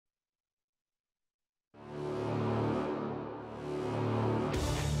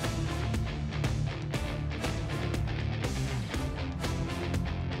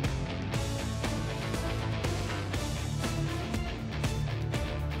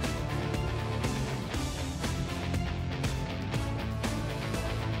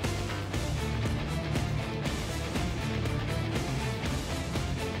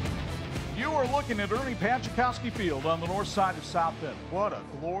looking at Ernie Pachikowski Field on the north side of South Bend. What a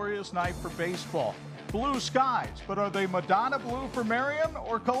glorious night for baseball. Blue skies, but are they Madonna blue for Marian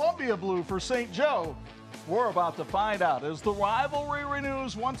or Columbia blue for St. Joe? We're about to find out as the rivalry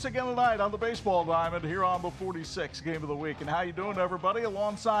renews once again tonight on the Baseball Diamond here on the 46 Game of the Week. And how you doing, everybody?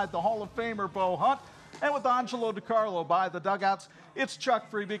 Alongside the Hall of Famer Bo Hunt and with Angelo DiCarlo by the dugouts, it's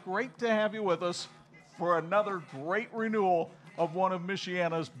Chuck Freeby. Great to have you with us for another great renewal of one of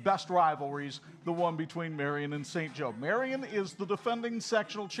Michiana's best rivalries, the one between Marian and St. Joe. Marian is the defending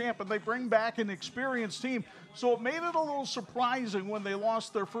sectional champ, and they bring back an experienced team, so it made it a little surprising when they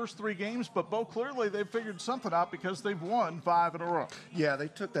lost their first 3 games, but Bo, clearly they've figured something out because they've won 5 in a row. Yeah, they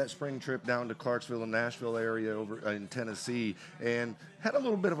took that spring trip down to Clarksville and Nashville area over in Tennessee and had a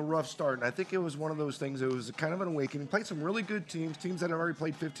little bit of a rough start, and I think it was one of those things, it was kind of an awakening. Played some really good teams that had already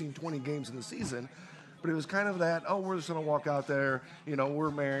played 15, 20 games in the season, but it was kind of that, oh, we're just going to walk out there, you know, we're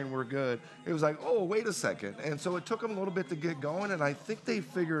Marian, we're good. It was like, oh, wait a second. And so it took them a little bit to get going, and I think they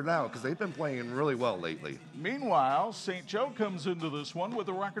figured it out because they've been playing really well lately. Meanwhile, St. Joe comes into this one with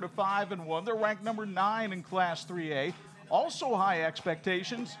a record of 5-1. They're ranked number 9 in Class 3A. Also high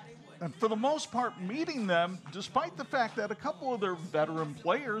expectations, and for the most part meeting them, despite the fact that a couple of their veteran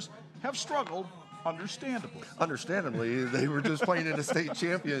players have struggled. Understandably, they were just playing in a state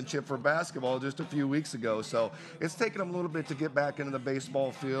championship for basketball just a few weeks ago. So it's taken them a little bit to get back into the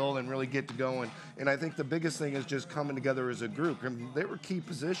baseball field and really get to going. And I think the biggest thing is just coming together as a group. I mean, they were key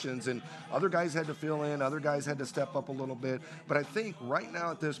positions, and other guys had to fill in, other guys had to step up a little bit. But I think right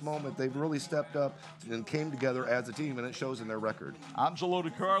now at this moment, they've really stepped up and came together as a team, and it shows in their record. Angelo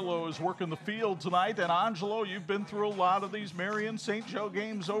DiCarlo is working the field tonight. And Angelo, you've been through a lot of these Marian St. Joe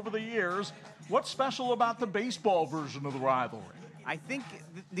games over the years. What's special about the baseball version of the rivalry? I think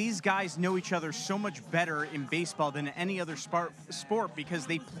these guys know each other so much better in baseball than any other sport because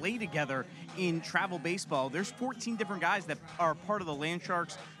they play together in travel baseball. There's 14 different guys that are part of the Land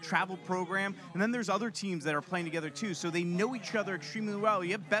Sharks travel program, and then there's other teams that are playing together too, so they know each other extremely well.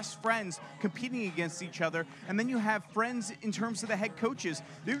 You have best friends competing against each other, and then you have friends in terms of the head coaches.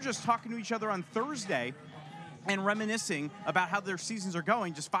 They were just talking to each other on Thursday and reminiscing about how their seasons are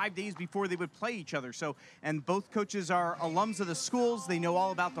going just 5 days before they would play each other. So, and both coaches are alums of the schools. They know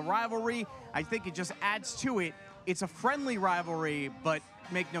all about the rivalry. I think it just adds to it. It's a friendly rivalry, but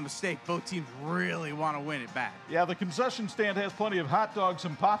make no mistake, both teams really want to win it bad. Yeah, the concession stand has plenty of hot dogs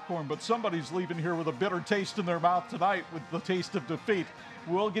and popcorn, but somebody's leaving here with a bitter taste in their mouth tonight with the taste of defeat.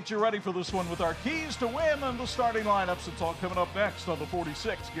 We'll get you ready for this one with our keys to win and the starting lineups. It's all coming up next on the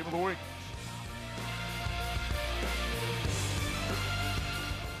 46 Game of the Week.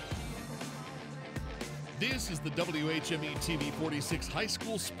 This is the WHME TV 46 High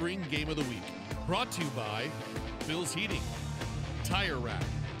School Spring Game of the Week, brought to you by Bill's Heating, Tire Rack,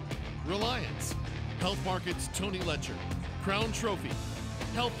 Reliance, Health Markets Tony Letcher, Crown Trophy,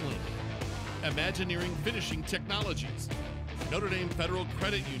 HealthLink, Imagineering Finishing Technologies, Notre Dame Federal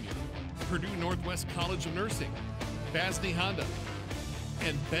Credit Union, Purdue Northwest College of Nursing, Basney Honda,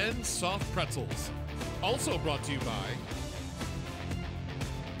 and Ben's Soft Pretzels. Also brought to you by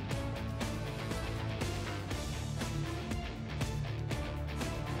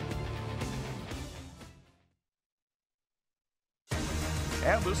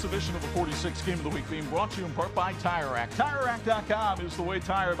And this edition of the 46 Game of the Week being brought to you in part by Tire Rack. TireRack.com is the way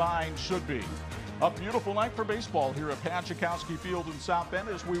tire buying should be. A beautiful night for baseball here at Pachikowski Field in South Bend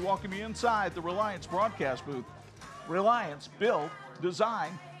as we welcome you inside the Reliance broadcast booth. Reliance, build,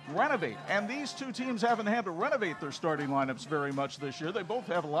 design, renovate. And these two teams haven't had to renovate their starting lineups very much this year. They both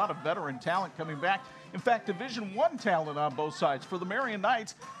have a lot of veteran talent coming back. In fact, Division I talent on both sides. For the Marian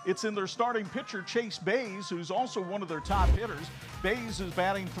Knights, it's in their starting pitcher, Chase Bays, who's also one of their top hitters. Bays is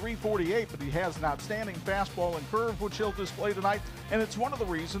batting .348, but he has an outstanding fastball and curve, which he'll display tonight, and it's one of the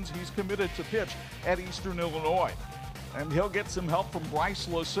reasons he's committed to pitch at Eastern Illinois. And he'll get some help from Bryce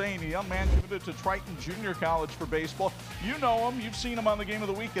Losane, a young man committed to Triton Junior College for baseball. You know him. You've seen him on the Game of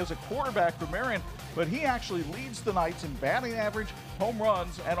the Week as a quarterback for Marian, but he actually leads the Knights in batting average, home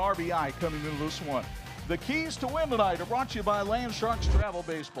runs, and RBI coming into this one. The keys to win tonight are brought to you by Land Sharks Travel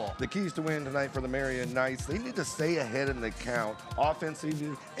Baseball. The keys to win tonight for the Marian Knights, they need to stay ahead in the count,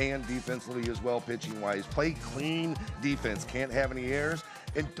 offensively and defensively as well, pitching-wise. Play clean defense, can't have any errors,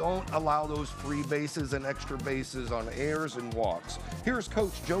 and don't allow those free bases and extra bases on errors and walks. Here's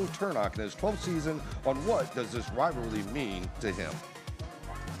Coach Joe Turnock in his 12th season on what does this rivalry mean to him.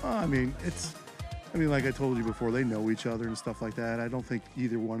 Like I told you before, they know each other and stuff like that. I don't think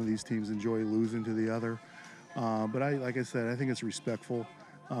either one of these teams enjoy losing to the other. But like I said, I think it's respectful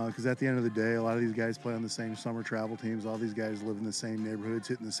because at the end of the day, a lot of these guys play on the same summer travel teams. All these guys live in the same neighborhoods,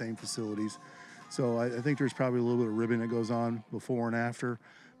 hitting the same facilities. So I think there's probably a little bit of ribbing that goes on before and after,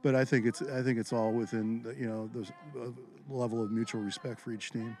 but I think it's all within the level of mutual respect for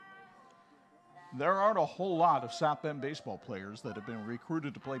each team. There aren't a whole lot of South Bend baseball players that have been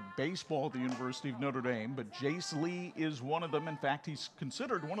recruited to play baseball at the University of Notre Dame, but Jace Lee is one of them. In fact, he's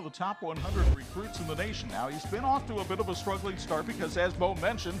considered one of the top 100 recruits in the nation. Now, he's been off to a bit of a struggling start because, as Bo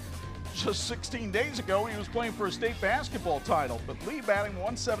mentioned, just 16 days ago, he was playing for a state basketball title. But Lee batting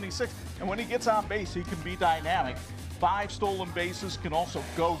 176, and when he gets on base, he can be dynamic. 5 stolen bases, can also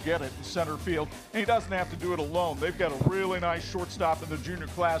go get it in center field. And he doesn't have to do it alone. They've got a really nice shortstop in the junior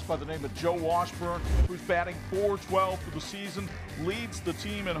class by the name of Joe Washburn, who's batting .412 for the season, leads the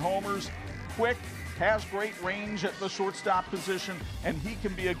team in homers, quick, has great range at the shortstop position, and he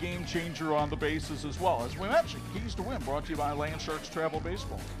can be a game changer on the bases as well. As we mentioned, Keys to Win brought to you by Land Sharks Travel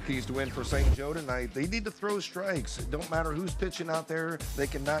Baseball. Keys to Win for St. Joe tonight. They need to throw strikes. It don't matter who's pitching out there. They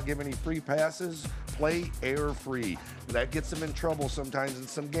cannot give any free passes. Play air free. That gets them in trouble sometimes in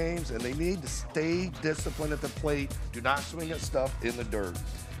some games, and they need to stay disciplined at the plate. Do not swing at stuff in the dirt.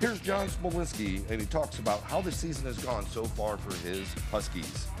 Here's John Smolinski, and he talks about how the season has gone so far for his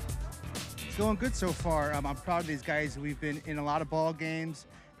Huskies. It's going good so far. I'm proud of these guys. We've been in a lot of ball games,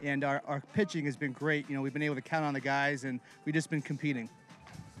 and our pitching has been great. You know, we've been able to count on the guys, and we've just been competing.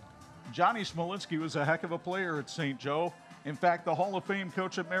 Johnny Smolinski was a heck of a player at St. Joe. In fact, the Hall of Fame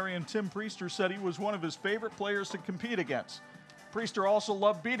coach at Marian, Tim Priester, said he was one of his favorite players to compete against. Priester also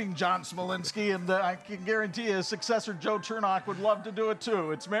loved beating John Smolinski, and I can guarantee his successor, Joe Chernock, would love to do it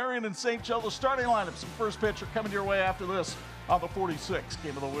too. It's Marian and St. Joe, the starting lineups. And first pitch are coming your way after this on the 46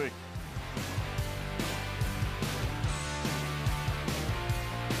 Game of the Week.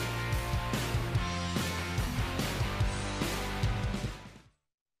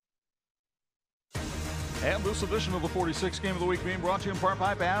 And this edition of the 46 Game of the Week being brought to you in part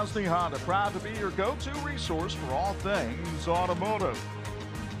by Basley Honda, proud to be your go-to resource for all things automotive.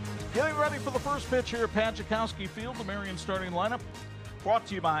 Getting ready for the first pitch here at Pachakowski Field, the Marian starting lineup. Brought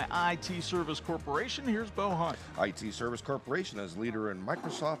to you by IT Service Corporation. Here's Bo Hunt. IT Service Corporation is leader in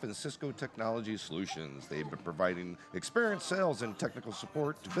Microsoft and Cisco technology solutions. They've been providing experienced sales and technical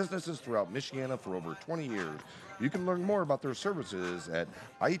support to businesses throughout Michiana for over 20 years. You can learn more about their services at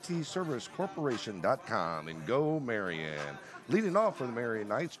itservicecorporation.com and go Marian. Leading off for the Marian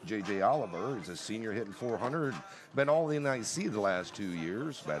Knights, J.J. Oliver is a senior hitting .400. Been all the NIC the last 2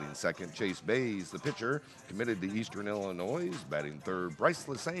 years. Batting second, Chase Bays, the pitcher, committed to Eastern Illinois. Batting third, Bryce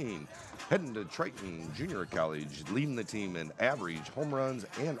Lassane, heading to Triton Junior College, leading the team in average, home runs,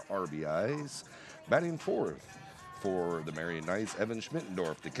 and RBIs. Batting fourth for the Marian Knights, Evan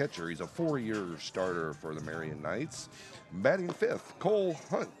Schmittendorf, the catcher. He's a 4-year starter for the Marian Knights. Batting fifth, Cole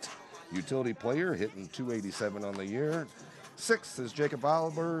Hunt, utility player, hitting .287 on the year. Sixth is Jacob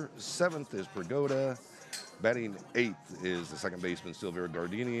Oliver. Seventh is Pergoda. Batting eighth is the second baseman, Silvio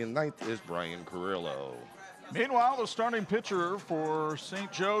Gardini. And ninth is Brian Carrillo. Meanwhile, the starting pitcher for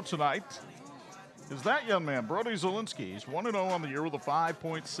St. Joe tonight is that young man, Brody Zielinski. He's 1-0 on the year with a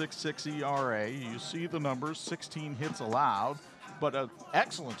 5.66 ERA. You see the numbers, 16 hits allowed, but an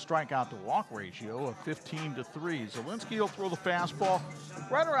excellent strikeout-to-walk ratio of 15-3. Zielinski will throw the fastball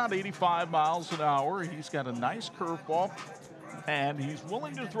right around 85 miles an hour. He's got a nice curveball, and he's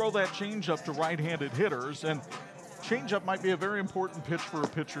willing to throw that changeup to right-handed hitters, and changeup might be a very important pitch for a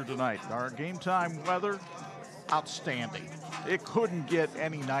pitcher tonight. Our game-time weather, outstanding. It couldn't get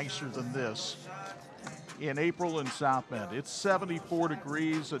any nicer than this in April in South Bend. It's 74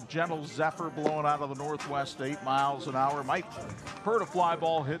 degrees, a gentle zephyr blowing out of the northwest, 8 miles an hour. Might hurt a fly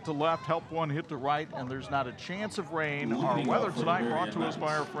ball hit to left, help one hit to right, and there's not a chance of rain. Our weather tonight brought to us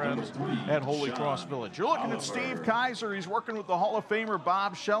by our friends at Holy Cross Village. You're looking at Steve Kaiser. He's working with the Hall of Famer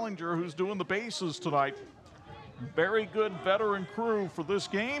Bob Schellinger, who's doing the bases tonight. Very good veteran crew for this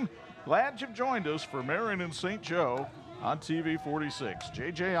game. Glad you've joined us for Marian and St. Joe on TV 46.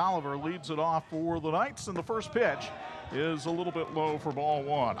 J.J. Oliver leads it off for the Knights, and the first pitch is a little bit low for ball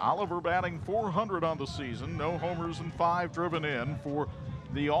one. Oliver batting .400 on the season, no homers and 5 driven in for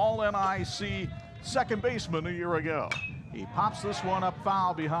the All-NIC second baseman a year ago. He pops this one up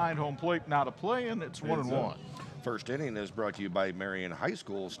foul behind home plate, now to play, and it's 1-1. First inning is brought to you by Marian High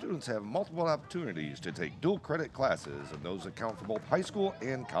School. Students have multiple opportunities to take dual credit classes, and those account for both high school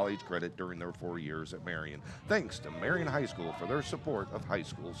and college credit during their 4 years at Marian. Thanks to Marian High School for their support of high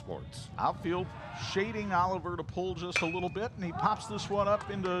school sports. Outfield shading Oliver to pull just a little bit, and he pops this one up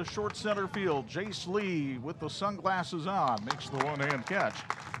into short center field. Jace Lee with the sunglasses on makes the one-hand catch,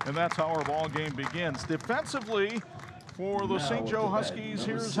 and that's how our ball game begins. Defensively, for the St. Joe Huskies,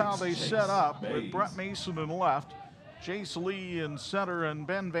 here's how they set up with Brett Mason in left, Jace Lee in center, and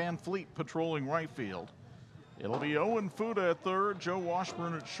Ben Van Fleet patrolling right field. It'll be Owen Fuda at third, Joe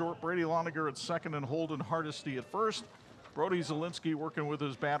Washburn at short, Brady Loniger at second, and Holden Hardesty at first. Brody Zielinski working with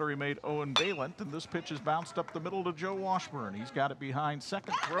his battery mate Owen Balint, and this pitch is bounced up the middle to Joe Washburn. He's got it behind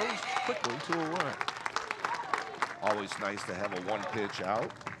second, throws quickly to a run. Always nice to have a one pitch out,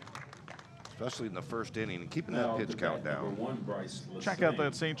 especially in the first inning, and keeping that pitch count down. Check out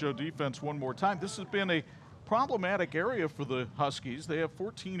that St. Joe defense one more time. This has been a problematic area for the Huskies. They have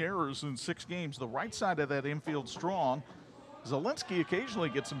 14 errors in 6 games. The right side of that infield strong. Zielinski occasionally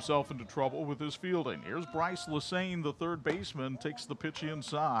gets himself into trouble with his fielding. Here's Bryce Lassane, the third baseman, takes the pitch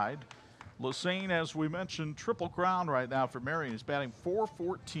inside. Lassane, as we mentioned, triple crown right now for Marian. He's batting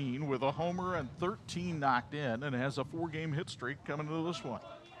 .414 with a homer and 13 knocked in, and has a 4-game hit streak coming into this one.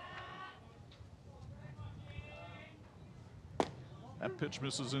 That pitch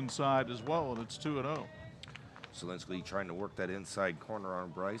misses inside as well, and it's 2-0. Zielinski trying to work that inside corner on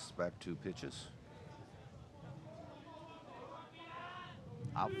Bryce. Back 2 pitches.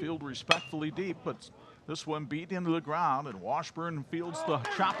 Outfield respectfully deep, but this one beat into the ground, and Washburn fields the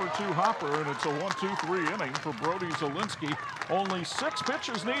chopper to Hopper, and it's a 1-2-3 inning for Brody Zielinski. Only 6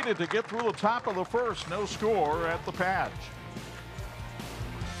 pitches needed to get through the top of the first. No score at the patch.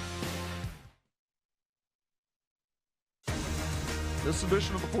 This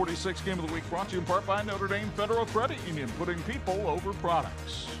edition of the 46th Game of the Week brought to you in part by Notre Dame Federal Credit Union, putting people over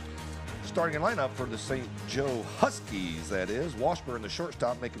products. Starting in lineup for the St. Joe Huskies, that is. Washburn, the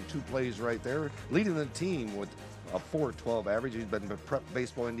shortstop, making 2 plays right there, leading the team with a .412 average. He's been Prep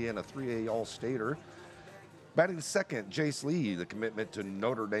Baseball Indiana 3A All-Stater. Batting second, Jace Lee, the commitment to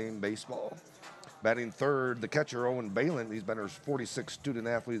Notre Dame baseball. Batting third, the catcher, Owen Balint. He's been our 46th Student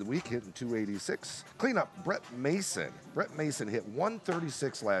Athlete of the Week, hitting .286. Cleanup, Brett Mason. Brett Mason hit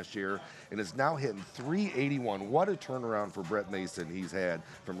 .136 last year and is now hitting .381. What a turnaround for Brett Mason he's had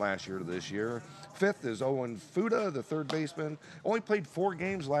from last year to this year. Fifth is Owen Fuda, the third baseman. Only played 4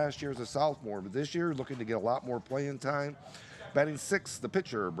 games last year as a sophomore, but this year looking to get a lot more playing time. Batting sixth, the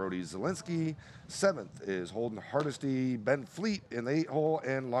pitcher, Brody Zielinski. Seventh is Holden Hardesty, Ben Fleet in the 8 hole,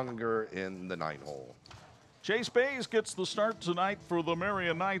 and Longer in the 9 hole. Chase Bays gets the start tonight for the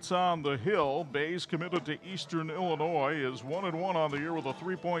Marian Knights on the Hill. Bays, committed to Eastern Illinois, is 1-1 on the year with a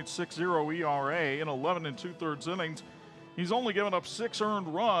 3.60 ERA in 11 2/3 innings. He's only given up 6 earned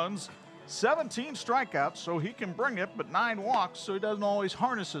runs, 17 strikeouts, so he can bring it, but 9 walks, so he doesn't always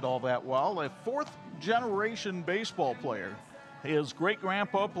harness it all that well. A 4th-generation baseball player. His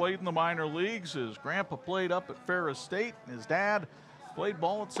great-grandpa played in the minor leagues. His grandpa played up at Ferris State. His dad played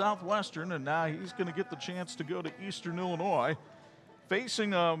ball at Southwestern, and now he's going to get the chance to go to Eastern Illinois,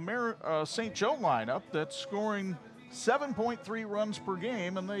 facing a St. Joe lineup that's scoring 7.3 runs per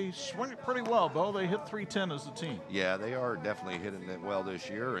game, and they swing it pretty well, Bo. They hit .310 as a team. Yeah, they are definitely hitting it well this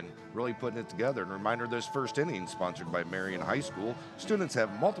year and really putting it together. And a reminder, this first inning sponsored by Marian High School. Students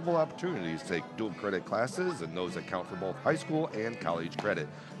have multiple opportunities to take dual credit classes, and those account for both high school and college credit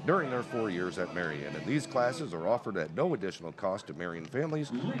during their 4 years at Marian. And these classes are offered at no additional cost to Marian families.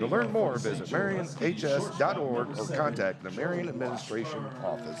 To learn more, visit marianhs.org or contact the Marian Administration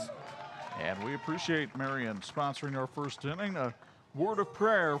Office. And we appreciate Marian sponsoring our first inning. A word of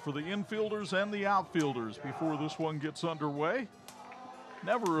prayer for the infielders and the outfielders before this one gets underway.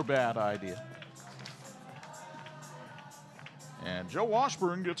 Never a bad idea. And Joe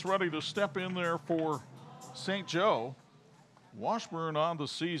Washburn gets ready to step in there for St. Joe. Washburn on the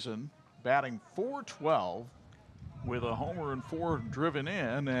season, batting .412 with a homer and 4 driven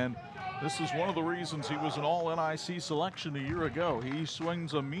in, and this is one of the reasons he was an all-NIC selection a year ago. He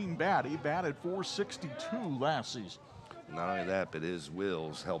swings a mean bat. He batted .462 last season. Not only that, but his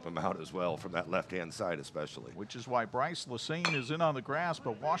wills help him out as well from that left-hand side especially. Which is why Bryce Lassane is in on the grass,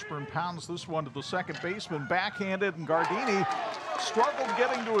 but Washburn pounds this one to the second baseman, backhanded, and Gardini struggled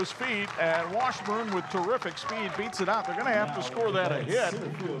getting to his feet, and Washburn with terrific speed beats it out. They're going to have to score that a hit,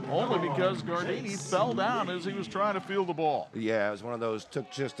 only because Gardini fell down as he was trying to field the ball. Yeah, it was one of those, took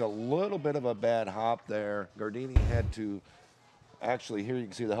just a little bit of a bad hop there. Gardini had to, actually, here you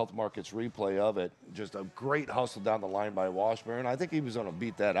can see the Health Markets replay of it. Just a great hustle down the line by Washburn. I think he was going to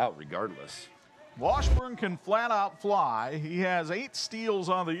beat that out regardless. Washburn can flat out fly. He has 8 steals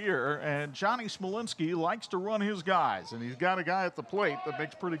on the year, and Johnny Smolinski likes to run his guys, and he's got a guy at the plate that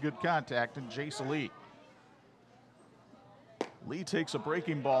makes pretty good contact in Jason Lee. Lee takes a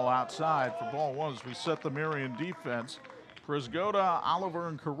breaking ball outside for ball 1 as we set the Marian defense. Prisgoda, Oliver,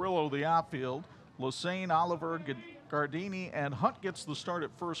 and Carrillo the outfield. Lassane, Oliver, Gardini, and Hunt gets the start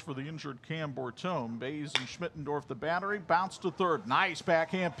at first for the injured Cam Bortone. Bays and Schmittendorf the battery, bounce to third. Nice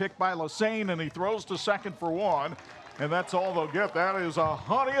backhand pick by Lassane, and he throws to second for 1. And that's all they'll get. That is a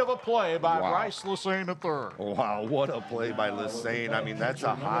honey of a play by Bryce Lassane at third. Wow, what a play by Lassane. I mean, that's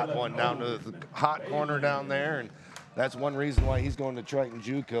a hot one down to the hot corner down there, and that's one reason why he's going to Triton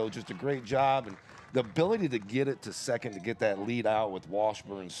JUCO. Just a great job, and the ability to get it to second to get that lead out with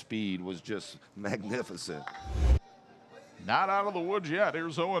Washburn's speed was just magnificent. Not out of the woods yet.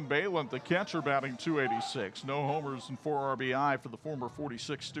 Here's Owen Balint, the catcher, batting .286. No homers and 4 RBI for the former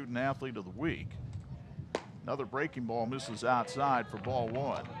 46 student athlete of the week. Another breaking ball misses outside for ball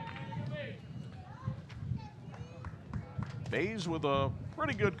one. Bays with a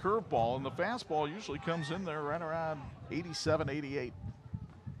pretty good curveball, and the fastball usually comes in there right around 87, 88.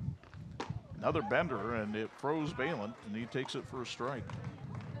 Another bender, and it froze Balint, and he takes it for a strike.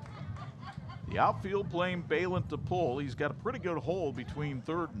 The outfield playing Balint to pull. He's got a pretty good hole between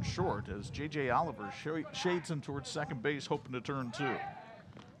third and short as J.J. Oliver shades him towards second base, hoping to turn two.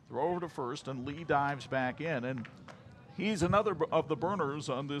 Throw over to first, and Lee dives back in, and he's another of the burners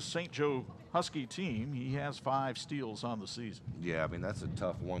on this St. Joe Husky team. He has 5 steals on the season. Yeah, I mean, that's a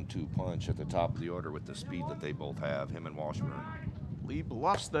tough 1-2 punch at the top of the order with the speed that they both have, him and Washburn. Lee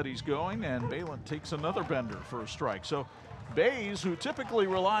bluffs that he's going, and Balint takes another bender for a strike. So Bays, who typically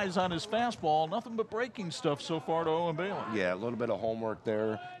relies on his fastball, nothing but breaking stuff so far to Owen Balint. Yeah, a little bit of homework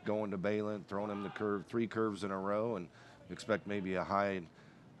there, going to Balint, throwing him the curve, 3 curves in a row, and expect maybe a high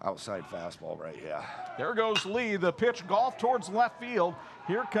outside fastball, right? Yeah. There goes Lee. The pitch golf towards left field.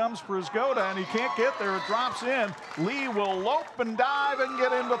 Here comes Prisgoda, and he can't get there. It drops in. Lee will lope and dive and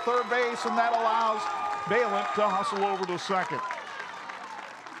get into third base, and that allows Balint to hustle over to second.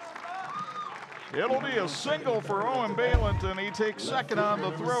 It'll be a single for Owen Balint, and he takes second on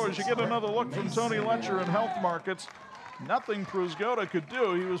the throw as you get another look from Tony Letcher in Health Markets. Nothing Prisgoda could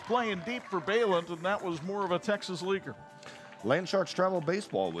do. He was playing deep for Balint, and that was more of a Texas leaker. Landsharks Travel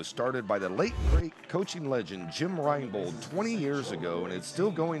Baseball was started by the late, great coaching legend Jim Reinbold 20 years ago, and it's still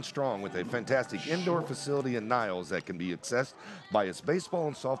going strong with a fantastic indoor facility in Niles that can be accessed by its baseball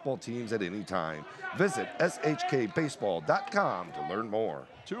and softball teams at any time. Visit shkbaseball.com to learn more.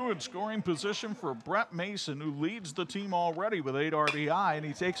 2 in scoring position for Brett Mason, who leads the team already with 8 RBI, and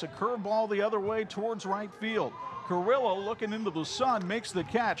he takes a curveball the other way towards right field. Carrillo, looking into the sun, makes the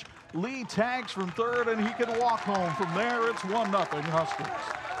catch. Lee tags from third, and he can walk home. From there, it's 1-0 Huskies.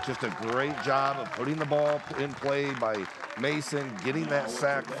 Just a great job of putting the ball in play by Mason, getting that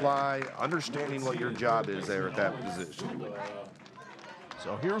sac fly, understanding what your job is there at that position.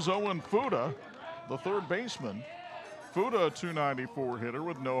 So here's Owen Fuda, the third baseman. Fuda, a .294 hitter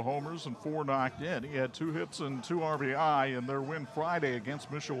with no homers and 4 knocked in. He had 2 hits and 2 RBI in their win Friday against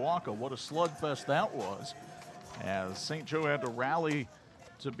Mishawaka. What a slugfest that was, as St. Joe had to rally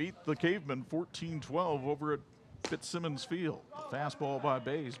to beat the Cavemen 14-12 over at Fitzsimmons Field. The fastball by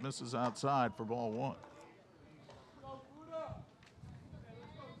Bays misses outside for ball one.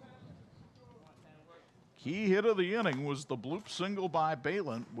 Key hit of the inning was the bloop single by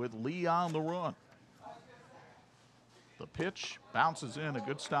Balint with Lee on the run. The pitch bounces in, a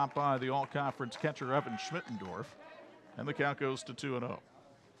good stop by the all-conference catcher Evan Schmittendorf, and the count goes to 2-0.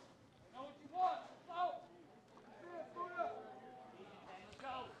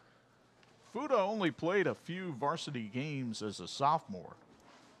 Fuda only played a few varsity games as a sophomore,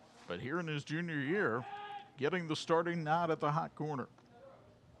 but here in his junior year, getting the starting nod at the hot corner.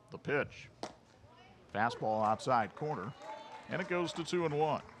 The pitch, fastball outside corner, and it goes to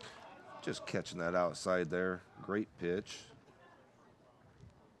 2-1. Just catching that outside there. Great pitch.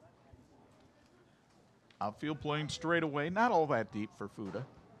 Outfield playing straight away, not all that deep for Fuda.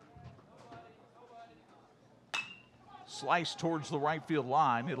 Slice towards the right field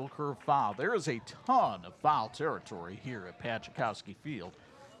line, it'll curve foul. There is a ton of foul territory here at Pachakowski Field.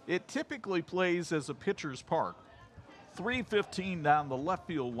 It typically plays as a pitcher's park. 315 down the left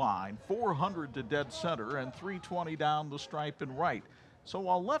field line, 400 to dead center, and 320 down the stripe and right. So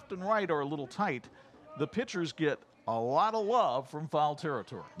while left and right are a little tight, the pitchers get a lot of love from foul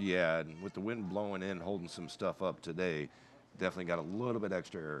territory. Yeah, and with the wind blowing in, holding some stuff up today, definitely got a little bit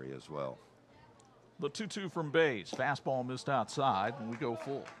extra area as well. The 2-2 from Bays. Fastball missed outside, and we go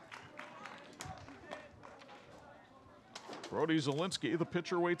full. Brody Zielinski, the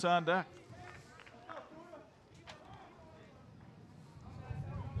pitcher, waits on deck.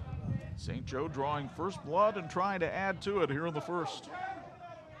 St. Joe drawing first blood and trying to add to it here in the first.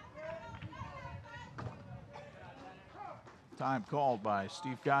 Time called by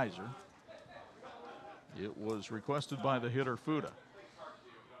Steve Geiser. It was requested by the hitter Fuda.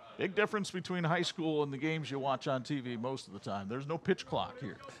 Big difference between high school and the games you watch on TV most of the time. There's no pitch clock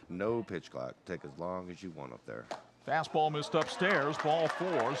here. No pitch clock. Take as long as you want up there. Fastball missed upstairs, ball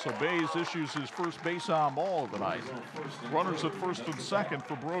 4, so Bays issues his first base on ball of the night. Runners at first and second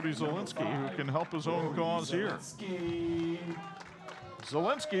for Brody Zielinski, who can help his own cause here.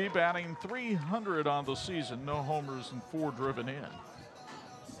 Zielinski batting .300 on the season, no homers and 4 driven in.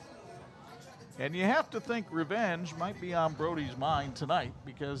 And you have to think revenge might be on Brody's mind tonight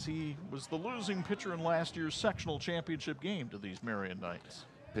because he was the losing pitcher in last year's sectional championship game to these Marian Knights.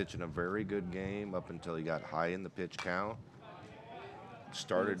 Pitching a very good game up until he got high in the pitch count.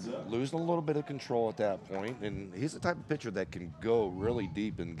 Started losing a little bit of control at that point, and he's the type of pitcher that can go really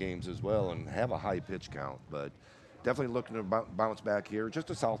deep in games as well and have a high pitch count, but definitely looking to bounce back here. Just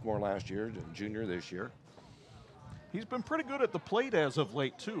a sophomore last year, junior this year. He's been pretty good at the plate as of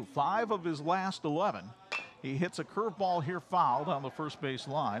late, too. 5 of his last 11. He hits a curveball here fouled on the first base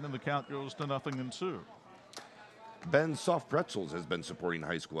line, and the count goes to 0-2. Ben's Soft Pretzels has been supporting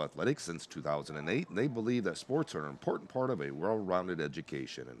high school athletics since 2008, and they believe that sports are an important part of a well-rounded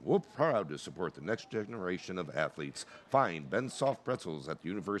education, and we're proud to support the next generation of athletes. Find Ben's Soft Pretzels at the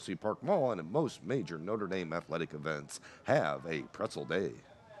University Park Mall, and at most major Notre Dame athletic events. Have a pretzel day.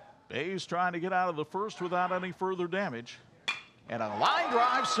 Bays trying to get out of the first without any further damage. And a line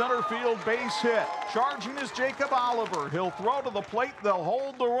drive center field base hit. Charging is Jacob Oliver. He'll throw to the plate. They'll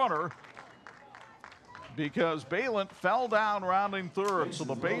hold the runner because Balint fell down rounding third. So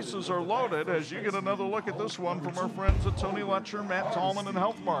the bases are loaded as you get another look at this one from our friends at Tony Letcher, Matt Tallman, and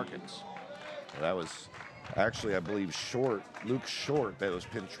Health Markets. That was actually, I believe, Luke Short, that was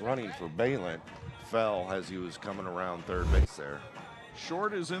pinch running for Balint, fell as he was coming around third base there.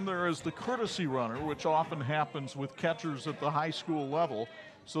 Short is in there as the courtesy runner, which often happens with catchers at the high school level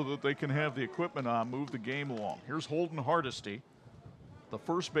so that they can have the equipment on, move the game along. Here's Holden Hardesty, the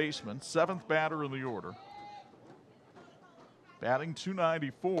first baseman, 7th batter in the order. Batting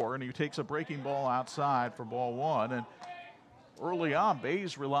 .294, and he takes a breaking ball outside for ball 1. And early on,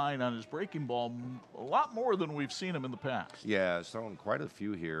 Bays relying on his breaking ball a lot more than we've seen him in the past. Yeah, he's thrown quite a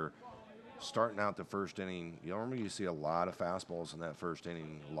few here. Starting out the first inning, you see a lot of fastballs in that first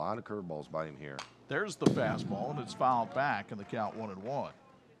inning, a lot of curveballs by him here. There's the fastball, and it's fouled back, and the count 1-1.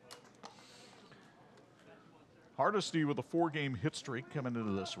 Hardesty with a 4-game hit streak coming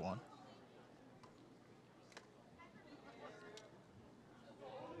into this one.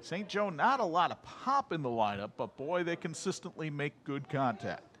 St. Joe, not a lot of pop in the lineup, but boy, they consistently make good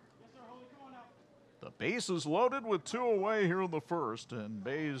contact. The base is loaded with 2 away here in the first, and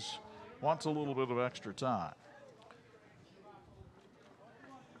Bays wants a little bit of extra time.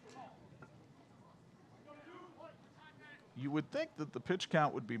 You would think that the pitch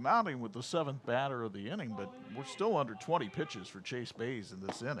count would be mounting with the 7th batter of the inning, but we're still under 20 pitches for Chase Bays in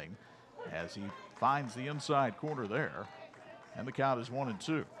this inning as he finds the inside corner there, and the count is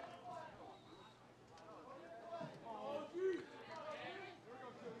 1-2.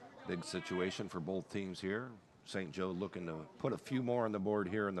 Big situation for both teams here. St. Joe looking to put a few more on the board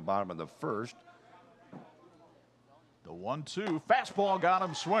here in the bottom of the first. The 1-2, fastball got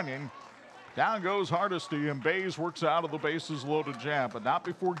him swinging. Down goes Hardesty, and Bays works out of the bases loaded jab, but not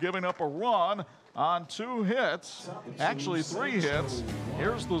before giving up a run on 2 hits, actually 3 hits.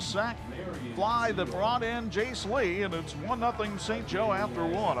 Here's the sac fly that brought in Jace Lee, and it's 1-0 St. Joe after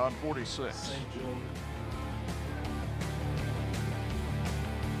 1 on 46.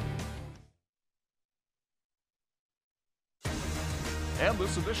 And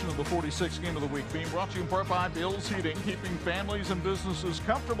this edition of the 46 Game of the Week being brought to you in part by Bill's Heating, keeping families and businesses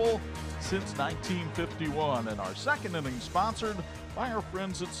comfortable since 1951. And our second inning sponsored by our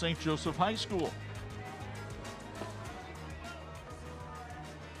friends at St. Joseph High School.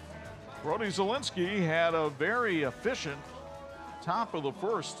 Brody Zielinski had a very efficient top of the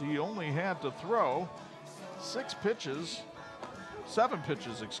first. He only had to throw 7 pitches,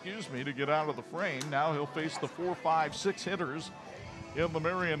 to get out of the frame. Now he'll face the 4, 5, 6 hitters in the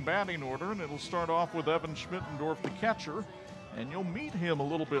Marian batting order, and it'll start off with Evan Schmittendorf, the catcher, and you'll meet him a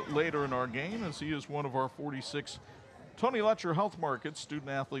little bit later in our game as he is one of our 46 Tony Letcher Health Markets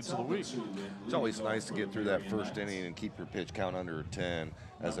Student Athletes of the Week. It's always nice to get through that first inning and keep your pitch count under 10.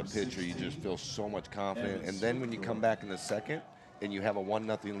 As a pitcher, you just feel so much confident, and then when you come back in the second and you have a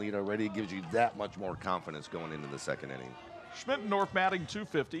 1-0 lead already, it gives you that much more confidence going into the second inning. Schmittendorf batting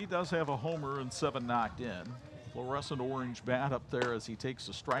 .250, does have a homer and 7 knocked in. Fluorescent orange bat up there as he takes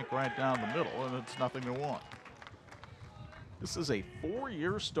a strike right down the middle, and it's 0-1. This is a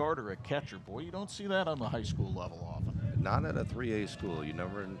 4-year starter at catcher. Boy, you don't see that on the high school level often. Not at a 3A school. You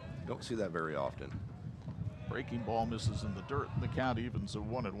don't see that very often. Breaking ball misses in the dirt, and the count evens at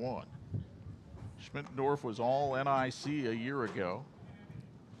 1-1. Schmittendorf was all NIC a year ago.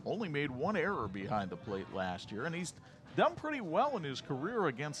 only made one error behind the plate last year, and he's done pretty well in his career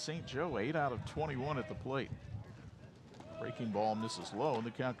against St. Joe, 8 out of 21 at the plate. Breaking ball misses low, and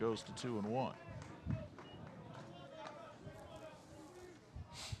the count goes to 2-1.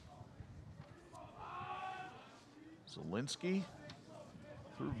 Zielinski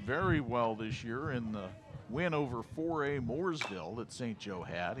threw very well this year in the win over 4A Mooresville that St. Joe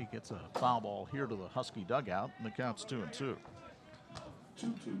had. He gets a foul ball here to the Husky dugout, and the count's 2-2.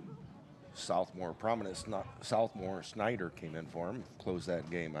 2-2. Southmore Snyder came in for him, closed that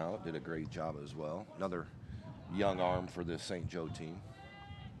game out, did a great job as well. Another young arm for this St. Joe team.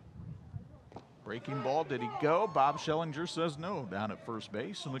 Breaking ball, did he go? Bob Schellinger says no down at first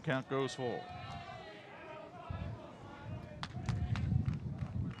base, and the count goes full.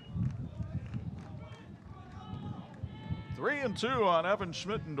 Three and two on Evan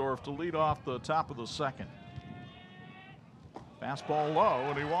Schmittendorf to lead off the top of the second. Fastball low,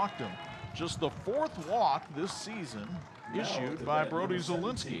 and he walked him. Just the fourth walk this season issued by Brody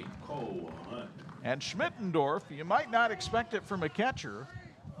Zielinski. And Schmittendorf, you might not expect it from a catcher,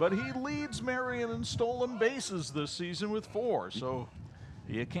 but he leads Marian in stolen bases this season with 4. So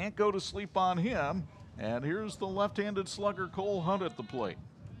you can't go to sleep on him. And here's the left-handed slugger Cole Hunt at the plate.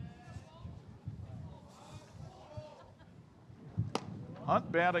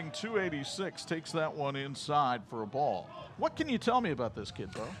 Hunt batting .286, takes that one inside for a ball. What can you tell me about this kid,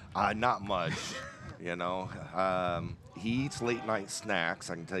 Bo? Not much. You know, he eats late night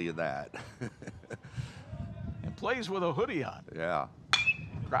snacks, I can tell you that. And plays with a hoodie on. Yeah.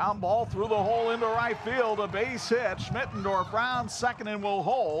 Ground ball through the hole into right field, a base hit. Schmittendorf rounds second and will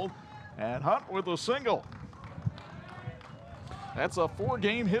hold. And Hunt with a single. That's a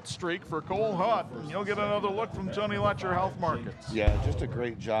 4-game hit streak for Cole Hunt, and you'll get another look from Tony Letcher Health Markets. Yeah, just a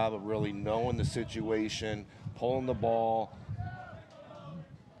great job of really knowing the situation, pulling the ball,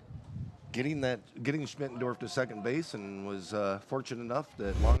 getting Schmittendorf to second base, and was fortunate enough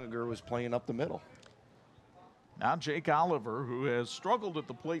that Longager was playing up the middle. Now Jake Oliver, who has struggled at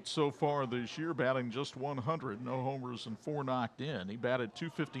the plate so far this year, batting just 100, no homers and 4 knocked in. He batted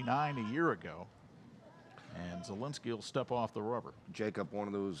 .259 a year ago. And Zielinski will step off the rubber. Jacob, one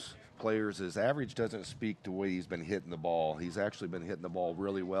of those players, his average doesn't speak to the way he's been hitting the ball. He's actually been hitting the ball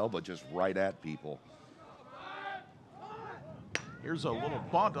really well, but just right at people. Here's a little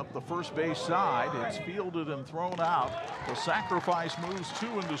bunt up the first base side. It's fielded and thrown out. The sacrifice moves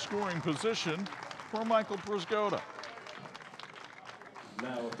 2 into scoring position for Michael Prisgoda.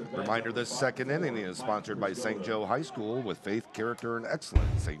 Reminder, this second inning is sponsored by St. Joe High School with faith, character, and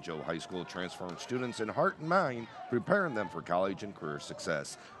excellence. St. Joe High School transforms students in heart and mind, preparing them for college and career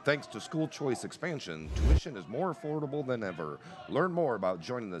success. Thanks to school choice expansion, tuition is more affordable than ever. Learn more about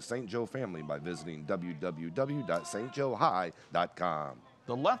joining the St. Joe family by visiting www.stjoehigh.com.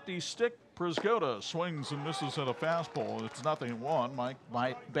 The lefty stick Prisgoda swings and misses at a fastball. It's 0-1.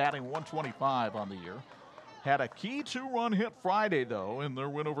 Mike batting .125 on the year. Had a key 2-run hit Friday, though, in their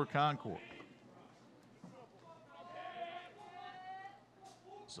win over Concord.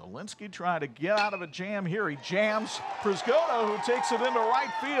 Zielinski trying to get out of a jam here. He jams Prisgoda, who takes it into right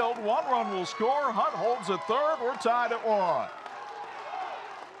field. 1 run will score. Hunt holds at third. We're tied at 1.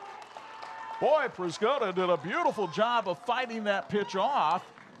 Boy, Prisgoda did a beautiful job of fighting that pitch off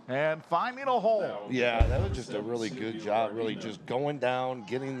and finding a hole. Yeah, that was just a really good job, really just going down,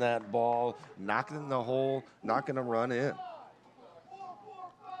 getting that ball, knocking in the hole, knocking a run in.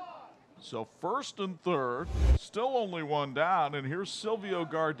 So first and third, still only 1 down, and here's Silvio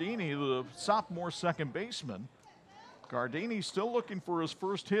Gardini, the sophomore second baseman. Gardini still looking for his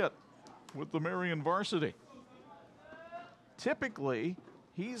first hit with the Marian varsity. Typically,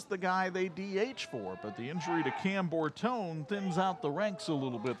 he's the guy they DH for, but the injury to Cam Bortone thins out the ranks a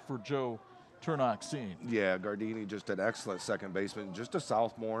little bit for Joe Turnoxine. Yeah, Gardini just an excellent second baseman, just a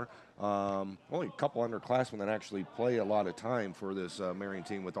sophomore. Only a couple underclassmen that actually play a lot of time for this Marian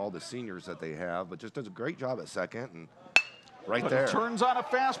team with all the seniors that they have, but just does a great job at second and right there. It turns on a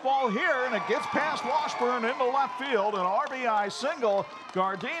fastball here, and it gets past Washburn into left field. An RBI single.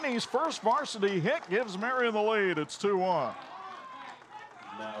 Gardini's first varsity hit gives Marian the lead. It's 2-1.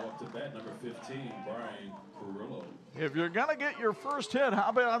 Now up to bat number 15, Brian Carrillo. If you're going to get your first hit, how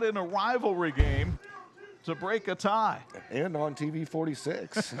about in a rivalry game to break a tie? And on TV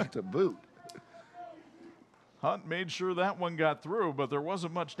 46 to boot. Hunt made sure that one got through, but there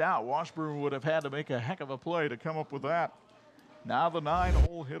wasn't much doubt. Washburn would have had to make a heck of a play to come up with that. Now the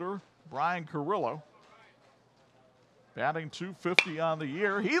 9-hole hitter, Brian Carrillo. Batting .250 on the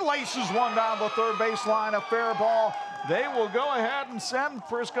year. He laces one down the third baseline, a fair ball They will go ahead and send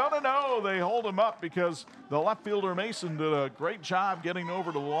Priscota. No, they hold him up because the left fielder Mason did a great job getting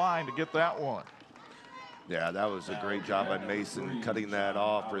over to the line to get that one. Yeah, that was a great job by Mason cutting that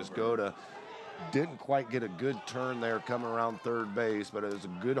off. Priscota didn't quite get a good turn there coming around third base, but it was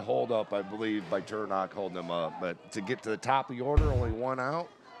a good hold up, I believe, by Turnock holding him up. But to get to the top of the order, only one out,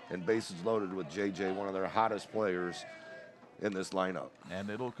 and bases loaded with JJ, one of their hottest players in this lineup.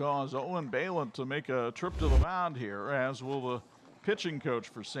 And it'll cause Owen Balin to make a trip to the mound here, as will the pitching coach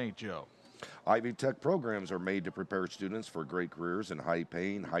for St. Joe. Ivy Tech programs are made to prepare students for great careers in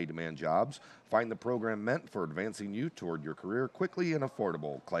high-paying, high-demand jobs. Find the program meant for advancing you toward your career quickly and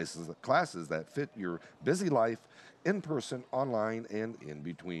affordable. Classes that fit your busy life, in person, online, and in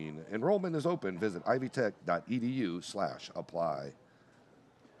between. Enrollment is open. Visit ivytech.edu/apply.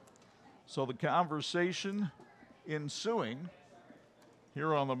 So the conversation ensuing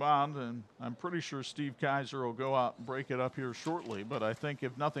here on the mound, and I'm pretty sure Steve Kaiser will go out and break it up here shortly, but I think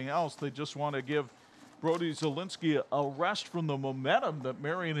if nothing else, they just want to give Brody Zielinski a rest from the momentum that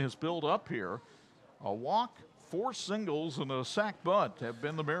Marian has built up here. A walk, 4 singles, and a sac bunt have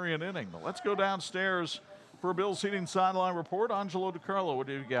been the Marian inning. Let's go downstairs for Bill's Heating Sideline Report. Angelo DiCarlo, what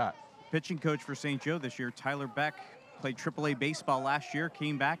do you got? Pitching coach for St. Joe this year, Tyler Beck, played AAA baseball last year,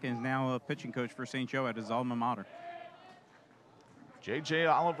 came back, and is now a pitching coach for St. Joe at his alma mater. J.J.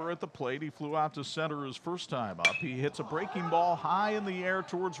 Oliver at the plate. He flew out to center his first time up. He hits a breaking ball high in the air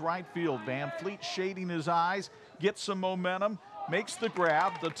towards right field. Van Fleet shading his eyes, gets some momentum, makes the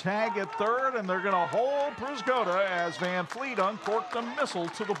grab, the tag at third, and they're going to hold Priscota as Van Fleet uncorked a missile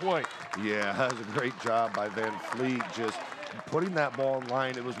to the plate. Yeah, that was a great job by Van Fleet, just putting that ball in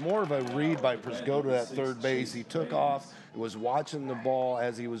line. It was more of a read by Priscota at third base. He took off, was watching the ball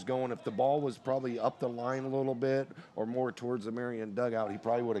as he was going. If the ball was probably up the line a little bit or more towards the Marian dugout, he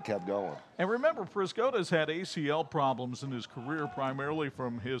probably would have kept going. And remember, Priscota's had ACL problems in his career, primarily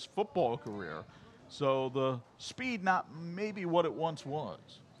from his football career. So the speed not maybe what it once was.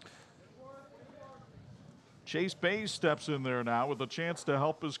 Chase Bays steps in there now with a chance to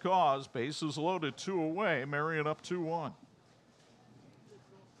help his cause. Bases loaded, 2 away. Marian up 2-1.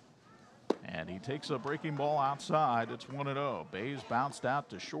 And he takes a breaking ball outside. It's 1-0. Bays bounced out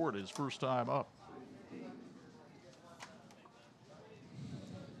to short his first time up.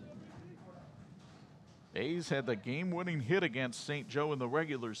 Bays had the game-winning hit against St. Joe in the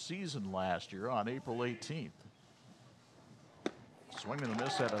regular season last year on April 18th. Swing and a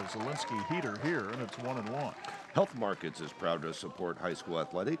miss at a Zielinski heater here, and it's 1-1. Health Markets is proud to support high school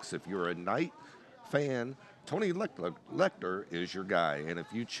athletics. If you're a Knight fan, Tony Lecter is your guy. And if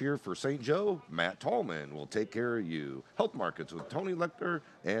you cheer for St. Joe, Matt Tallman will take care of you. Health Markets with Tony Lecter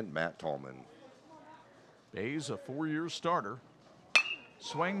and Matt Tallman. Bays, a 4-year starter.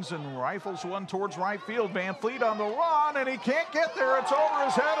 Swings and rifles one towards right field. Van Fleet on the run, and he can't get there. It's over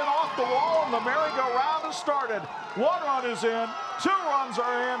his head and off the wall, and the merry-go-round has started. 1 run is in, 2 runs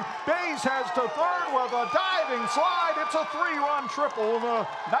are in. Bays has to third with a diving slide. It's a 3-run triple, and the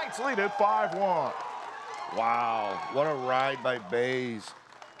Knights lead it 5-1. Wow, what a ride by Bays.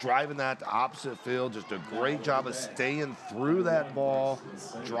 Driving that to opposite field, just a great job of staying through that ball,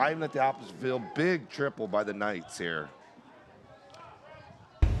 driving it to opposite field. Big triple by the Knights here.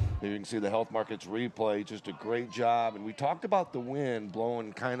 Here you can see the Health Markets replay, just a great job. And we talked about the wind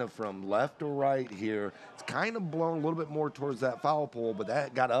blowing kind of from left to right here. It's kind of blown a little bit more towards that foul pole, but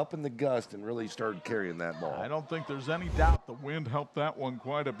that got up in the gust and really started carrying that ball. I don't think there's any doubt the wind helped that one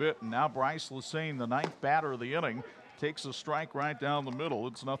quite a bit. And now Bryce Lassane, the 9th batter of the inning, takes a strike right down the middle.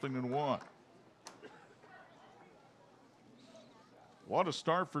 It's 0-1. What a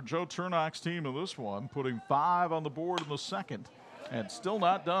start for Joe Turnock's team in this one, putting 5 on the board in the second. And still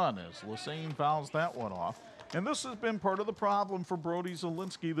not done as Lassane fouls that one off. And this has been part of the problem for Brody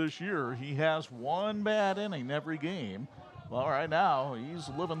Zielinski this year. He has 1 bad inning every game. Well, right now, he's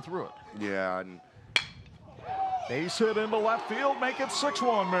living through it. Yeah. And base hit into left field, make it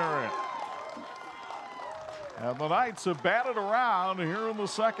 6-1 Marian. And the Knights have batted around here in the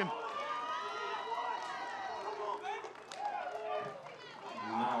second.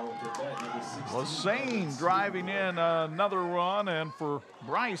 Lassane driving in another run, and for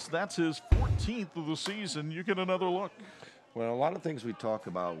Bryce, that's his 14th of the season. You get another look. Well, a lot of things we talk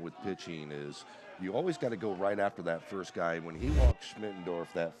about with pitching is you always got to go right after that first guy. When he walked Schmittendorf,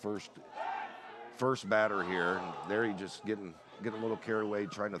 that first batter here, and there he just getting a little carried away,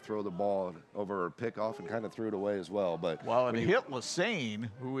 trying to throw the ball over a pickoff, and kind of threw it away as well. But well, and he hit Lassane,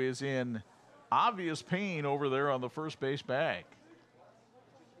 who is in obvious pain over there on the first base bag.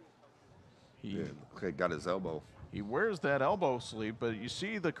 Okay, got his elbow. He wears that elbow sleeve, but you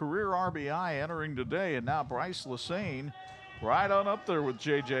see the career RBI entering today, and now Bryce Lassane right on up there with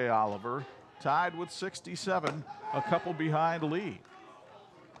J.J. Oliver, tied with 67, a couple behind Lee.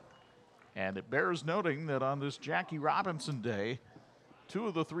 And it bears noting that on this Jackie Robinson Day, 2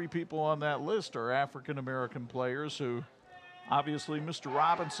 of the 3 people on that list are African-American players who obviously Mr.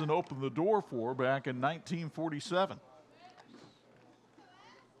 Robinson opened the door for back in 1947.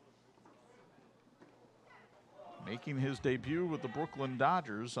 Making his debut with the Brooklyn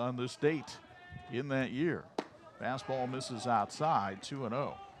Dodgers on this date in that year. Fastball misses outside,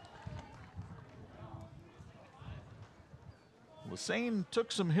 2-0. Lassane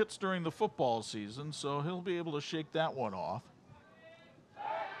took some hits during the football season, so he'll be able to shake that one off.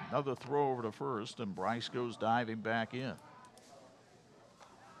 Another throw over to first, and Bryce goes diving back in.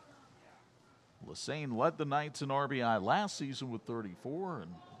 Lassane led the Knights in RBI last season with 34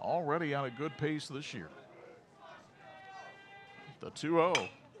 and already on a good pace this year. The 2-0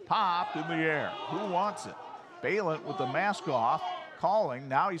 popped in the air. Who wants it? Balint with the mask off, calling.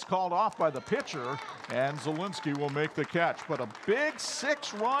 Now he's called off by the pitcher, and Zielinski will make the catch. But a big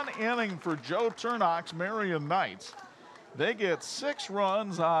 6-run inning for Joe Turnock's Marian Knights. They get 6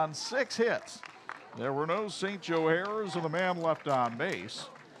 runs on 6 hits. There were no St. Joe errors and a man left on base.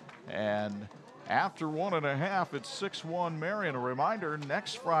 And after 1.5, it's 6-1 Marian. A reminder,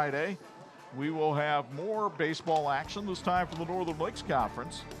 next Friday, we will have more baseball action, this time from the Northern Lakes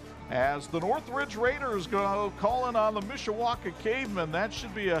Conference, as the Northridge Raiders go calling on the Mishawaka Cavemen. That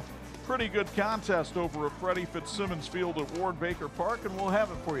should be a pretty good contest over at Freddie Fitzsimmons Field at Ward Baker Park, and we'll have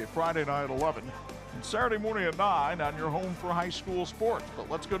it for you Friday night at 11 and Saturday morning at 9 on your home for high school sports. But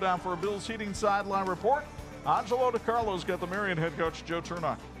let's go down for a Bills Heating sideline report. Angelo DiCarlo's got the Marian head coach, Joe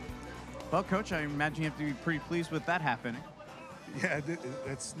Turnock. Well, Coach, I imagine you have to be pretty pleased with that happening. Yeah,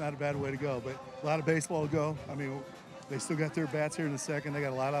 it's not a bad way to go, but a lot of baseball to go. I mean, they still got their bats here in the second. They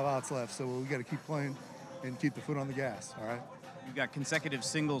got a lot of outs left, so we got to keep playing and keep the foot on the gas, all right? You've got consecutive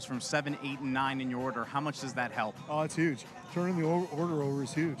singles from 7, 8, and 9 in your order. How much does that help? Oh, it's huge. Turning the order over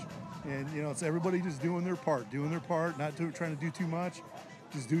is huge. And, you know, it's everybody just doing their part, not trying to do too much.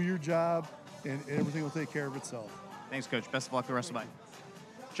 Just do your job, and everything will take care of itself. Thanks, Coach. Best of luck the rest of the night.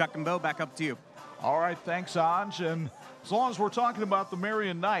 Chuck and Bo, back up to you. All right, thanks, Anj. And as long as we're talking about the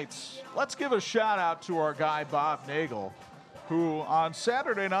Marian Knights, let's give a shout out to our guy, Bob Nagel, who on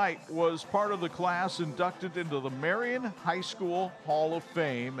Saturday night was part of the class inducted into the Marian High School Hall of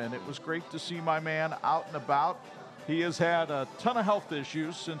Fame. And it was great to see my man out and about. He has had a ton of health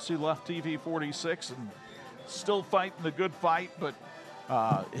issues since he left TV 46 and still fighting the good fight, but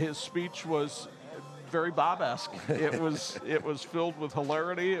his speech was very Bob-esque. It was filled with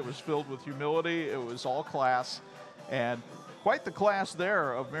hilarity. It was filled with humility. It was all class. And quite the class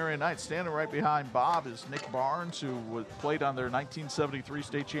there of Marian Knights. Standing right behind Bob is Nick Barnes, who played on their 1973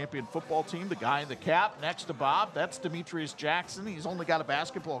 state champion football team. The guy in the cap next to Bob, that's Demetrius Jackson. He's only got a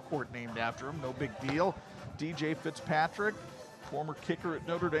basketball court named after him. No big deal. DJ Fitzpatrick, former kicker at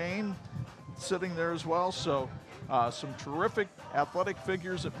Notre Dame, sitting there as well. So some terrific athletic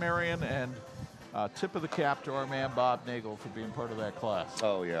figures at Marian, and tip of the cap to our man Bob Nagel for being part of that class.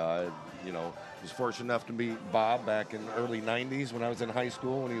 Oh, yeah. I was fortunate enough to meet Bob back in the early 90s when I was in high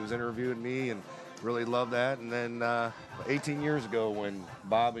school, when he was interviewing me, and really loved that. And then 18 years ago when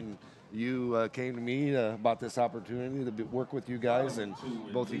Bob and you came to me about this opportunity to work with you guys, and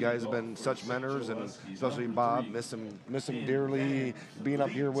both of you guys have been such mentors, and especially Bob, miss him dearly, being up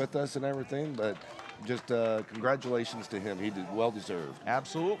here with us and everything, but just congratulations to him. He did well deserved.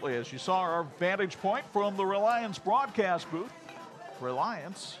 Absolutely. As you saw our vantage point from the Reliance broadcast booth,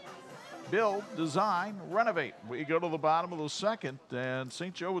 Reliance, build, design, renovate. We go to the bottom of the second, and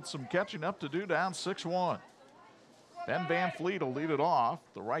St. Joe with some catching up to do, down 6-1. Ben Van Fleet will lead it off,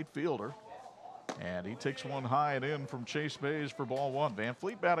 the right fielder. And he takes one high and in from Chase Bays for ball 1. Van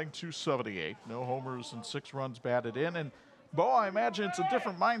Fleet batting .278. No homers and 6 runs batted in. And, Bo, I imagine it's a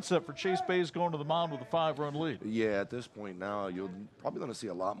different mindset for Chase Bays going to the mound with a 5-run lead. Yeah, at this point now, you're probably going to see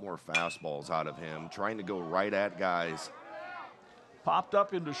a lot more fastballs out of him, trying to go right at guys. Popped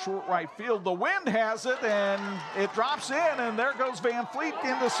up into short right field. The wind has it, and it drops in, and there goes Van Fleet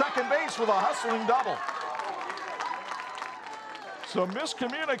into second base with a hustling double. So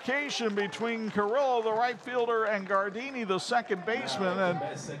miscommunication between Carrillo, the right fielder, and Gardini, the second baseman,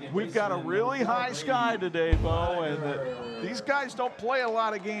 and we've got a really high sky today, Bo, and these guys don't play a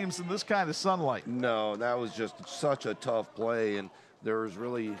lot of games in this kind of sunlight. No, that was just such a tough play, and there was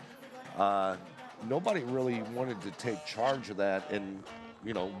really nobody really wanted to take charge of that, and,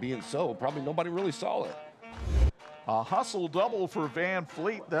 being so, probably nobody really saw it. A hustle double for Van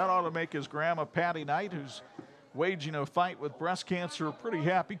Fleet. That ought to make his grandma, Patty Knight, who's waging a fight with breast cancer, a pretty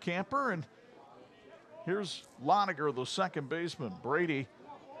happy camper. And here's Loniger, the second baseman. Brady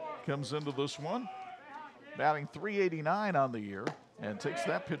comes into this one, batting .389 on the year, and takes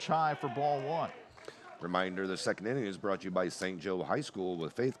that pitch high for ball one. Reminder, the second inning is brought to you by St. Joe High School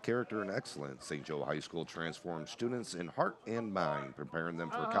with faith, character, and excellence. St. Joe High School transforms students in heart and mind, preparing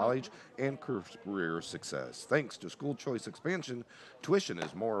them for college and career success. Thanks to school choice expansion, tuition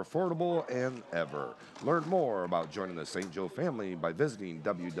is more affordable than ever. Learn more about joining the St. Joe family by visiting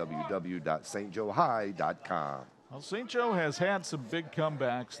www.stjoehigh.com. Well, St. Joe has had some big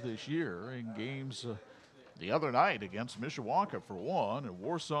comebacks this year in games the other night against Mishawaka for one, and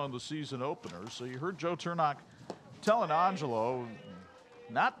Warsaw in the season opener. So you heard Joe Turnock telling Angelo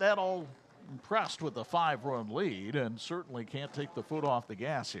not that all impressed with the 5-run lead, and certainly can't take the foot off the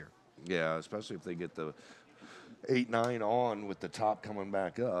gas here. Yeah, especially if they get the 8-9 on with the top coming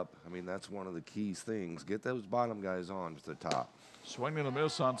back up. I mean, that's one of the key things. Get those bottom guys on to the top. Swing and a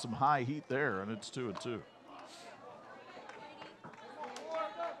miss on some high heat there, and it's 2-2.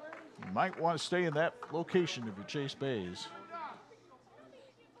 You might want to stay in that location if you chase Bays.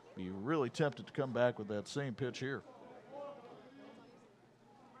 Be really tempted to come back with that same pitch here.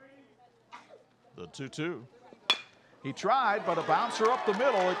 The 2-2. He tried, but a bouncer up the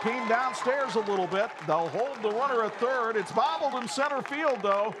middle. It came downstairs a little bit. They'll hold the runner at third. It's bobbled in center field,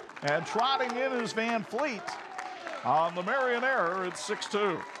 though, and trotting in is Van Fleet. On the Marian error, it's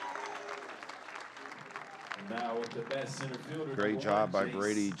 6-2. Now with the best center fielder. Great job by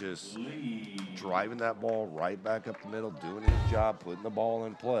Brady, just driving that ball right back up the middle, doing his job, putting the ball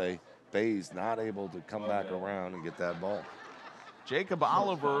in play. Bays not able to come back around and get that ball. Jacob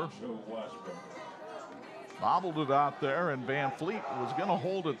Oliver bobbled it out there, and Van Fleet was going to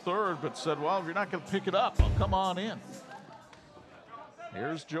hold it third, but said, well, if you're not going to pick it up, I'll come on in.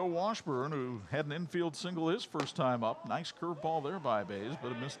 Here's Joe Washburn, who had an infield single his first time up. Nice curveball there by Bays,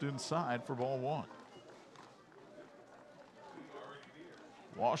 but it missed inside for ball one.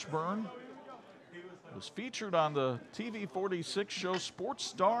 Washburn was featured on the TV 46 show Sports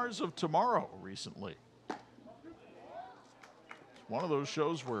Stars of Tomorrow recently. It's one of those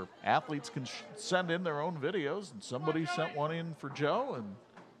shows where athletes can send in their own videos, and somebody sent one in for Joe, and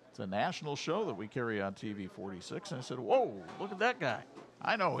it's a national show that we carry on TV 46. And I said, whoa, look at that guy.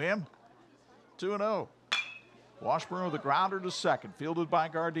 I know him. 2-0. Washburn with a grounder to second, fielded by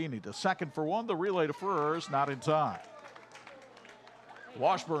Gardini. To second for one, the relay to first, not in time.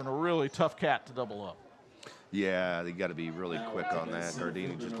 Washburn, a really tough cat to double up. Yeah, they got to be really quick on that.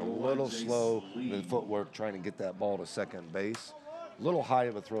 Gardini just a little slow in footwork trying to get that ball to second base. A little high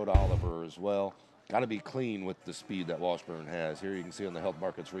of a throw to Oliver as well. Got to be clean with the speed that Washburn has. Here you can see on the Health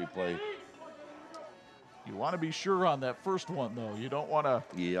Markets replay. You want to be sure on that first one, though. You don't want to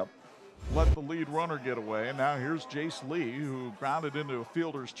let the lead runner get away. And now here's Jace Lee, who grounded into a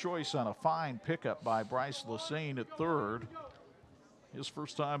fielder's choice on a fine pickup by Bryce Lassane at third. His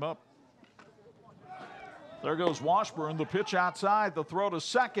first time up. There goes Washburn, the pitch outside, the throw to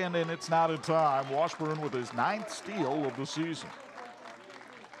second, and it's not in time. Washburn with his 9th steal of the season.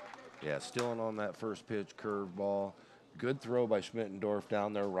 Yeah, stealing on that first pitch, curveball. Good throw by Schmittendorf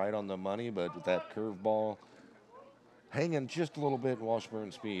down there right on the money, but with that curveball hanging just a little bit in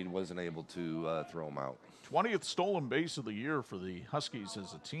Washburn's speed, wasn't able to throw him out. 20th stolen base of the year for the Huskies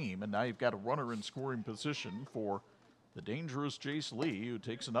as a team, and now you've got a runner in scoring position for the dangerous Jace Lee, who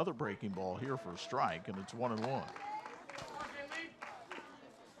takes another breaking ball here for a strike, and it's 1-1.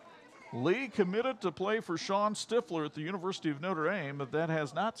 Lee committed to play for Sean Stifler at the University of Notre Dame, but that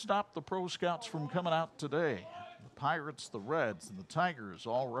has not stopped the pro scouts from coming out today. The Pirates, the Reds, and the Tigers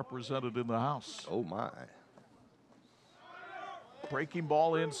all represented in the house. Oh, my. Breaking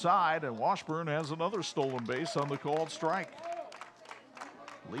ball inside, and Washburn has another stolen base on the called strike.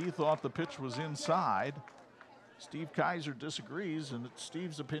 Lee thought the pitch was inside. Steve Kaiser disagrees, and it's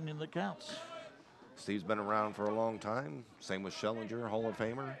Steve's opinion that counts. Steve's been around for a long time. Same with Schellinger, Hall of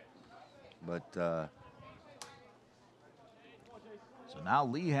Famer. But so now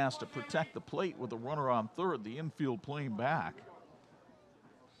Lee has to protect the plate with a runner on third, the infield playing back.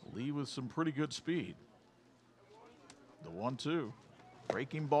 Lee with some pretty good speed. The 1-2.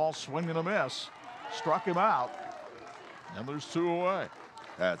 Breaking ball, swing and a miss. Struck him out. And there's 2 away.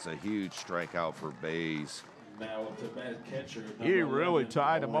 That's a huge strikeout for Bays. Now with the bad catcher. He really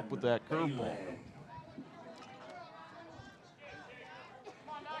tied him up with that curveball.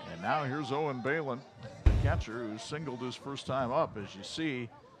 And now here's Owen Balin, the catcher, who singled his first time up. As you see,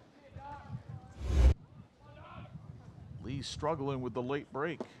 Lee struggling with the late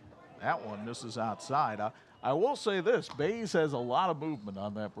break. That one misses outside. I will say this, Bays has a lot of movement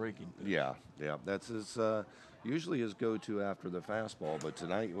on that breaking pitch. Yeah, that's his usually his go-to after the fastball, but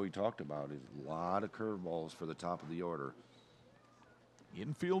tonight we talked about is a lot of curveballs for the top of the order.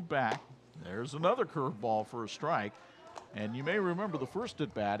 Infield back. There's another curveball for a strike. And you may remember the first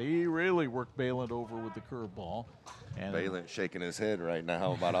at bat, he really worked Balin over with the curveball. And Balin shaking his head right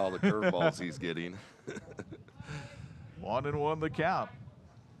now about all the curveballs he's getting. 1-1 the count.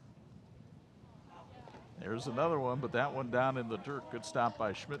 There's another one, but that one down in the dirt. Good stop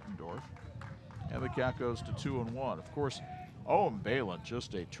by Schmittendorf. And the count goes to 2-1. Of course, Owen Balin,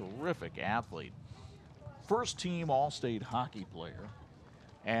 just a terrific athlete. First team All-State hockey player.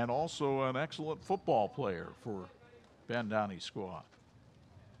 And also an excellent football player for Ben Downey's squad.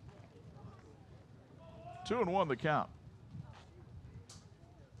 2-1 the count.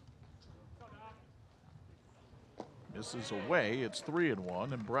 Misses away. It's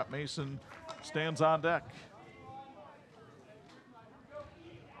 3-1, and Brett Mason stands on deck.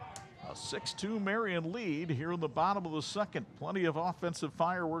 A 6-2 Marian lead here in the bottom of the second. Plenty of offensive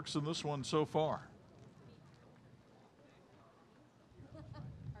fireworks in this one so far.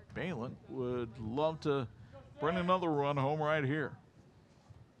 Balin would love to bring another run home right here.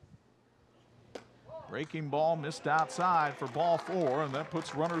 Breaking ball missed outside for ball 4, and that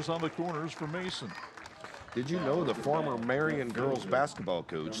puts runners on the corners for Mason. Did you know the former Marian girls basketball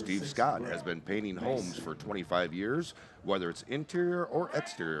coach, Steve Scott, has been painting homes for 25 years? Whether it's interior or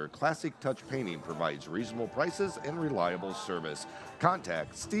exterior, Classic Touch Painting provides reasonable prices and reliable service.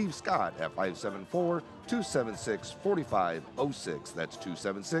 Contact Steve Scott at 574-276-4506. That's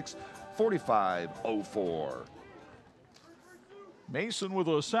 276-4504. Mason with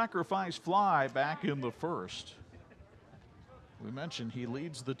a sacrifice fly back in the first. We mentioned he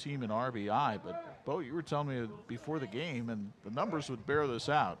leads the team in RBI, but Bo, you were telling me before the game, and the numbers would bear this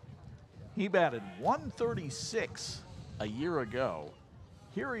out. He batted 136 a year ago.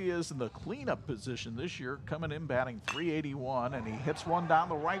 Here he is in the cleanup position this year, coming in batting 381, and he hits one down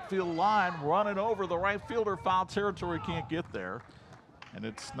the right field line, running over the right fielder. Foul territory, can't get there, and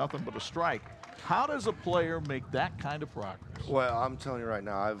it's nothing but a strike. How does a player make that kind of progress? Well, I'm telling you right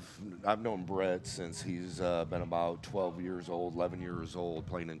now, I've known Brett since he's been about 12 years old, 11 years old,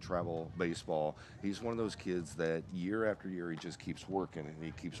 playing in travel baseball. He's one of those kids that year after year he just keeps working and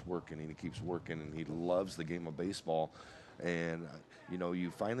he keeps working and he keeps working, and he loves the game of baseball. And, you know, you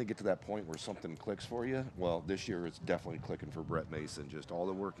finally get to that point where something clicks for you. Well, this year it's definitely clicking for Brett Mason. Just all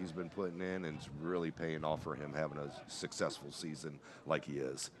the work he's been putting in, and it's really paying off for him having a successful season like he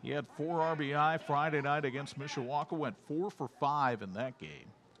is. He had 4 RBI Friday night against Mishawaka, went 4 for 5 in that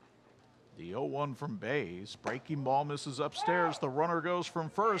game. The 0-1 from Bays. Breaking ball misses upstairs. The runner goes from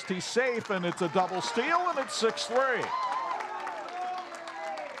first. He's safe, and it's a double steal, and it's 6-3.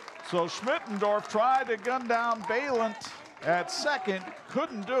 So Schmittendorf tried to gun down Balin at second,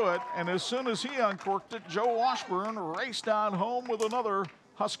 couldn't do it, and as soon as he uncorked it, Joe Washburn raced down home with another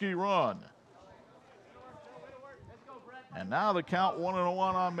Husky run. And now the count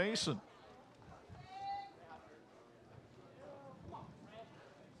 1-1 on Mason.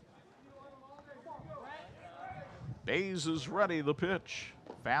 Bays is ready, the pitch.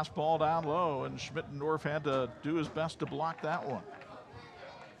 Fastball down low, and Schmittendorf had to do his best to block that one.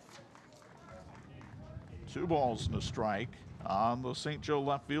 2 balls and a strike on the St. Joe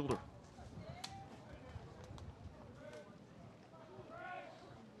left fielder.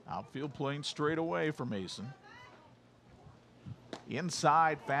 Outfield playing straight away for Mason.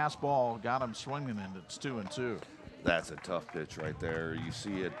 Inside fastball got him swinging, and it's 2-2. That's a tough pitch right there. You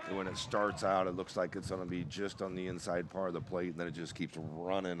see it when it starts out, it looks like it's going to be just on the inside part of the plate, and then it just keeps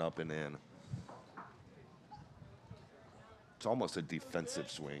running up and in. It's almost a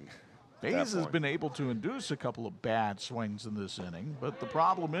defensive swing. Bays has been able to induce a couple of bad swings in this inning, but the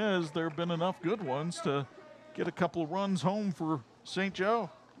problem is there have been enough good ones to get a couple of runs home for St.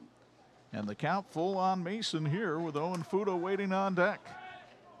 Joe. And the count full on Mason here with Owen Fuda waiting on deck.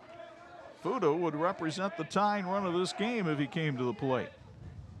 Fuda would represent the tying run of this game if he came to the plate.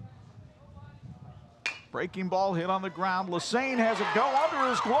 Breaking ball hit on the ground. Lassane has it go under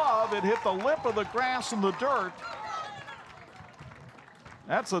his glove. It hit the lip of the grass in the dirt.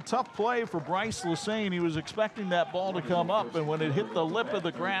 That's a tough play for Bryce Lassane. He was expecting that ball to come up, and when it hit the lip of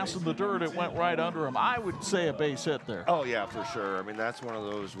the grass in the dirt, it went right under him. I would say a base hit there. Oh, yeah, for sure. I mean, that's one of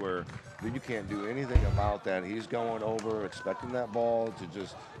those where you can't do anything about that. He's going over, expecting that ball to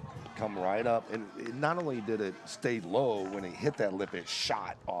just come right up. And not only did it stay low, when it hit that lip, it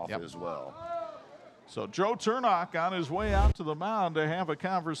shot off as well. So Joe Turnock on his way out to the mound to have a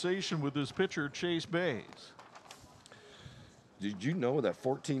conversation with his pitcher, Chase Bays. Did you know that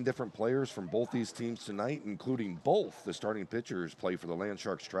 14 different players from both these teams tonight, including both the starting pitchers, play for the Land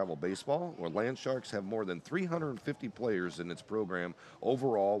Sharks Travel Baseball? Where Land Sharks have more than 350 players in its program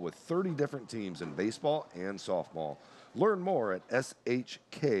overall, with 30 different teams in baseball and softball. Learn more at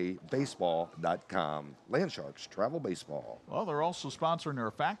shkbaseball.com. Land Sharks Travel Baseball. Well, they're also sponsoring our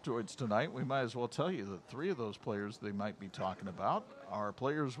factoids tonight. We might as well tell you that 3 of those players they might be talking about are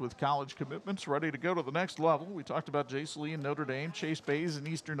players with college commitments ready to go to the next level. We talked about Jace Lee in Notre Dame, Chase Bays in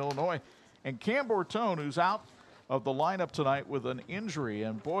Eastern Illinois, and Cam Bortone, who's out of the lineup tonight with an injury.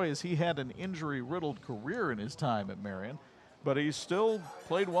 And boy, has he had an injury-riddled career in his time at Marian. But he's still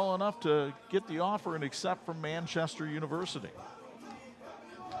played well enough to get the offer and accept from Manchester University.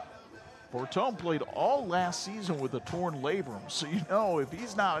 Bortone played all last season with a torn labrum, so you know if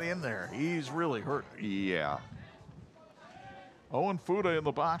he's not in there, he's really hurt. Yeah. Owen Fuda in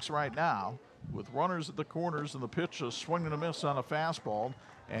the box right now with runners at the corners and the pitch a swing and a miss on a fastball.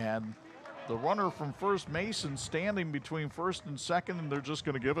 And the runner from first, Mason, standing between first and second, and they're just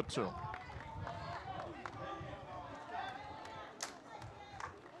going to give it to him.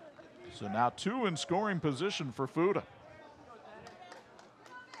 So now 2 in scoring position for Fuda.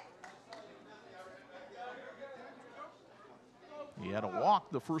 He had a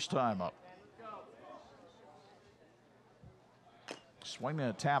walk the first time up. Swinging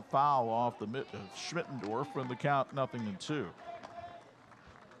a tap foul off the mitt of Schmittendorf, and the count 0-2.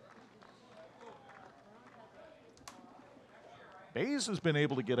 Bays has been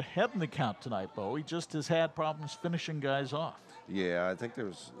able to get ahead in the count tonight, Bo. He just has had problems finishing guys off. Yeah, I think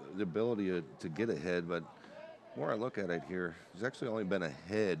there's the ability to get ahead, but the more I look at it here, he's actually only been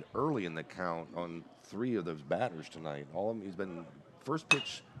ahead early in the count on 3 of those batters tonight. All of them, he's been first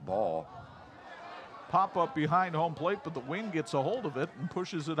pitch ball. Pop up behind home plate, but the wind gets a hold of it and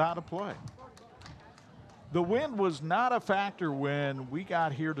pushes it out of play. The wind was not a factor when we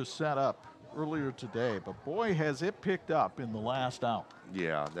got here to set up earlier today, but boy, has it picked up in the last out.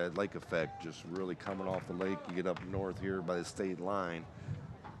 Yeah, that lake effect just really coming off the lake. You get up north here by the state line.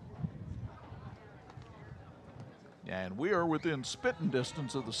 And we are within spitting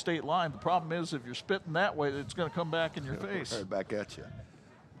distance of the state line. The problem is if you're spitting that way, it's going to come back in your face. Right back at you.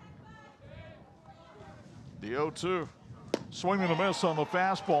 The 0-2. Swing and a miss on the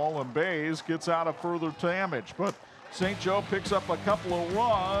fastball, and Bays gets out of further damage. But St. Joe picks up a couple of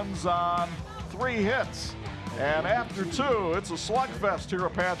runs on 3 hits. And after 2, it's a slugfest here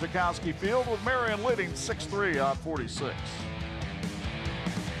at Pajikowski Field with Marian leading 6-3 on 46.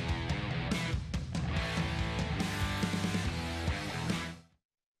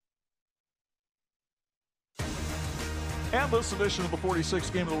 And this edition of the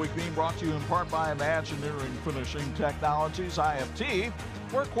 46th Game of the Week being brought to you in part by Imagineering Finishing Technologies, IFT,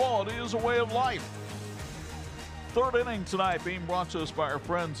 where quality is a way of life. 3rd inning tonight being brought to us by our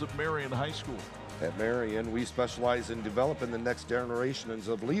friends at Marian High School. At Marian, we specialize in developing the next generations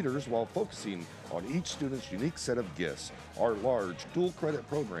of leaders while focusing on each student's unique set of gifts. Our large dual credit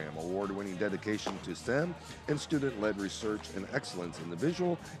program, award-winning dedication to STEM and student-led research and excellence in the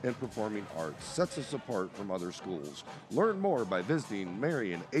visual and performing arts sets us apart from other schools. Learn more by visiting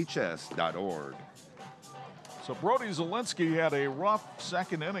marianhs.org. So Brody Zielinski had a rough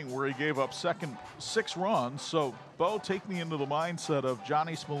second inning where he gave up 6 runs. So, Bo, take me into the mindset of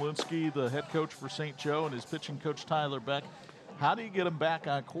Johnny Smolinski, the head coach for St. Joe, and his pitching coach Tyler Beck. How do you get him back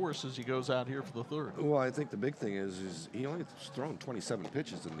on course as he goes out here for the 3rd? Well, I think the big thing is he only thrown 27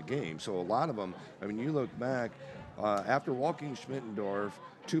 pitches in the game. So a lot of them, I mean, you look back, after walking Schmittendorf,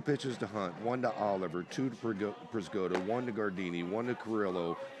 2 pitches to Hunt, 1 to Oliver, 2 to Prisgoda, 1 to Gardini, 1 to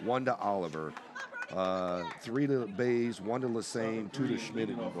Carrillo, 1 to Oliver. 3 to Bays, 1 to Lassane, 2 to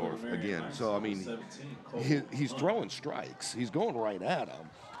Schmittendorf again. So, I mean, he's throwing strikes. He's going right at them.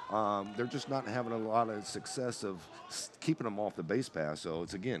 They're just not having a lot of success of keeping them off the base pass. So,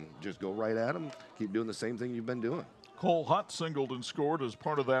 it's, again, just go right at them. Keep doing the same thing you've been doing. Cole Hutt singled and scored as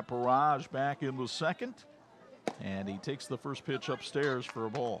part of that barrage back in the 2nd. And he takes the first pitch upstairs for a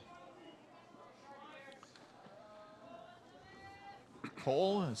ball.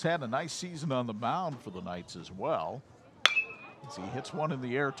 Cole has had a nice season on the mound for the Knights as well, as he hits one in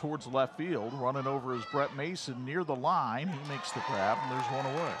the air towards left field. Running over is Brett Mason near the line. He makes the grab, and there's one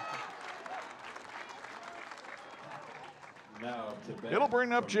away. It'll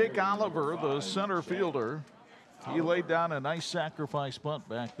bring up Jake Oliver, the center fielder. He laid down a nice sacrifice bunt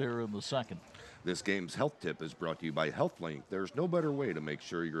back there in the 2nd. This game's health tip is brought to you by HealthLink. There's no better way to make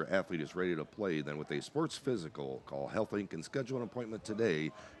sure your athlete is ready to play than with a sports physical. Call HealthLink and schedule an appointment today.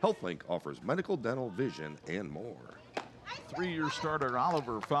 HealthLink offers medical, dental, vision, and more. 3-year starter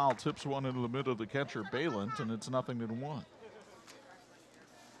Oliver foul tips one into the middle of the catcher Balint, and it's 0-1.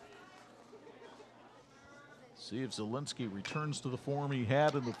 See if Zielinski returns to the form he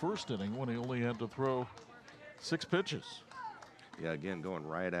had in the first inning when he only had to throw 6 pitches. Yeah, again, going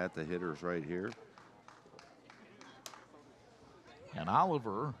right at the hitters right here. And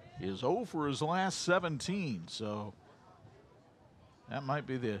Oliver is 0 for his last 17, so that might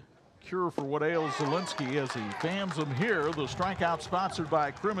be the cure for what ails Zielinski as he fans him here. The strikeout sponsored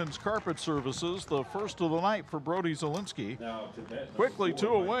by Crimmins Carpet Services, the first of the night for Brody Zielinski. Quickly 2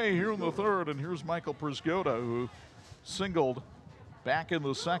 away here in the third, and here's Michael Prisgoda, who singled back in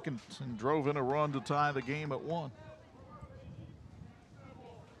the second and drove in a run to tie the game at 1.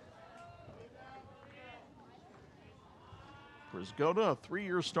 Prisgoda, a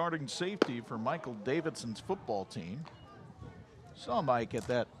 3-year starting safety for Michael Davidson's football team. Saw Mike at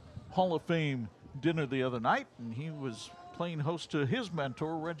that Hall of Fame dinner the other night, and he was playing host to his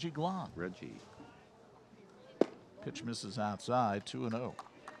mentor, Reggie Glon. Reggie. Pitch misses outside, 2-0.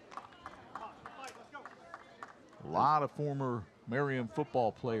 A lot of former Marian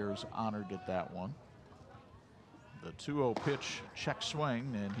football players honored at that one. The 2-0 pitch, check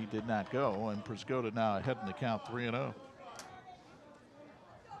swing, and he did not go, and Prisgoda now ahead in the count, 3-0.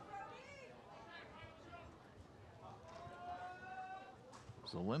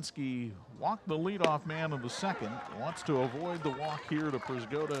 Zielinski walked the leadoff man in the second. Wants to avoid the walk here to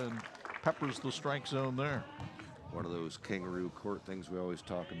Prisgoda and peppers the strike zone there. One of those kangaroo court things we always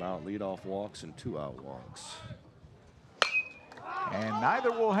talk about, leadoff walks and 2-out walks. And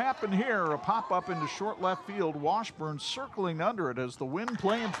neither will happen here. A pop-up into short left field. Washburn circling under it as the wind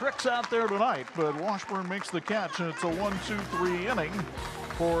playing tricks out there tonight. But Washburn makes the catch, and it's a 1-2-3 inning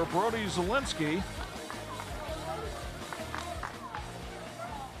for Brody Zielinski.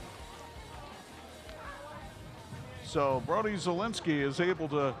 So Brody Zielinski is able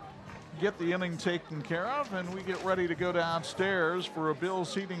to get the inning taken care of, and we get ready to go downstairs for a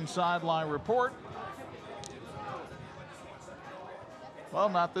Bills Heating sideline report. Well,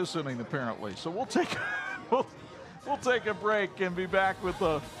 not this inning apparently. So we'll take a break and be back with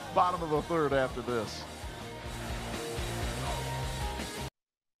the bottom of the third after this.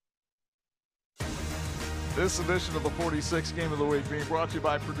 This edition of the 46th Game of the Week being brought to you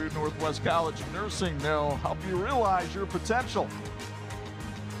by Purdue Northwest College of Nursing. They'll help you realize your potential.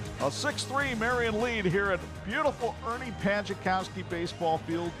 A 6-3 Marian lead here at beautiful Ernie Pajikowski baseball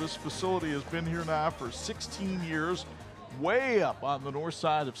field. This facility has been here now for 16 years, way up on the north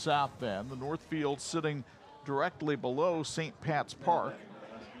side of South Bend. The north field sitting directly below St. Pat's Park.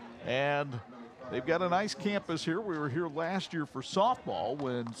 And they've got a nice campus here. We were here last year for softball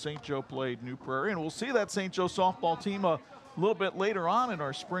when St. Joe played New Prairie, and we'll see that St. Joe softball team a little bit later on in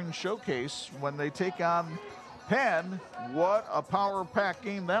our spring showcase when they take on Penn. What a power-packed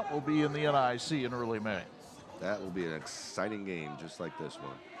game that will be in the NIC in early May. That will be an exciting game just like this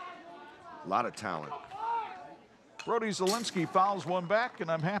one. A lot of talent. Brody Zielinski fouls one back, and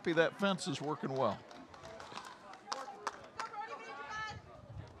I'm happy that fence is working well.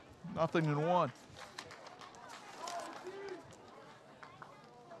 0-1.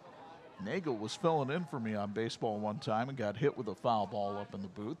 Nagel was filling in for me on baseball one time and got hit with a foul ball up in the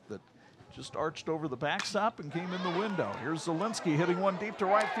booth that just arched over the backstop and came in the window. Here's Zielinski hitting one deep to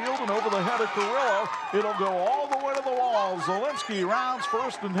right field and over the head of Carrillo. It'll go all the way to the wall. Zielinski rounds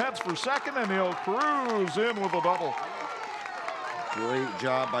first and heads for second, and he'll cruise in with a double. Great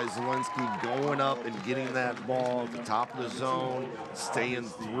job by Zielinski going up and getting that ball at the top of the zone, staying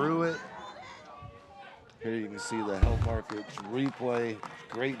through it. Here you can see the Health Markets replay.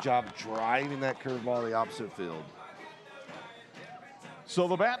 Great job driving that curveball to the opposite field. So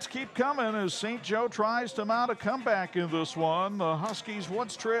the bats keep coming as St. Joe tries to mount a comeback in this one. The Huskies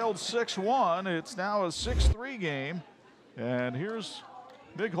once trailed 6-1. It's now a 6-3 game. And here's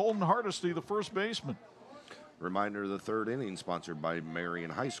Big Holden Hardesty, the first baseman. Reminder of the third inning, sponsored by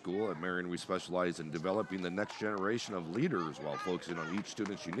Marian High School. At Marian, we specialize in developing the next generation of leaders while focusing on each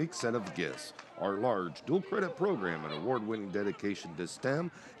student's unique set of gifts. Our large dual credit program and award-winning dedication to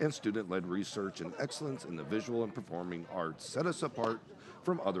STEM and student-led research and excellence in the visual and performing arts set us apart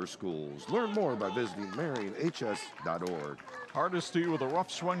from other schools. Learn more by visiting marianhs.org. Hardesty with a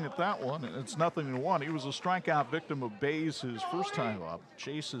rough swing at that one, and it's 0-1. He was a strikeout victim of Bays his first time up.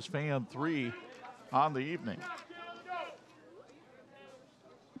 Chase is fan 3 on the evening.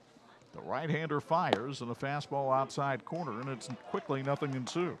 The right-hander fires and a fastball outside corner, and it's quickly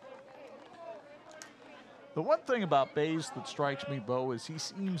 0-2. The one thing about Bays that strikes me, Bo, is he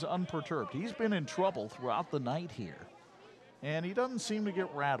seems unperturbed. He's been in trouble throughout the night here, and he doesn't seem to get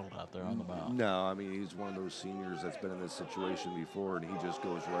rattled out there on the mound. No, I mean, he's one of those seniors that's been in this situation before, and he just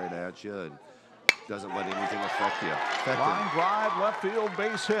goes right at you. And doesn't let anything affect you. Line drive, left field,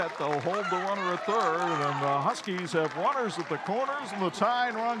 base hit. They'll hold the runner at third, and the Huskies have runners at the corners, and the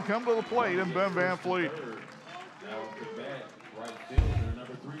tying run come to the plate, and Ben Van Fleet. Now at the bat, right fielder,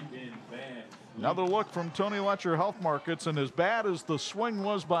 number 3, Ben Van. Another look from Tony Letcher Health Markets, and as bad as the swing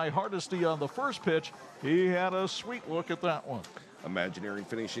was by Hardesty on the first pitch, he had a sweet look at that one. Imagineering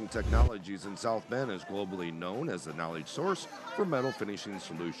Finishing Technologies in South Bend is globally known as the knowledge source for metal finishing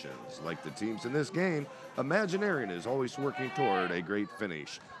solutions. Like the teams in this game, Imagineering is always working toward a great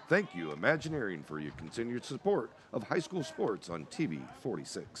finish. Thank you, Imagineering, for your continued support of high school sports on TV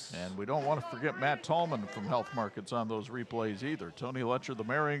 46. And we don't want to forget Matt Tallman from Health Markets on those replays either. Tony Letcher, the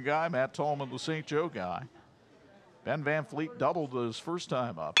Marian guy, Matt Tallman, the St. Joe guy. Ben Van Fleet doubled his first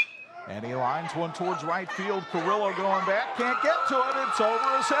time up. And he lines one towards right field. Carrillo going back. Can't get to it. It's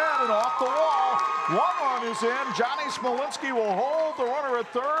over his head and off the wall. One run is in. Johnny Smolinski will hold the runner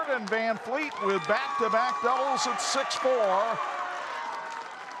at third. And Van Fleet with back-to-back doubles at 6-4.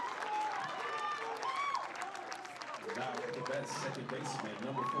 Now at the bat, second baseman,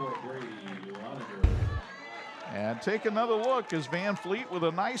 number 4, Brady Loniger. And take another look as Van Fleet with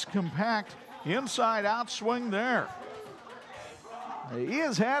a nice compact inside-out swing there. He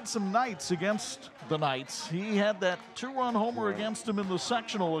has had some nights against the Knights. He had that 2-run homer against him in the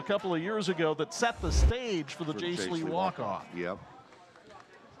sectional a couple of years ago that set the stage for the Jace Lee walk-off. Yep.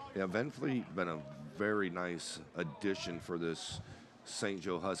 Yeah, Van Fleet been a very nice addition for this St.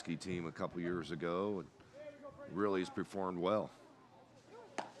 Joe Husky team a couple years ago. Really has performed well.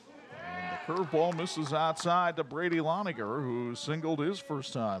 And the curveball misses outside to Brady Loniger, who singled his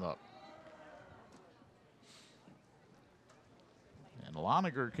first time up. And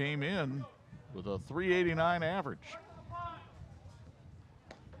Loniger came in with a .389 average.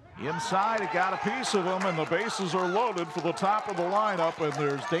 Inside, it got a piece of him, and the bases are loaded for the top of the lineup, and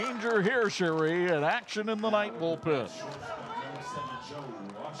there's danger here, Cherie, and action in the night bullpen. Number 7, Joe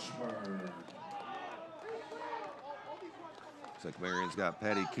Washburn. Looks like Marian's got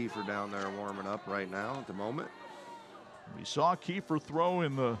Patty Kiefer down there warming up right now at the moment. We saw Kiefer throw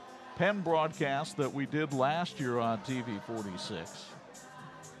in the Penn broadcast that we did last year on TV 46.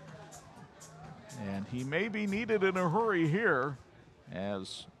 And he may be needed in a hurry here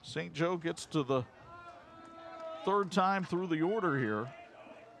as St. Joe gets to the third time through the order here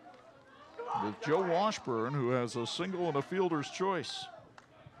with Joe Washburn, who has a single and a fielder's choice.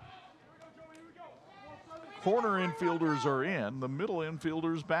 Corner infielders are in, the middle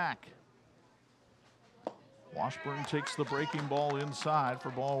infielders back. Washburn takes the breaking ball inside for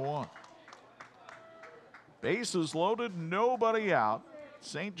ball 1. Bases loaded, nobody out.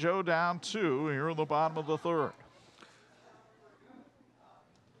 St. Joe down 2 here in the bottom of the third.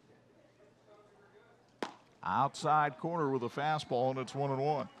 Outside corner with a fastball, and it's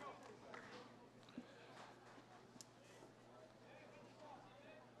 1-1.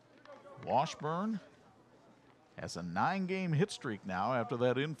 Washburn has a 9-game hit streak now after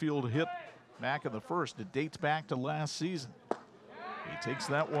that infield hit back in the first. It dates back to last season. He takes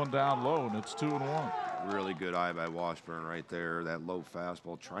that one down low, and it's 2-1. Really good eye by Washburn right there. That low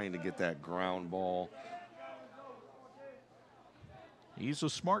fastball, trying to get that ground ball. He's a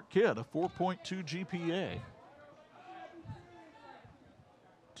smart kid, a 4.2 GPA.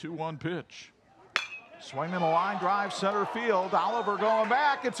 2-1 pitch. Swinging a line drive center field. Oliver going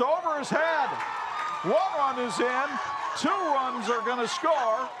back. It's over his head. 1 run is in. 2 runs are going to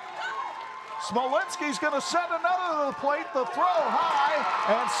score. Smolinski's going to send another to the plate. The throw high,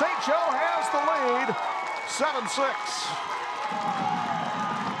 and St. Joe has the lead, 7-6.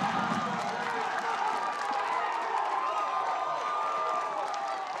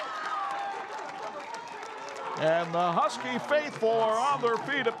 And the Husky faithful are on their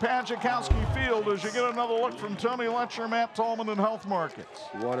feet at Pajikowski Field as you get another look from Tony Letcher, Matt Tallman, and Health Markets.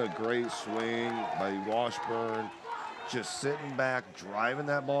 What a great swing by Washburn. Just sitting back, driving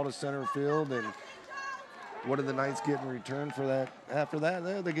that ball to center field, and what did the Knights get in return for that? After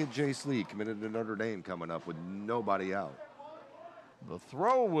that, they get Jace Lee, committed to Notre Dame, coming up with nobody out. The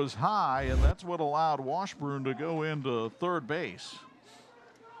throw was high, and that's what allowed Washburn to go into third base.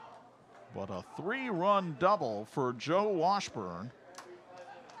 But a 3-run double for Joe Washburn.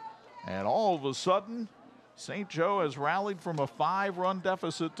 And all of a sudden, St. Joe has rallied from a 5-run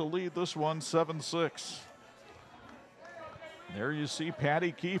deficit to lead this one 7-6. There you see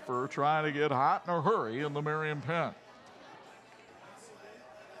Patty Kiefer trying to get hot in a hurry in the Marian pen.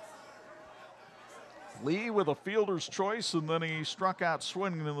 Lee with a fielder's choice, and then he struck out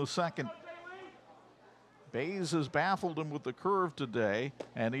swinging in the second. Bays has baffled him with the curve today,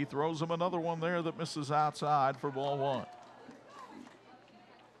 and he throws him another one there that misses outside for ball 1.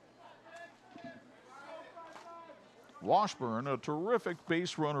 Washburn, a terrific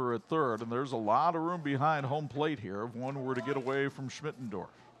base runner at third, and there's a lot of room behind home plate here if one were to get away from Schmittendorf.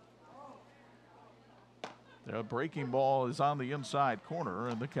 The breaking ball is on the inside corner,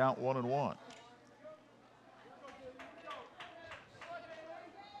 and the count 1-1.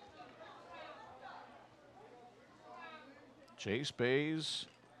 Chase Bays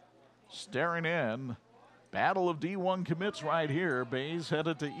staring in. Battle of D1 commits right here. Bays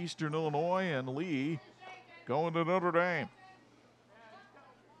headed to Eastern Illinois, and Lee going to Notre Dame.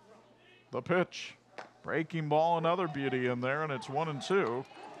 The pitch. Breaking ball, another beauty in there, and it's 1-2.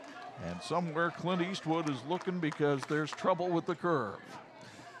 And somewhere Clint Eastwood is looking because there's trouble with the curve.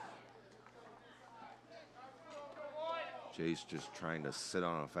 Chase just trying to sit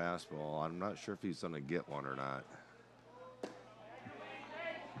on a fastball. I'm not sure if he's going to get one or not.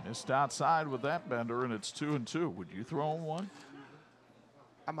 Missed outside with that bender, and it's 2-2. Would you throw him one?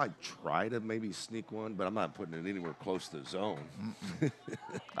 I might try to maybe sneak one, but I'm not putting it anywhere close to the zone.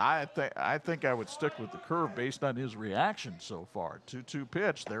 I think I would stick with the curve based on his reaction so far. 2-2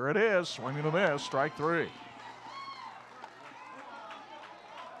 pitch. There it is. Swing and a miss. Strike three.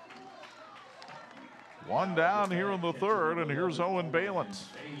 One down here in the third, and here's Owen Balint.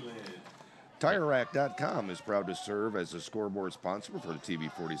 TireRack.com is proud to serve as a scoreboard sponsor for the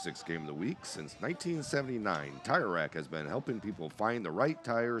TV 46 Game of the Week. Since 1979, Tire Rack has been helping people find the right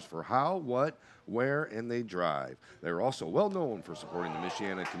tires for how, what, where, and they drive. They're also well known for supporting the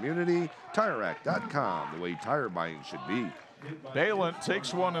Michiana community. TireRack.com, the way tire buying should be. Balint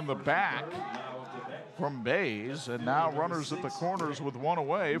takes one in the back from Bays, and now runners at the corners with one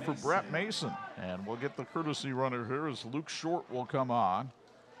away for Brett Mason. And we'll get the courtesy runner here as Luke Short will come on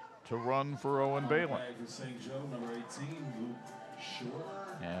to run for Owen Balint.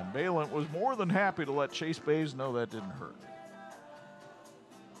 And Balint was more than happy to let Chase Bays know that didn't hurt.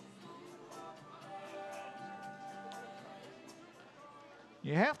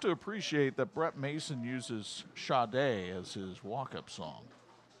 You have to appreciate that Brett Mason uses Sade as his walk-up song.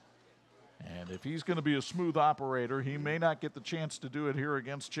 And if he's going to be a smooth operator, he may not get the chance to do it here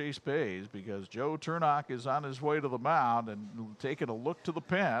against Chase Bays because Joe Turnock is on his way to the mound and taking a look to the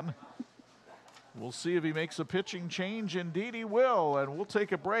pen. We'll see if he makes a pitching change. Indeed he will. And we'll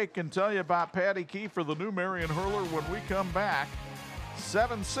take a break and tell you about Patty Kiefer, the new Marian hurler, when we come back.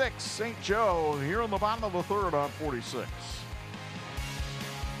 7-6 St. Joe here in the bottom of the third on 46.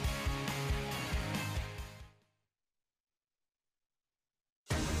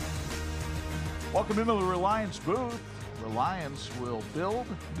 Welcome into the Reliance booth. Reliance will build,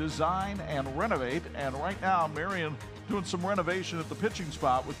 design, and renovate. And right now, Marian doing some renovation at the pitching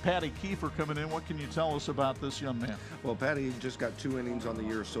spot with Patty Kiefer coming in. What can you tell us about this young man? Well, Patty just got 2 innings on the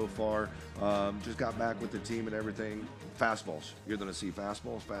year so far. Just got back with the team and everything. Fastballs. You're going to see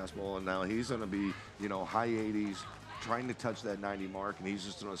fastball, and now he's going to be, high 80s, trying to touch that 90 mark, and he's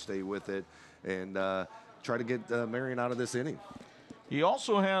just going to stay with it and try to get Marian out of this inning. He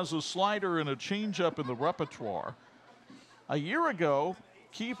also has a slider and a changeup in the repertoire. A year ago,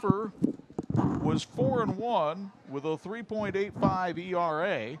 Kiefer was 4-1 with a 3.85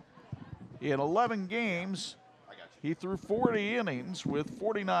 ERA. In 11 games, he threw 40 innings with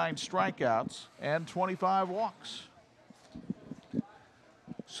 49 strikeouts and 25 walks.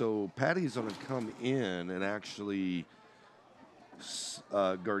 So Patty's going to come in and actually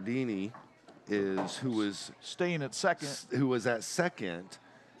Gardini who is staying at second, who was at second,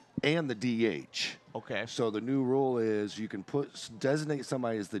 and the DH. Okay. So the new rule is you can designate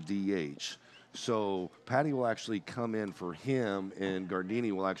somebody as the DH. So Patty will actually come in for him, and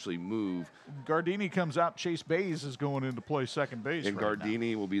Gardini will actually move. Gardini comes out. Chase Bays is going into play second base. And right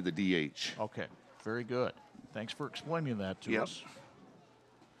Gardini will be the DH. Okay. Very good. Thanks for explaining that to us.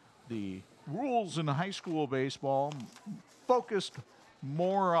 The rules in high school baseball focused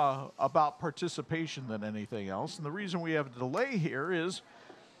more about participation than anything else. And the reason we have a delay here is,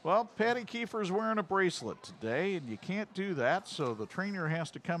 well, Patty Kiefer's wearing a bracelet today, and you can't do that. So the trainer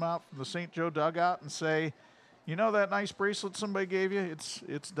has to come out from the St. Joe dugout and say, you know that nice bracelet somebody gave you?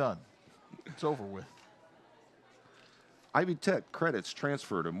 It's done. It's over with. Ivy Tech credits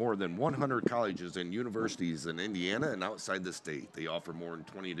transfer to more than 100 colleges and universities in Indiana and outside the state. They offer more than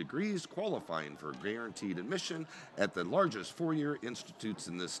 20 degrees, qualifying for guaranteed admission at the largest four-year institutes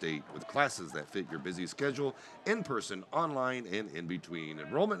in the state, with classes that fit your busy schedule, in person, online, and in between.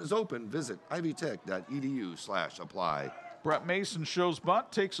 Enrollment is open. Visit ivytech.edu/apply. Brett Mason shows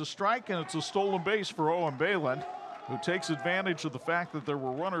bunt, takes a strike, and it's a stolen base for Owen Balint, who takes advantage of the fact that there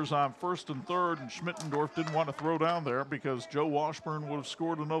were runners on first and third, and Schmittendorf didn't want to throw down there because Joe Washburn would have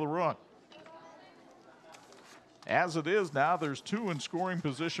scored another run. As it is now, there's 2 in scoring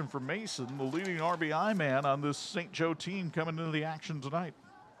position for Mason, the leading RBI man on this St. Joe team coming into the action tonight.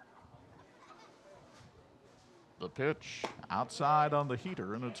 The pitch outside on the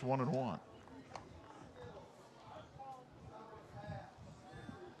heater, and it's 1-1.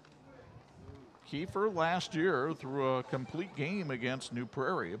 Kiefer last year threw a complete game against New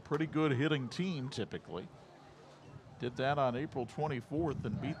Prairie, a pretty good hitting team typically. Did that on April 24th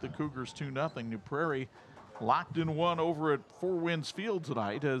and beat the Cougars 2-0. New Prairie locked in one over at Four Winds Field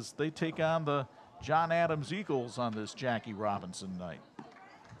tonight as they take on the John Adams Eagles on this Jackie Robinson night.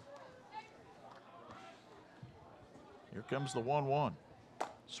 Here comes the 1-1.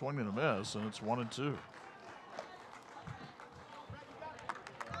 Swing and a miss, and it's 1-2.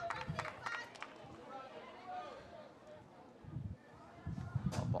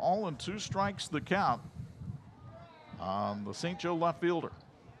 A ball and 2 strikes the count on the St. Joe left fielder.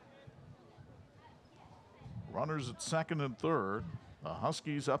 Runners at second and third. The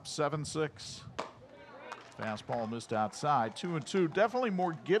Huskies up 7-6. Fastball missed outside. 2-2. Definitely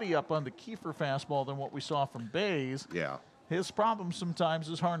more giddy up on the Kiefer fastball than what we saw from Bays. Yeah. His problem sometimes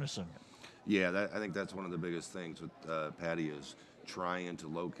is harnessing it. Yeah, I think that's one of the biggest things with Patty is trying to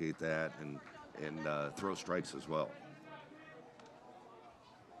locate that and throw strikes as well.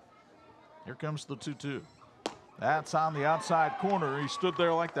 Here comes the 2-2. That's on the outside corner. He stood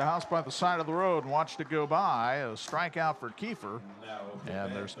there like the house by the side of the road and watched it go by. A strikeout for Kiefer.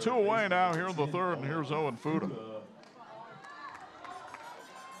 And there's 2 away now here in the third, and here's Owen Fuda.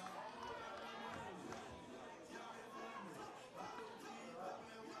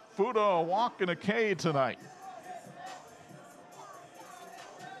 Fuda a walk and a K tonight.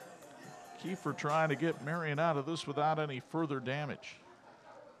 Kiefer trying to get Marian out of this without any further damage.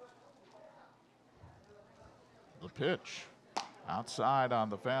 The pitch outside on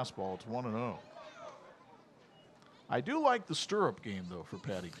the fastball. It's 1-0. I do like the stirrup game, though, for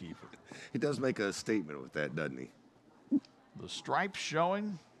Patty Kiefer. He does make a statement with that, doesn't he? The stripes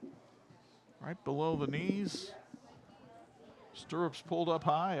showing right below the knees. Stirrups pulled up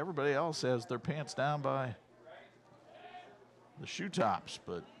high. Everybody else has their pants down by the shoe tops,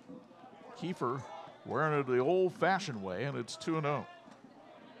 but Kiefer wearing it the old-fashioned way, and it's 2-0.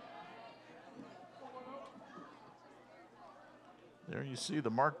 There you see the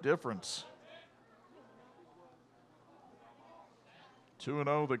marked difference.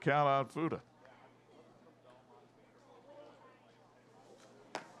 2-0 the count on Fuda.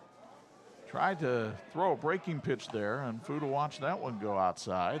 Tried to throw a breaking pitch there, and Fuda watched that one go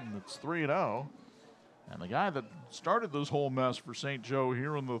outside, and it's 3-0. And the guy that started this whole mess for St. Joe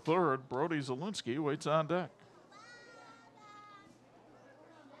here in the third, Brody Zielinski, waits on deck.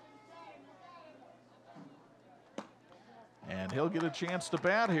 And he'll get a chance to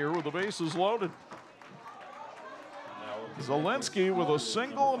bat here with the bases loaded. Zielinski with a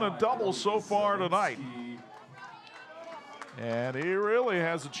single and a double so far tonight. And he really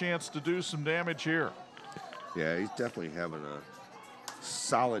has a chance to do some damage here. Yeah, he's definitely having a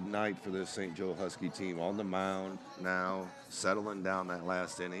solid night for this St. Joe Husky team on the mound now, settling down that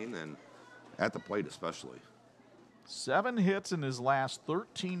last inning and at the plate especially. 7 hits in his last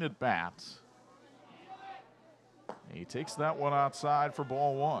 13 at bats. He takes that one outside for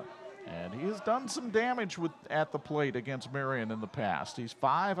ball 1. And he has done some damage at the plate against Marian in the past. He's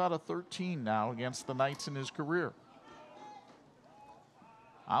 5 out of 13 now against the Knights in his career.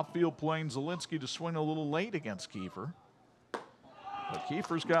 Outfield playing Zielinski to swing a little late against Kiefer. But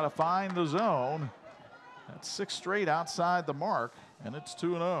Kiefer's got to find the zone. That's 6 straight outside the mark, and it's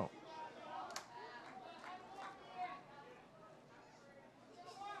 2-0.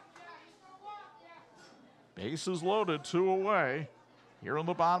 Bases loaded, 2 away. Here in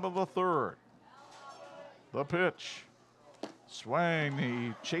the bottom of the third. The pitch. Swing.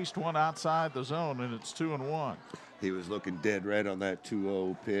 He chased one outside the zone, and it's 2-1. He was looking dead red on that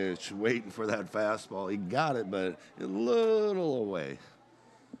 2-0 pitch, waiting for that fastball. He got it, but a little away.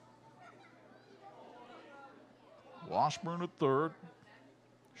 Washburn at third.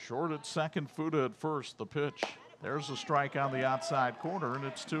 Short at second, Fuda at first. The pitch. There's a strike on the outside corner, and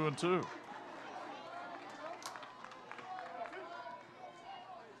it's 2-2.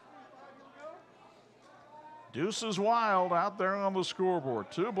 Deuce is wild out there on the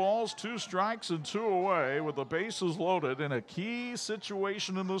scoreboard. 2 balls, 2 strikes, and 2 away with the bases loaded in a key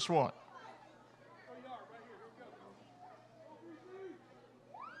situation in this one.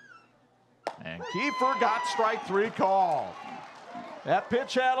 And Kiefer got strike 3 called. That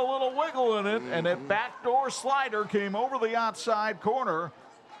pitch had a little wiggle in it, and that backdoor slider came over the outside corner.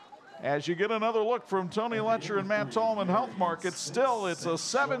 As you get another look from Tony Letcher and Matt Tallman Health Market, still it's a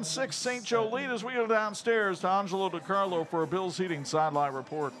 7-6 St. Joe lead as we go downstairs to Angelo DiCarlo for a Bills Heating sideline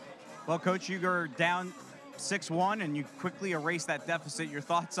report. Well, Coach, you are down 6-1, and you quickly erase that deficit. Your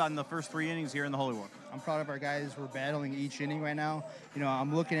thoughts on the first 3 innings here in the Holy War? I'm proud of our guys. We're battling each inning right now. You know,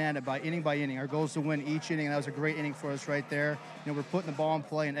 I'm looking at it by inning. Our goal is to win each inning, and that was a great inning for us right there. You know, we're putting the ball in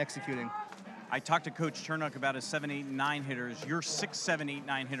play and executing. I talked to Coach Chernock about his 7, 8, 9 hitters. Your 6, 7, 8,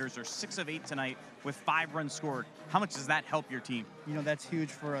 9 hitters are 6 of 8 tonight with 5 runs scored. How much does that help your team? You know, that's huge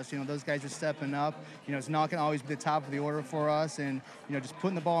for us. You know, those guys are stepping up. You know, it's not going to always be the top of the order for us. And, you know, just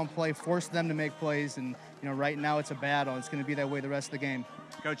putting the ball in play, force them to make plays. And, you know, right now it's a battle. It's going to be that way the rest of the game.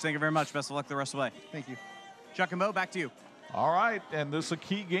 Coach, thank you very much. Best of luck the rest of the way. Thank you. Chuck and Mo, back to you. All right, and this is a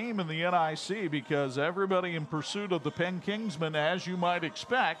key game in the NIC because everybody in pursuit of the Penn Kingsmen, as you might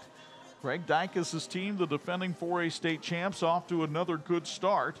expect. Greg Dykes' team, the defending 4A state champs, off to another good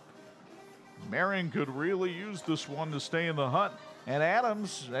start. Marian could really use this one to stay in the hunt. And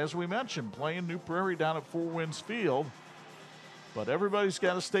Adams, as we mentioned, playing New Prairie down at Four Winds Field. But everybody's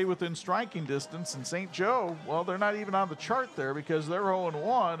got to stay within striking distance. And St. Joe, well, they're not even on the chart there because they're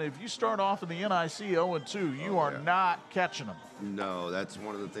 0-1. If you start off in the NIC 0-2, you are not catching them. No, that's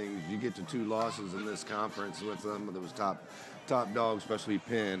one of the things. You get to 2 losses in this conference with some of those top dogs, especially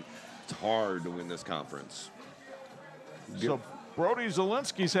Penn. It's hard to win this conference. So Brody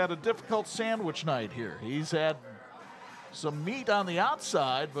Zielinski's had a difficult sandwich night here. He's had some meat on the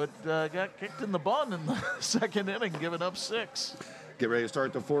outside, but got kicked in the bun in the second inning, giving up 6. Get ready to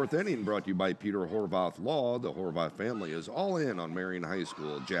start the 4th inning, brought to you by Peter Horvath Law. The Horvath family is all in on Marian High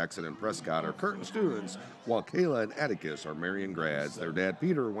School. Jackson and Prescott are Curtin students, while Kayla and Atticus are Marian grads. Their dad,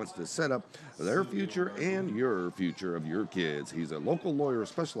 Peter, wants to set up their future and your future of your kids. He's a local lawyer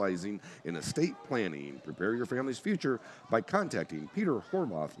specializing in estate planning. Prepare your family's future by contacting Peter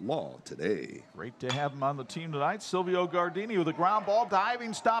Horvath Law today. Great to have him on the team tonight. Silvio Gardini with a ground ball,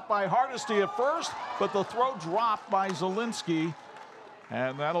 diving stop by Hardesty at first, but the throw dropped by Zielinski.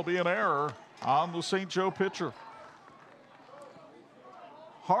 And that'll be an error on the St. Joe pitcher.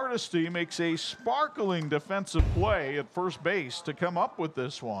 Hardesty makes a sparkling defensive play at first base to come up with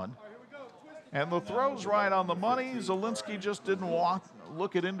this one. And the throw's right on the money. Zielinski just didn't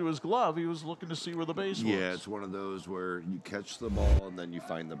look it into his glove. He was looking to see where the base was. Yeah, it's one of those where you catch the ball and then you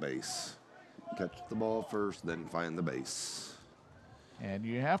find the base. Catch the ball first, then find the base. And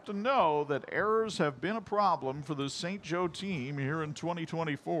you have to know that errors have been a problem for the St. Joe team here in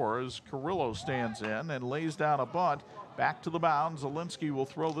 2024 as Carrillo stands in and lays down a bunt. Back to the mound. Zielinski will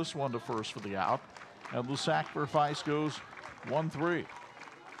throw this one to first for the out. And the sacrifice goes 1-3.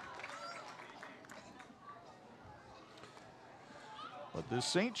 But this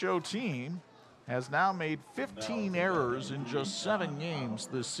St. Joe team has now made 15 errors in just 7 games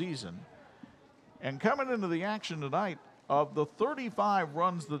this season. And coming into the action tonight, of the 35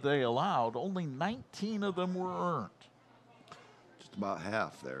 runs that they allowed, only 19 of them were earned. Just about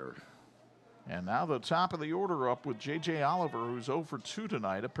half there. And now the top of the order up with J.J. Oliver, who's 0 for 2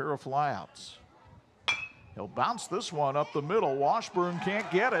 tonight, a pair of flyouts. He'll bounce this one up the middle. Washburn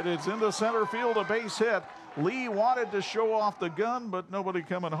can't get it. It's into center field, a base hit. Lee wanted to show off the gun, but nobody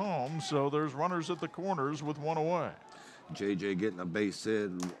coming home, so there's runners at the corners with 1 away. JJ getting a base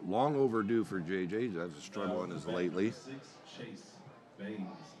hit, long overdue for JJ. That's struggling as lately.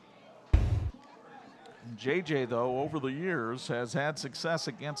 JJ, though, over the years has had success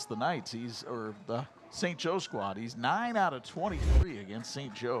against the Knights. Or the St. Joe squad. He's 9 out of 23 against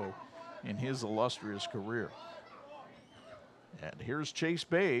St. Joe in his illustrious career. And here's Chase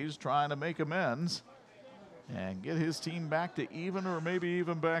Bays trying to make amends and get his team back to even or maybe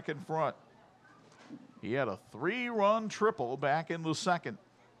even back in front. He had a 3-run triple back in the second.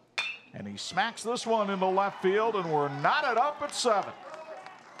 And he smacks this one into left field, and we're knotted up at 7.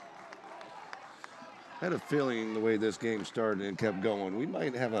 I had a feeling the way this game started and kept going, we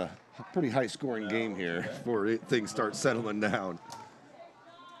might have a pretty high-scoring game here before things start settling down.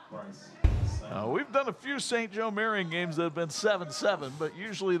 We've done a few St. Joe Marian games that have been 7-7, but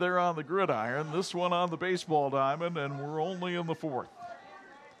usually they're on the gridiron. This one on the baseball diamond, and we're only in the 4th.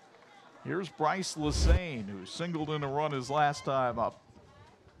 Here's Bryce Lassane, who singled in a run his last time up.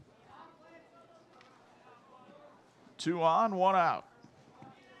 2 on, 1 out.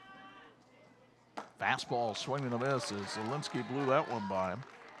 Fastball swinging a miss as Zielinski blew that one by him.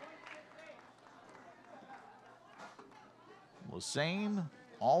 Lassane,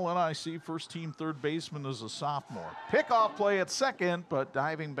 all NIC first team third baseman as a sophomore. Pickoff play at second, but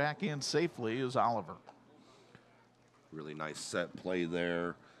diving back in safely is Oliver. Really nice set play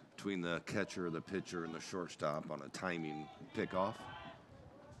there between the catcher, the pitcher, and the shortstop on a timing pickoff.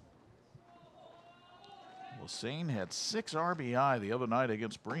 Lassane had 6 RBI the other night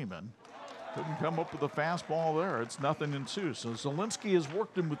against Bremen. Couldn't come up with a fastball there. It's 0-2. So Zielinski has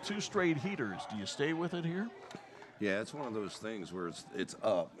worked him with 2 straight heaters. Do you stay with it here? Yeah, it's one of those things where it's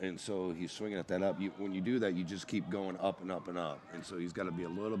up, and so he's swinging at that up. When you do that, you just keep going up and up and up, and so he's got to be a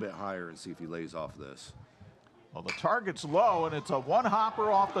little bit higher and see if he lays off this. Well, the target's low, and it's a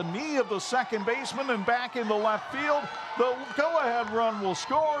one-hopper off the knee of the second baseman and back into left field. The go-ahead run will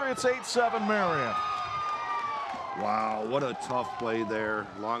score. It's 8-7 Marian. Wow, what a tough play there.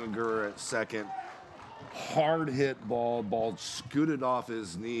 Longager at second. Hard hit ball scooted off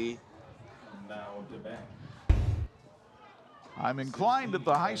his knee. Now to bat. I'm inclined at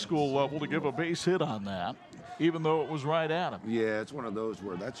the high school level to give a base hit on that, even though it was right at him. Yeah, it's one of those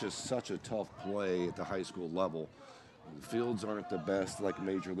where that's just such a tough play at the high school level. The fields aren't the best like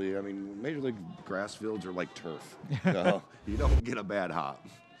Major League. I mean, Major League grass fields are like turf. So you don't get a bad hop.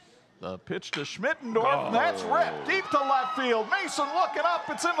 The pitch to Schmittendorf, and that's ripped deep to left field. Mason looking up,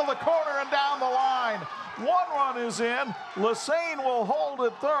 it's into the corner and down the line. 1 run is in. Lassane will hold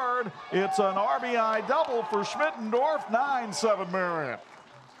at third. It's an RBI double for Schmittendorf, 9-7 Marian.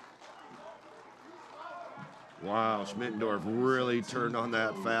 Wow, Schmittendorf really turned on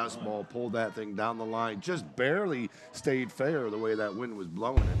that fastball, pulled that thing down the line, just barely stayed fair the way that wind was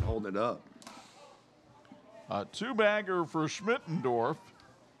blowing and holding it up. A 2-bagger for Schmittendorf.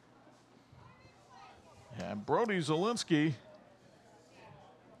 And Brody Zielinski,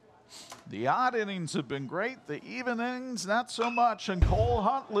 the odd innings have been great. The even innings, not so much. And Cole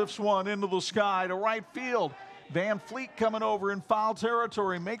Hunt lifts one into the sky to right field. Van Fleet coming over in foul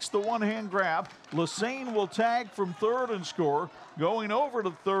territory, makes the one-hand grab. Lassane will tag from third and score. Going over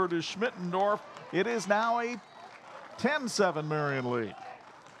to third is Schmittendorf. It is now a 10-7 Marian lead.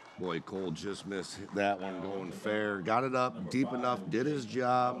 Boy, Cole just missed that one going fair. Got it up deep enough, did his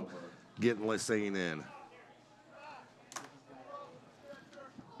job, getting Lassane in.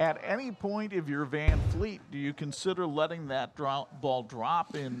 At any point, if you're Van Fleet, do you consider letting that ball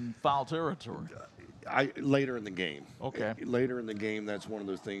drop in foul territory? Later in the game. Okay. Later in the game, that's one of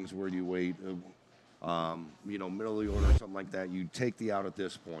those things where you wait, middle of the order or something like that. You take the out at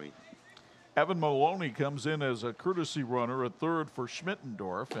this point. Evan Maloney comes in as a courtesy runner at third for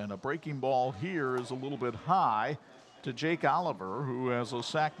Schmittendorf, and a breaking ball here is a little bit high to Jake Oliver, who has a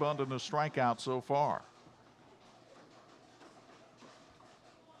sac bunt and a strikeout so far.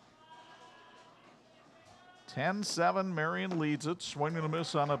 (10-7) Marian leads it. Swing and a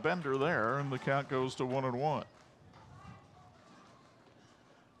miss on a bender there, and the count goes to 1-1.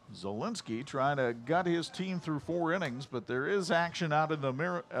 Zielinski trying to gut his team through 4 innings, but there is action out in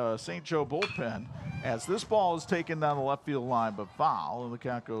the St. Joe bullpen as this ball is taken down the left field line but foul, and the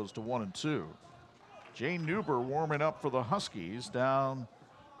count goes to 1-2. Jay Newber warming up for the Huskies down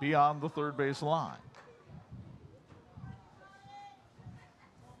beyond the third base line.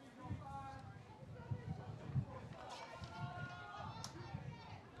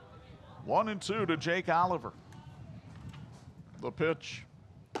 One and two to Jake Oliver. The pitch.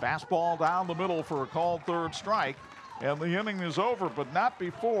 Fastball down the middle for a called third strike. And the inning is over, but not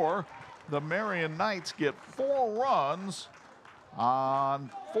before the Marian Knights get 4 runs on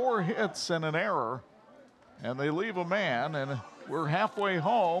 4 hits and an error. And they leave a man, and we're halfway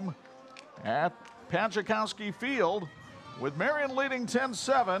home at Pachakowski Field with Marian leading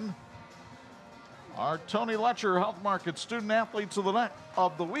 10-7. Our Tony Letcher Health Market Student Athletes of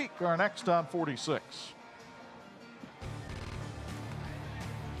the Week are next on 46.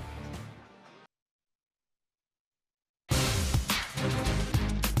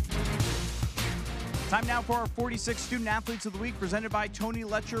 Time now for our 46 Student Athletes of the Week, presented by Tony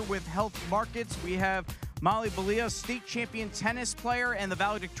Letcher with Health Markets. We have Molly Balia, state champion tennis player and the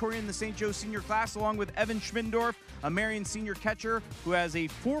valedictorian in the St. Joe senior class, along with Evan Schmittendorf, a Marian senior catcher who has a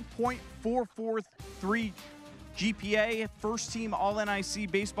 4.443 GPA, first team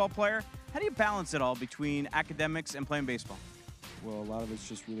All-NIC baseball player. How do you balance it all between academics and playing baseball? Well, a lot of it's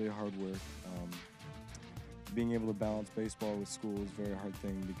just really hard work. Being able to balance baseball with school is a very hard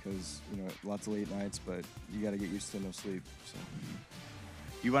thing because, lots of late nights, but you got to get used to no sleep. So.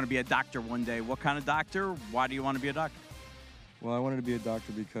 You want to be a doctor one day. What kind of doctor? Why do you want to be a doctor? Well, I wanted to be a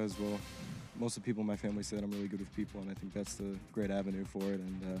doctor because, most of the people in my family say that I'm really good with people, and I think that's the great avenue for it.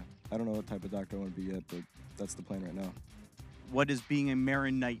 And I don't know what type of doctor I want to be yet, but that's the plan right now. What does being a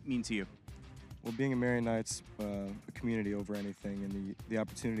Marian Knight mean to you? Well, being a Marian Knight's a community over anything, and the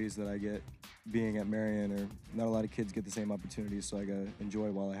opportunities that I get being at Marian, or not a lot of kids get the same opportunities, so I got to enjoy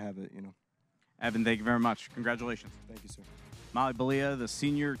while I have it, Evan, thank you very much. Congratulations. Thank you, sir. Molly Balia, the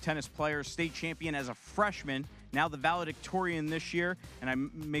senior tennis player, state champion as a freshman. now the valedictorian this year. And I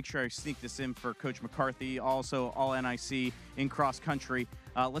make sure I sneak this in for Coach McCarthy, also all NIC in cross country.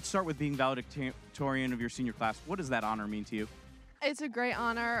 Let's start with being valedictorian of your senior class. What does that honor mean to you? It's a great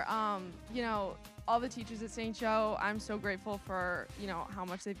honor. You know, all the teachers at St. Joe, I'm so grateful for, you know, how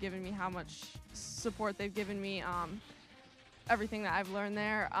much they've given me, how much support they've given me, everything that I've learned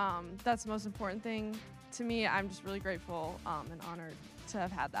there. That's the most important thing to me. I'm just really grateful and honored to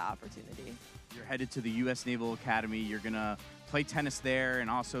have had that opportunity. You're headed to the U.S. Naval Academy. You're going to play tennis there and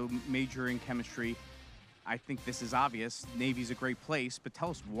also major in chemistry. I think this is obvious. Navy's a great place, but tell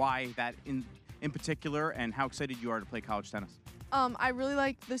us why that in particular and how excited you are to play college tennis. I really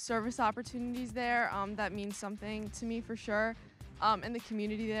like the service opportunities there. That means something to me for sure. And the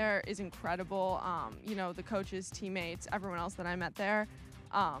community there is incredible. You know, the coaches, teammates, everyone else that I met there.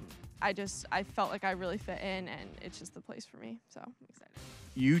 I felt like I really fit in, and it's just the place for me. So I'm excited.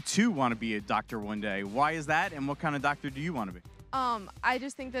 You too want to be a doctor one day. Why is that, and what kind of doctor do you want to be? I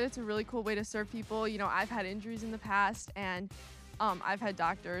just think that it's a really cool way to serve people. You know, I've had injuries in the past, and I've had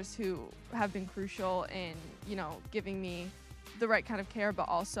doctors who have been crucial in, you know, giving me the right kind of care, but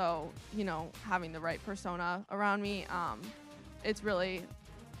also, you know, having the right persona around me. It's really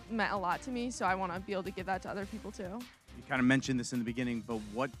meant a lot to me, so I want to be able to give that to other people too. You kind of mentioned this in the beginning, but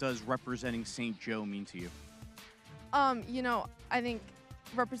what does representing St. Joe mean to you? You know, I think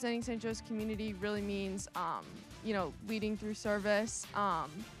representing St. Joe's community really means, you know, leading through service.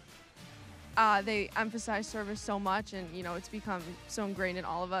 They emphasize service so much, and, you know, it's become so ingrained in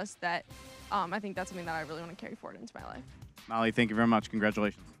all of us that I think that's something that I really want to carry forward into my life. Molly, thank you very much.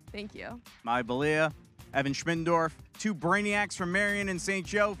 Congratulations. Thank you. Molly Balea, Evan Schmindorf, two brainiacs from Marian and St.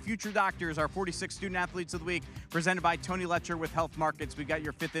 Joe, future doctors, our 46 student athletes of the week, presented by Tony Letcher with Health Markets. We got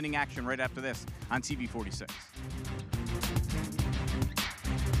your fifth inning action right after this on TV 46.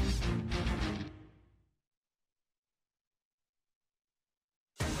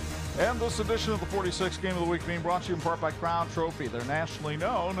 And this edition of the 46 Game of the Week being brought to you in part by Crown Trophy. They're nationally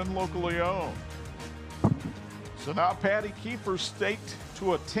known and locally owned. So now Patty Kiefer staked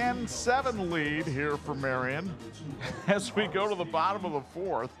to a 10-7 lead here for Marian as we go to the bottom of the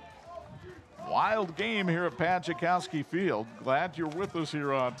fourth. Wild game here at Pachakowski Field. Glad you're with us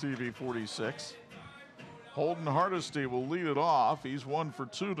here on TV 46. Holden Hardesty will lead it off. He's 1 for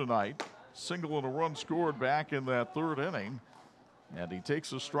 2 tonight. Single and a run scored back in that third inning. And he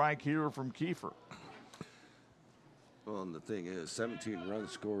takes a strike here from Kiefer. Well, and the thing is, 17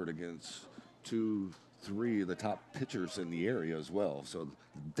 runs scored against 3 of the top pitchers in the area as well. So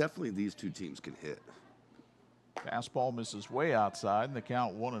definitely these two teams can hit. Fastball misses way outside, and the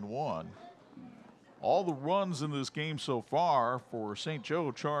count 1-1. All the runs in this game so far for St.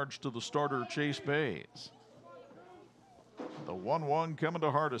 Joe charged to the starter Chase Bays. The 1-1 coming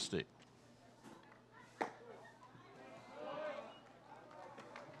to Hardesty.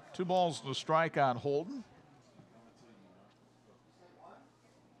 2 balls and a strike on Holden.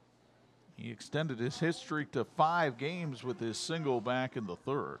 He extended his hit streak to 5 games with his single back in the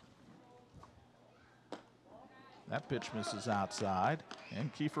third. That pitch misses outside,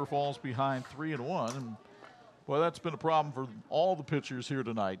 and Kiefer falls behind 3-1. And boy, that's been a problem for all the pitchers here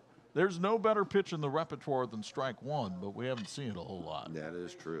tonight. There's no better pitch in the repertoire than strike one, but we haven't seen it a whole lot. That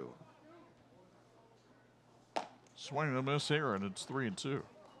is true. Swing and a miss here, and it's 3-2.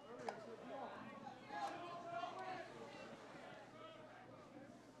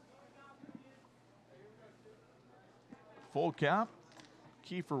 Full count.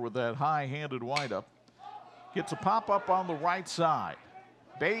 Kiefer with that high-handed windup. Gets a pop-up on the right side.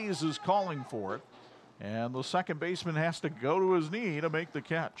 Bays is calling for it. And the second baseman has to go to his knee to make the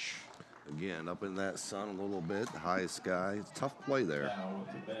catch. Again, up in that sun a little bit, high sky. It's a tough play there.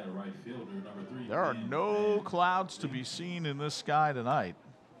 There are no clouds to be seen in this sky tonight.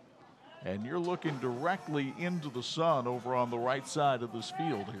 And you're looking directly into the sun over on the right side of this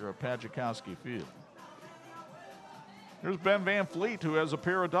field here at Pachakowski Field. Here's Ben Van Fleet, who has a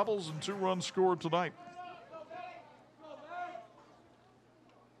pair of doubles and 2 runs scored tonight.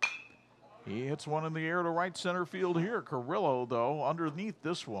 He hits one in the air to right center field here. Carrillo, though, underneath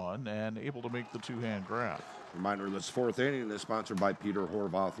this one and able to make the 2-hand grab. Reminder, this 4th inning is sponsored by Peter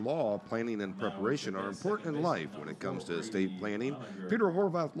Horvath Law. Planning and preparation are important in life. When it comes to estate planning, Peter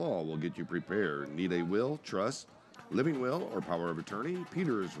Horvath Law will get you prepared. Need a will, trust, living will, or power of attorney?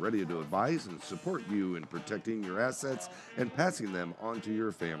 Peter is ready to advise and support you in protecting your assets and passing them on to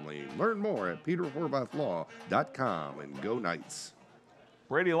your family. Learn more at peterhorvathlaw.com, and go Knights.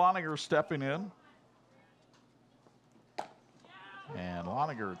 Brady Loninger stepping in. And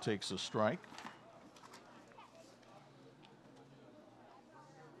Loninger takes a strike.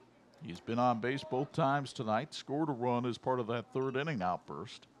 He's been on base both times tonight, scored a run as part of that third inning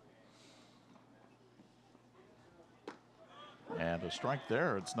outburst. And a strike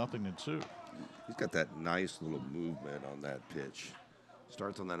there. It's 0-2. He's got that nice little movement on that pitch.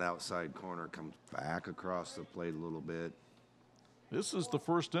 Starts on that outside corner, comes back across the plate a little bit. This is the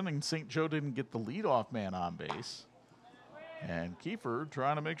first inning St. Joe didn't get the leadoff man on base. And Kiefer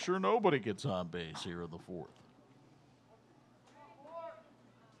trying to make sure nobody gets on base here in the fourth.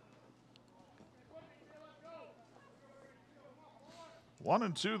 One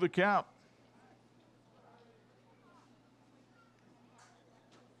and two the count.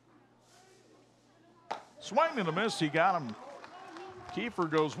 Swing and a miss. He got him. Kiefer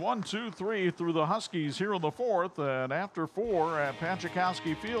goes 1, 2, 3 through the Huskies here in the fourth. And after 4 at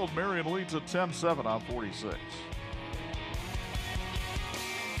Pachakowski Field, Marian leads at 10-7 on 46.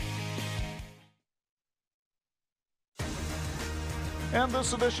 And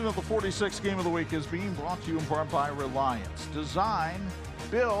this edition of the 46th Game of the Week is being brought to you in part by Reliance. Design,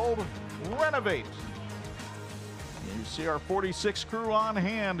 build, renovate. You see our 46 crew on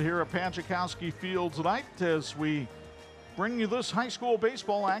hand here at Pachakowski Field tonight as we bring you this high school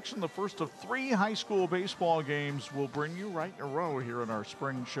baseball action. The first of 3 high school baseball games we'll bring you right in a row here in our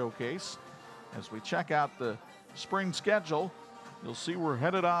spring showcase. As we check out the spring schedule, you'll see we're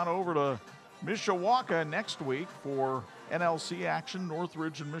headed on over to Mishawaka next week for NLC action,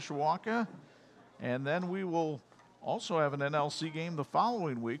 Northridge and Mishawaka. And then we will also have an NLC game the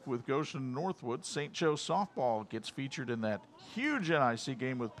following week with Goshen and Northwood. St. Joe softball gets featured in that huge NIC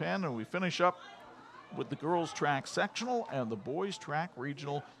game with Penn. And we finish up with the girls track sectional and the boys track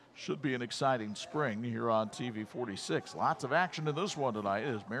regional. Should be an exciting spring here on TV 46. Lots of action in this one tonight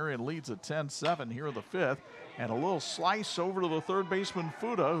as Marian leads at 10-7 here in the fifth. And a little slice over to the third baseman,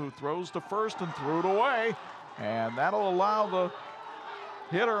 Fuda, who throws to first and threw it away. And that'll allow the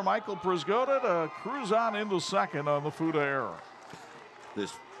hitter, Michael Prisgoda, to cruise on into second on the Fuda error.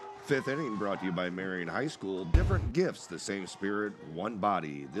 This fifth inning brought to you by Marian High School. Different gifts, the same spirit, one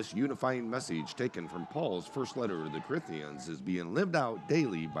body. This unifying message taken from Paul's first letter to the Corinthians is being lived out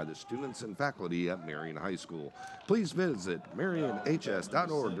daily by the students and faculty at Marian High School. Please visit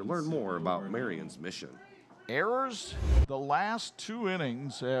marianhs.org to learn more about Marian's mission. Errors, the last 2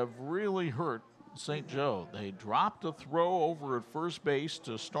 innings have really hurt St. Joe. They dropped a throw over at first base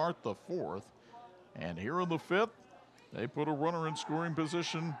to start the fourth. And here in the fifth, they put a runner in scoring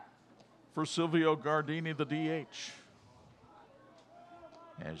position for Silvio Gardini, the DH.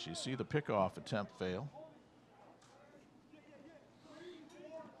 As you see the pickoff attempt fail.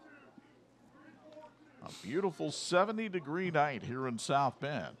 A beautiful 70-degree night here in South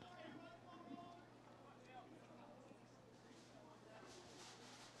Bend.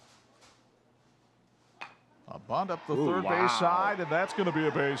 A bunt up the third base side, and that's going to be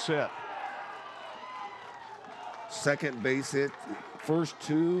a base hit. Second base hit, first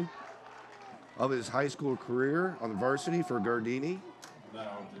 2 of his high school career on the varsity for Gardini.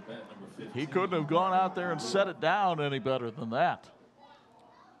 He couldn't have gone out there and set it down any better than that.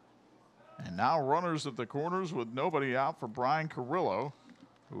 And now runners at the corners with nobody out for Brian Carrillo,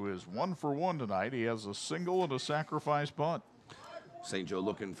 who is 1 for 1 tonight. He has a single and a sacrifice bunt. St. Joe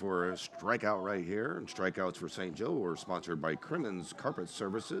looking for a strikeout right here, and strikeouts for St. Joe are sponsored by Crimmins Carpet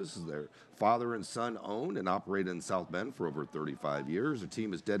Services. Their father and son owned and operated in South Bend for over 35 years. The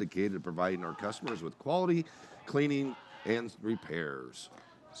team is dedicated to providing our customers with quality cleaning and repairs.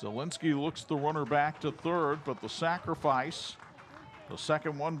 Zielinski looks the runner back to third, but the sacrifice, the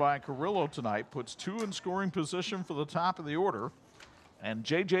second one by Carrillo tonight, puts 2 in scoring position for the top of the order. And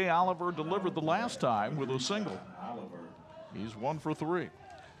J.J. Oliver delivered the last time with a single. He's 1 for 3.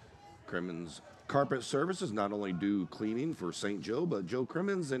 Crimmins Carpet Services not only do cleaning for St. Joe, but Joe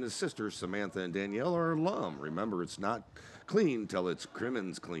Crimmins and his sisters Samantha and Danielle are alum. Remember, it's not clean till it's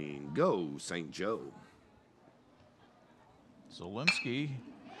Crimmins clean. Go, St. Joe. Zielinski,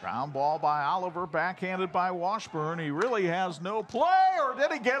 ground ball by Oliver, backhanded by Washburn. He really has no play, or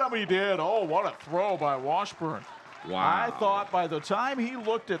did he get him? He did. Oh, what a throw by Washburn. Wow. I thought by the time he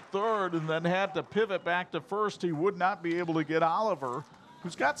looked at third and then had to pivot back to first, he would not be able to get Oliver,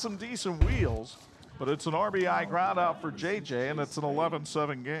 who's got some decent wheels, but it's an RBI ground out for JJ, and it's an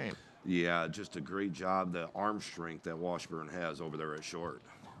 11-7 game. Yeah, just a great job, the arm strength that Washburn has over there at short.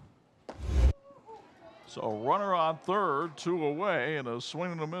 So a runner on third, 2 away, and a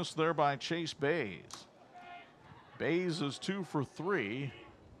swing and a miss there by Chase Bays. Bays is 2 for 3.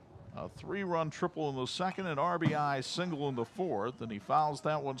 A 3-run triple in the second, an RBI single in the fourth, and he fouls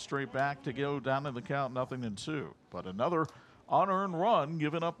that one straight back to go down in the count 0-2. But another unearned run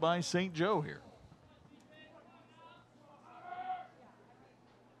given up by St. Joe here.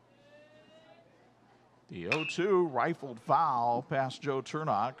 The 0-2 rifled foul past Joe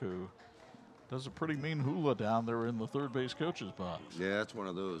Turnock, who does a pretty mean hula down there in the third base coach's box. Yeah, that's one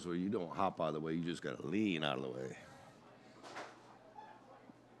of those where you don't hop out of the way, you just got to lean out of the way.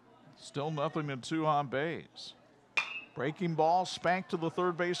 Still 0-2 on base. Breaking ball spanked to the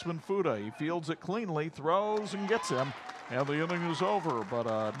third baseman Fuda. He fields it cleanly, throws and gets him. And the inning is over, but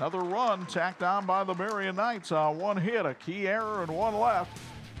another run tacked on by the Marian Knights on one hit, a key error and one left.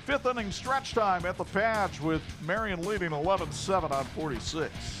 Fifth inning stretch time at the patch with Marian leading 11-7 on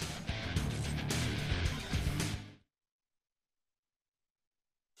 46.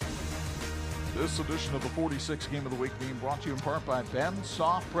 This edition of the 46 Game of the Week being brought to you in part by Ben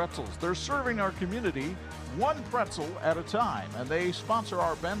Soft Pretzels. They're serving our community one pretzel at a time, and they sponsor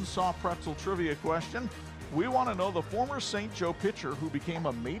our Ben Soft Pretzel trivia question. We want to know the former St. Joe pitcher who became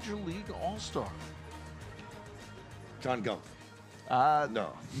a Major League All-Star. John Gumpf.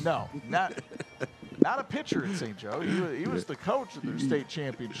 No, not a pitcher at St. Joe. He was the coach of their state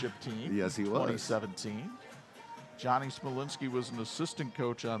championship team. Yes, he was. 2017. Johnny Smolinski was an assistant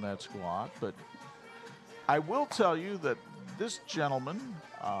coach on that squad, but I will tell you that this gentleman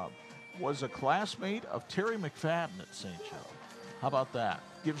was a classmate of Terry McFadden at St. Joe. How about that?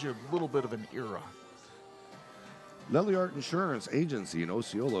 Gives you a little bit of an era. Lilliart Insurance Agency in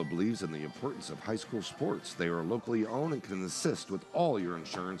Osceola believes in the importance of high school sports. They are locally owned and can assist with all your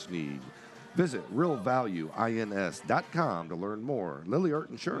insurance needs. Visit realvalueins.com to learn more.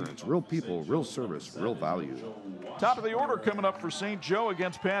 Lilliart Insurance, real people, real service, real value. Top of the order coming up for St. Joe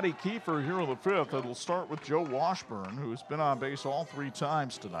against Patty Kiefer here in the fifth. It'll start with Joe Washburn, who's been on base all three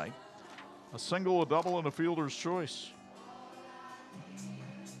times tonight. A single, a double, and a fielder's choice.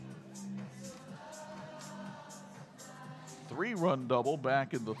 Three-run double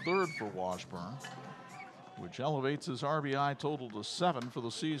back in the third for Washburn, which elevates his RBI total to 7 for the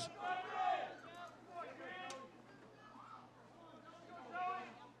season.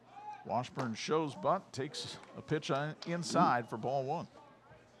 Washburn shows butt, takes a pitch inside for ball one.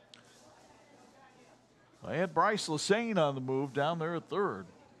 They had Bryce Lassane on the move down there at third.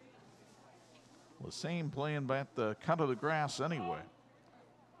 Lassane playing back the cut of the grass anyway.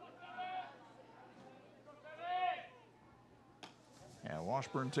 And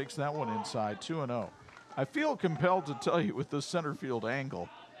Washburn takes that one inside, 2-0. I feel compelled to tell you with this center field angle,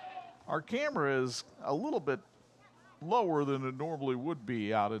 our camera is a little bit lower than it normally would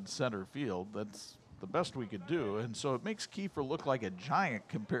be out in center field. That's the best we could do, and so it makes Kiefer look like a giant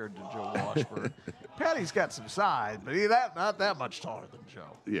compared to Joe Washburn. Patty's got some size, but he's not that much taller than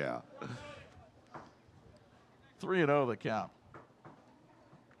Joe. Yeah. 3-0 the count.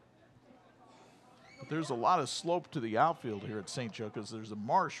 But there's a lot of slope to the outfield here at St. Joe because there's a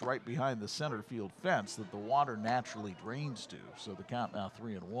marsh right behind the center field fence that the water naturally drains to. So the count now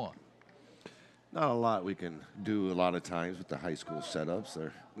 3-1. Not a lot we can do a lot of times with the high school setups.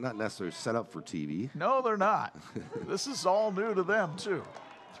 They're not necessarily set up for TV. No, they're not. This is all new to them, too.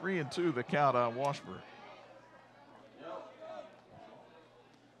 3-2 the count on Washburn.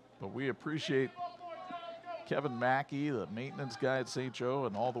 But we appreciate Kevin Mackey, the maintenance guy at St. Joe,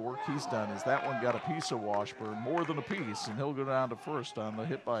 and all the work he's done. Is that one got a piece of Washburn, more than a piece, and he'll go down to first on the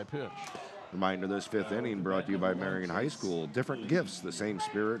hit by pitch. Reminder, this fifth inning brought to you by Marian High School. Different gifts, the same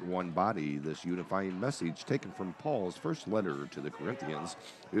spirit, one body. This unifying message taken from Paul's first letter to the Corinthians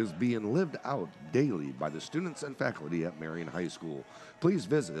is being lived out daily by the students and faculty at Marian High School. Please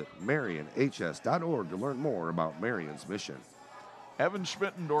visit marianhs.org to learn more about Marian's mission. Evan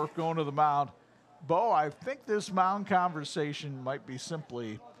Schmittendorf going to the mound. Bo, I think this mound conversation might be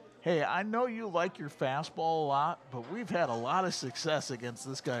simply, hey, I know you like your fastball a lot, but we've had a lot of success against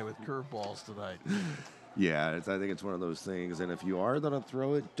this guy with curveballs tonight. Yeah, I think it's one of those things, and if you are going to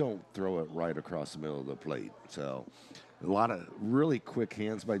throw it, don't throw it right across the middle of the plate. So a lot of really quick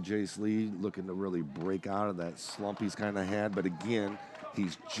hands by Jace Lee, looking to really break out of that slump he's kind of had. But again,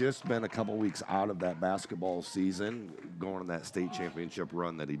 he's just been a couple weeks out of that basketball season, going on that state championship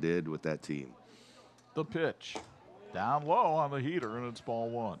run that he did with that team. The pitch. Down low on the heater, and it's ball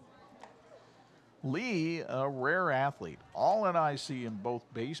one. Lee, a rare athlete, all NIC in both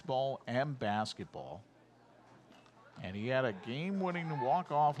baseball and basketball. And he had a game-winning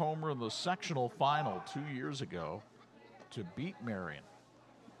walk-off homer in the sectional final 2 years ago to beat Marian.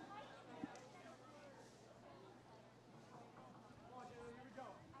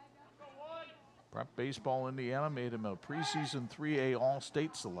 Prep Baseball Indiana made him a preseason 3A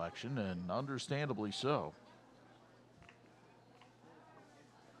All-State selection, and understandably so.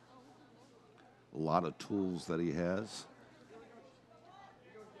 A lot of tools that he has.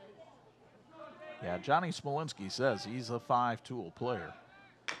 Yeah, Johnny Smolinski says he's a 5-tool player.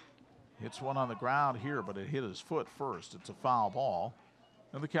 Hits one on the ground here, but it hit his foot first. It's a foul ball.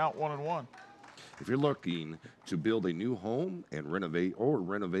 And the count 1-1. If you're looking to build a new home and renovate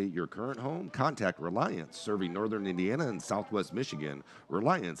your current home, contact Reliance, serving northern Indiana and southwest Michigan.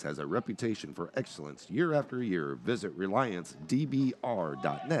 Reliance has a reputation for excellence year after year. Visit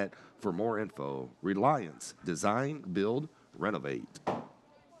RelianceDBR.net for more info. Reliance, design, build, renovate. The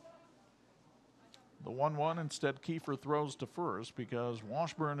 1-1, instead Kiefer throws to first because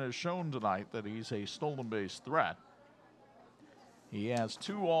Washburn has shown tonight that he's a stolen base threat. He has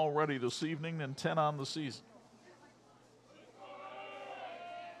 2 already this evening and 10 on the season.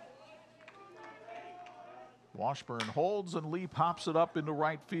 Washburn holds and Lee pops it up into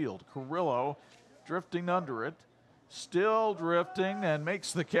right field. Carrillo drifting under it, still drifting, and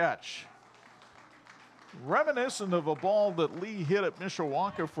makes the catch. Reminiscent of a ball that Lee hit at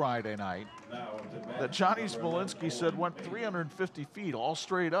Mishawaka Friday night that Johnny Smolinski said went 350 feet all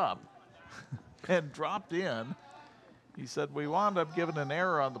straight up and dropped in. He said we wound up giving an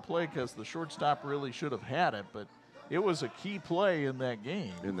error on the play because the shortstop really should have had it, but it was a key play in that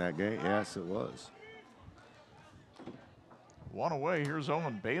game. Yes, it was. One away, here's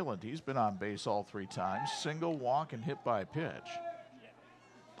Owen Bayland. He's been on base all 3 times. Single, walk, and hit by pitch.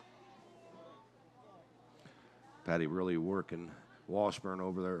 Patty really working Washburn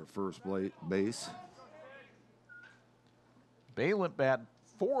over there at first base. Bayland bat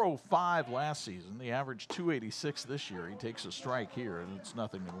 .405 last season. The average .286 this year. He takes a strike here, and it's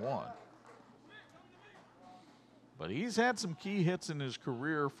 0-1. But he's had some key hits in his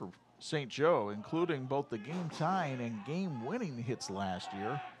career for St. Joe, including both the game-tying and game-winning hits last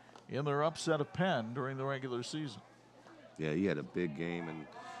year in their upset of Penn during the regular season. Yeah, he had a big game, and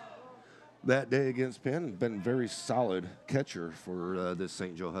that day against Penn, been a very solid catcher for this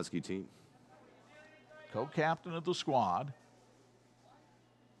St. Joe Husky team. Co-captain of the squad.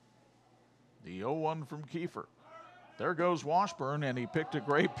 The 0-1 from Kiefer. There goes Washburn, and he picked a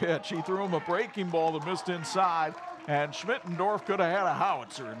great pitch. He threw him a breaking ball that missed inside, and Schmittendorf could have had a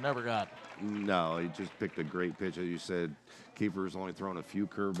howitzer and never got it. No, he just picked a great pitch. As you said, Kiefer's only thrown a few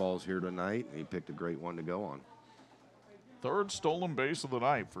curveballs here tonight, and he picked a great one to go on. 3rd stolen base of the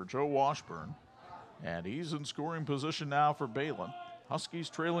night for Joe Washburn, and he's in scoring position now for Bayland. Huskies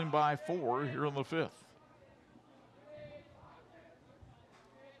trailing by 4 here in the 5th.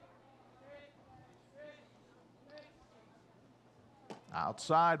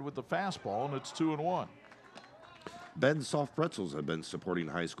 Outside with the fastball, and it's 2-1. Ben's Soft Pretzels have been supporting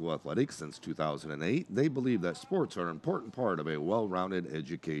high school athletics since 2008. They believe that sports are an important part of a well-rounded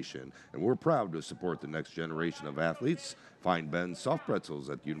education, and we're proud to support the next generation of athletes. Find Ben's Soft Pretzels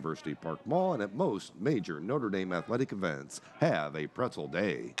at University Park Mall and at most major Notre Dame athletic events. Have a pretzel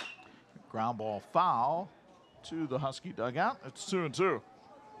day. Ground ball foul to the Husky dugout. It's 2-2.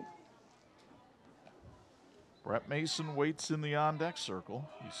 Brett Mason waits in the on-deck circle.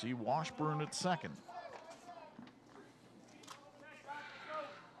 You see Washburn at second.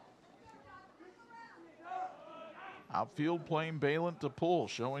 Outfield playing Bayland to pull,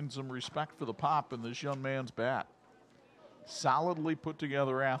 showing some respect for the pop in this young man's bat. Solidly put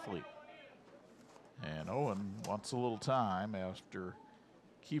together athlete. And Owen wants a little time after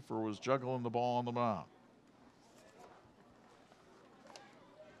Kiefer was juggling the ball on the mound.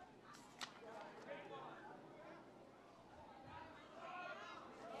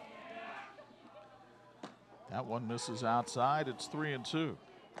 That one misses outside. It's 3-2.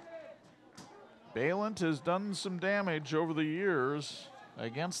 Bayland has done some damage over the years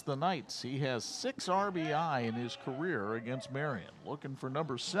against the Knights. He has 6 RBI in his career against Marian. Looking for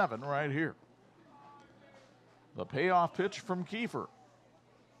number 7 right here. The payoff pitch from Kiefer.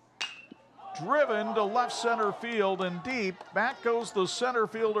 Driven to left center field and deep. Back goes the center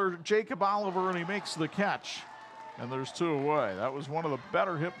fielder, Jacob Oliver, and he makes the catch. And there's 2 away. That was one of the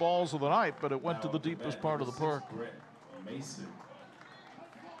better hit balls of the night, but it went to the deepest part of the park.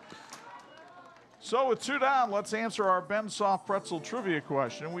 So with 2 down, let's answer our Ben Soft Pretzel trivia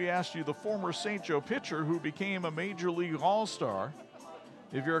question. We asked you the former St. Joe pitcher who became a Major League All-Star.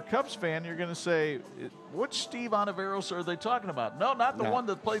 If you're a Cubs fan, you're going to say, which Steve Ontiveros are they talking about? No, not the one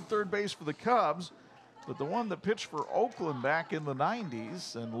that played third base for the Cubs, but the one that pitched for Oakland back in the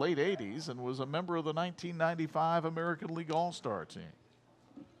 90s and late 80s and was a member of the 1995 American League All-Star team.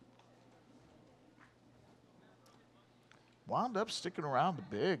 Wound up sticking around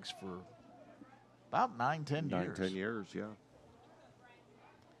the bigs for about 9-10 years. 9-10 years, yeah.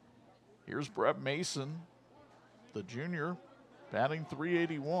 Here's Brett Mason, the junior, batting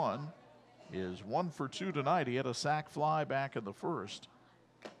 .381, is 1 for 2 tonight. He had a sac fly back in the first.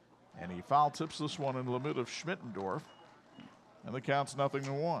 And he foul tips this one in the mid of Schmittendorf. And the count's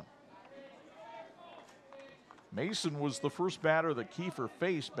 0-1. Mason was the first batter that Kiefer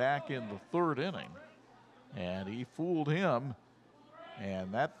faced back in the third inning, and he fooled him,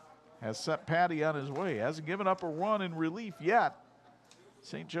 and that has set Patty on his way. Hasn't given up a run in relief yet.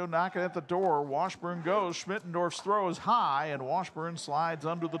 St. Joe knocking at the door. Washburn goes. Schmittendorf's throw is high, and Washburn slides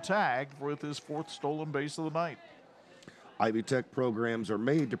under the tag with his 4th stolen base of the night. Ivy Tech programs are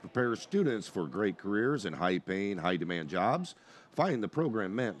made to prepare students for great careers in high-paying, high-demand jobs. Find the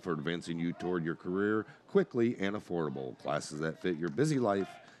program meant for advancing you toward your career quickly and affordable. Classes that fit your busy life,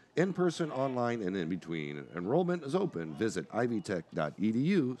 in person, online, and in between. Enrollment is open. Visit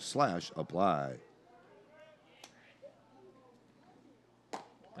ivytech.edu/apply.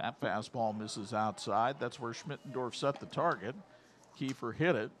 That fastball misses outside. That's where Schmittendorf set the target. Kiefer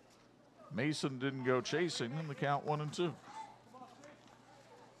hit it. Mason didn't go chasing, and the count 1-2.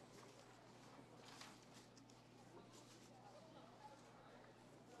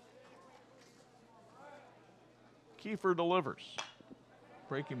 Kiefer delivers.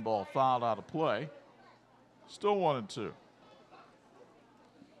 Breaking ball fouled out of play. Still 1-2.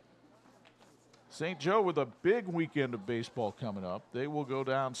 St. Joe with a big weekend of baseball coming up. They will go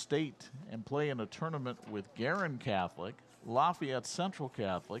downstate and play in a tournament with Guerin Catholic, Lafayette Central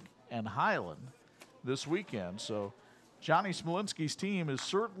Catholic, and Highland this weekend. So Johnny Smolinski's team is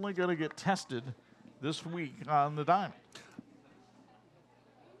certainly going to get tested this week on the diamond.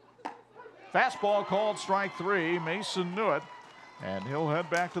 Fastball called strike 3. Mason knew it, and he'll head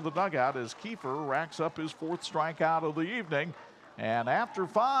back to the dugout as Kiefer racks up his 4th strikeout of the evening. And after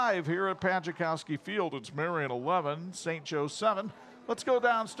 5 here at Pajikowski Field, it's Marian 11, St. Joe 7. Let's go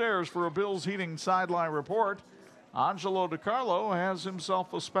downstairs for a Bills Heating sideline report. Angelo DiCarlo has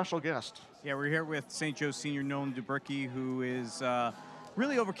himself a special guest. Yeah, we're here with St. Joe senior Nolan Duberky, who is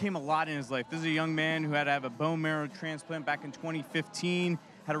really overcame a lot in his life. This is a young man who had to have a bone marrow transplant back in 2015,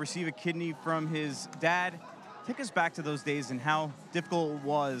 had to receive a kidney from his dad. Take us back to those days and how difficult it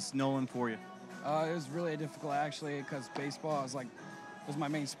was, Nolan, for you. It was really difficult, actually, because baseball was my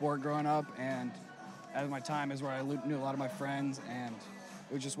main sport growing up, and at my time is where I knew a lot of my friends, and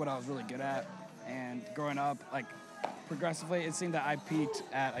it was just what I was really good at. And growing up, progressively, it seemed that I peaked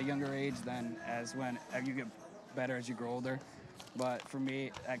at a younger age than as you get better as you grow older. But for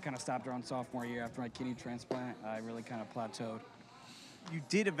me, I kind of stopped around sophomore year after my kidney transplant. I really kind of plateaued. You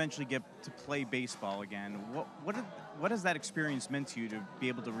did eventually get to play baseball again. What has that experience meant to you to be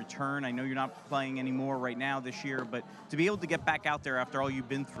able to return? I know you're not playing anymore right now this year, but to be able to get back out there after all you've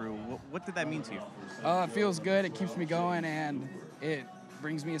been through, what did that mean to you? It feels good. It keeps me going, and it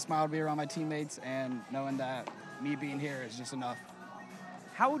brings me a smile to be around my teammates, and knowing that me being here is just enough.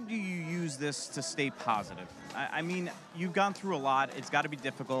 How do you use this to stay positive? I mean, you've gone through a lot. It's got to be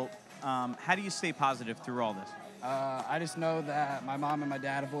difficult. How do you stay positive through all this? I just know that my mom and my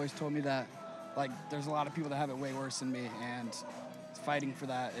dad have always told me that, there's a lot of people that have it way worse than me, and fighting for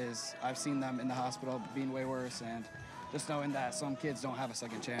that is, I've seen them in the hospital being way worse, and just knowing that some kids don't have a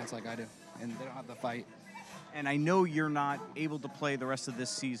second chance like I do, and they don't have to fight. And I know you're not able to play the rest of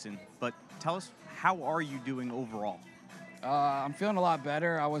this season, but tell us, how are you doing overall? I'm feeling a lot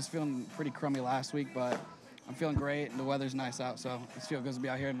better. I was feeling pretty crummy last week, but I'm feeling great, and the weather's nice out, so it feels good to be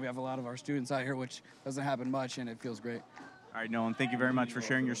out here, and we have a lot of our students out here, which doesn't happen much, and it feels great. All right, Nolan, thank you very much for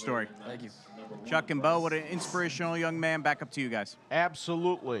sharing your story. Thank you. Chuck and Bo, what an inspirational young man. Back up to you guys.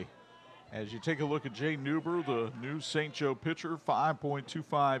 Absolutely. As you take a look at Jay Newber, the new St. Joe pitcher,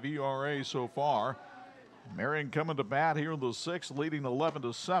 5.25 ERA so far. Marian coming to bat here in the 6th, leading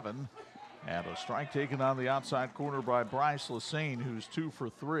 11-7. And a strike taken on the outside corner by Bryce Lassane, who's 2 for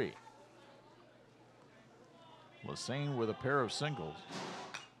 3. Lassane with a pair of singles.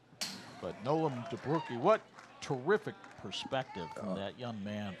 But Nolan Duberky, what terrific perspective from that young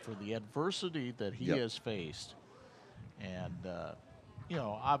man for the adversity that he has faced. And,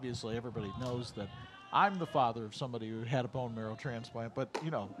 obviously everybody knows that I'm the father of somebody who had a bone marrow transplant, but,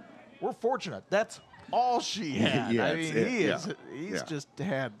 we're fortunate. That's all she had. Yeah, I mean, he's just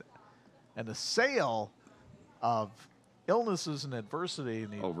had an assail of illnesses and adversity,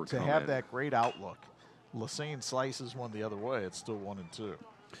 and to have that great outlook. Lassane slices one the other way. It's still 1-2.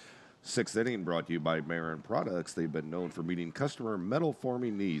 6th inning brought to you by Marian Products. They've been known for meeting customer metal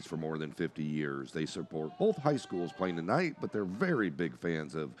forming needs for more than 50 years. They support both high schools playing tonight, but they're very big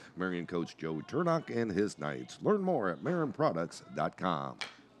fans of Marian coach Joe Turnock and his Knights. Learn more at marianproducts.com.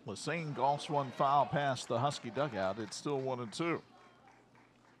 Lassane golfs one foul past the Husky dugout. It's still 1-2.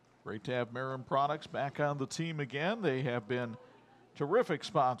 Great to have Marian Products back on the team again. They have been terrific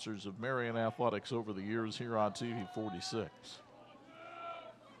sponsors of Marian Athletics over the years here on TV 46.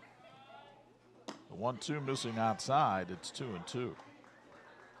 The 1-2 missing outside. It's 2-2.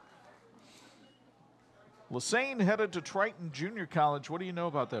 Lassane headed to Triton Junior College. What do you know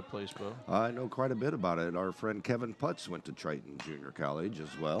about that place, Bo? I know quite a bit about it. Our friend Kevin Putz went to Triton Junior College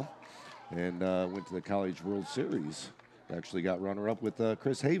as well, and went to the College World Series. Actually got runner-up with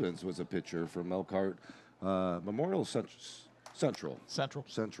Chris Havens, was a pitcher from Elkhart Memorial Central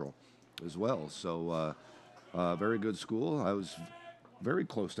as well. So very good school. I was very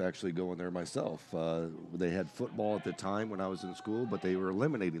close to actually going there myself. They had football at the time when I was in school, but they were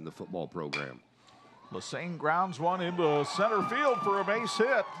eliminating the football program. Lassane grounds one into center field for a base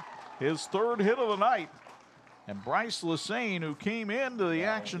hit. His third hit of the night. And Bryce Lassane, who came into the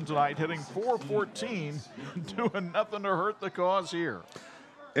action tonight, hitting .414, doing nothing to hurt the cause here.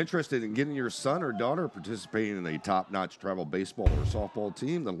 Interested in getting your son or daughter participating in a top-notch travel baseball or softball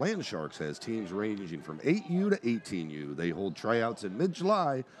team? The Land Sharks has teams ranging from 8U to 18U. They hold tryouts in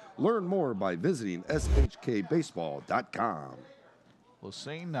mid-July. Learn more by visiting shkbaseball.com.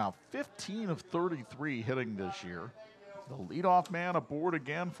 Lassane now 15 of 33 hitting this year. The leadoff man aboard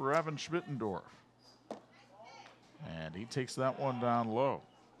again for Evan Schmittendorf. And he takes that one down low.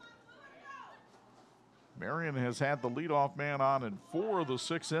 Marian has had the leadoff man on in 4 of the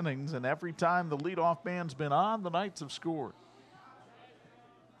 6 innings, and every time the leadoff man's been on, the Knights have scored.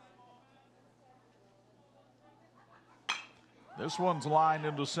 This one's lined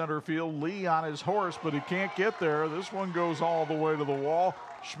into center field. Lee on his horse, but he can't get there. This one goes all the way to the wall.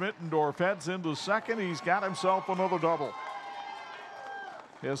 Schmittendorf heads into second. He's got himself another double.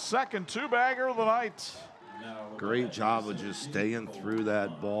 His second two-bagger of the night. Great job of just staying through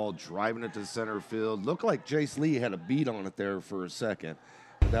that ball, driving it to center field. Looked like Jace Lee had a beat on it there for a second,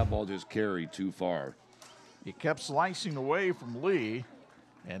 but that ball just carried too far. He kept slicing away from Lee,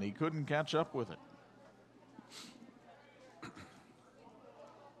 and he couldn't catch up with it.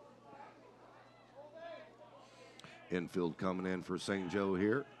 Infield coming in for St. Joe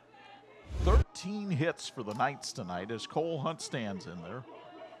here. 13 hits for the Knights tonight as Cole Hunt stands in there.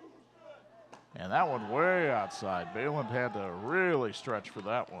 And that one way outside. Bayland had to really stretch for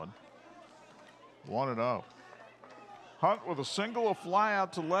that one. 1-0. Hunt with a single, a fly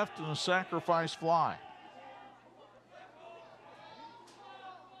out to left, and a sacrifice fly.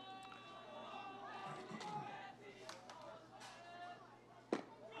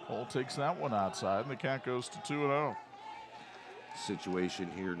 Cole takes that one outside, and the count goes to 2-0.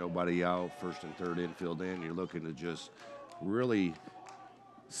 Situation here, nobody out, first and third infield in. You're looking to just really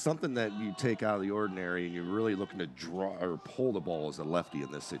something that you take out of the ordinary, and you're really looking to draw or pull the ball as a lefty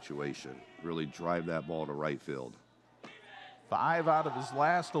in this situation. Really drive that ball to right field. 5 out of his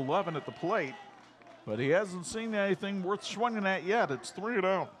last 11 at the plate, but he hasn't seen anything worth swinging at yet. It's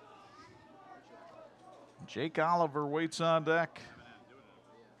 3-0. Jake Oliver waits on deck.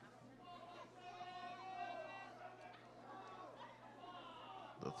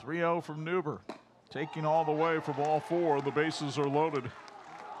 The 3-0 from Newber, taking all the way for ball 4. The bases are loaded.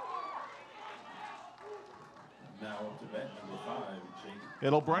 Now up to bat number 5, Jake.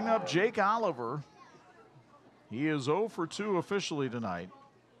 It'll bring up Jake Oliver. He is 0 for 2 officially tonight.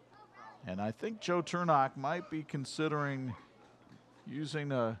 And I think Joe Turnock might be considering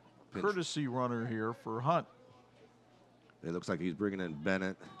using a courtesy runner here for Hunt. It looks like he's bringing in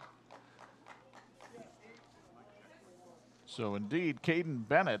Bennett. So indeed, Caden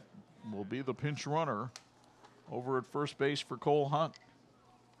Bennett will be the pinch runner over at first base for Cole Hunt.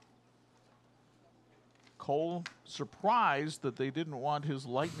 Cole surprised that they didn't want his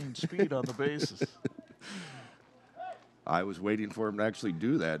lightning speed on the bases. I was waiting for him to actually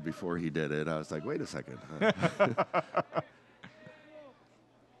do that before he did it. I was like, wait a second. It's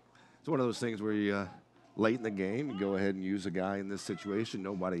one of those things where you late in the game, you go ahead and use a guy in this situation,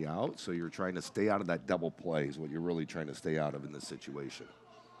 nobody out, so you're trying to stay out of that double play is what you're really trying to stay out of in this situation.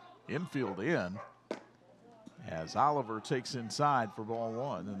 Infield in as Oliver takes inside for ball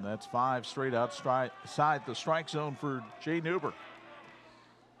 1, and that's 5 straight outside the strike zone for Jay Newber.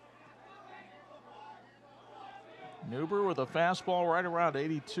 Newber with a fastball right around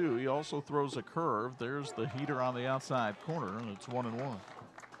 82. He also throws a curve. There's the heater on the outside corner, and it's 1-1.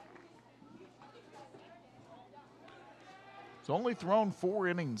 He's only thrown 4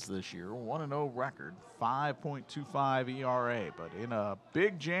 innings this year, 1-0 record, 5.25 ERA. But in a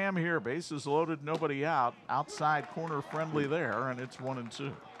big jam here, bases loaded, nobody out, outside corner friendly there, and it's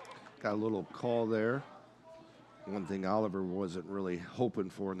 1-2. Got a little call there. One thing Oliver wasn't really hoping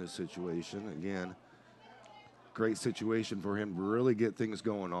for in this situation. Again, great situation for him to really get things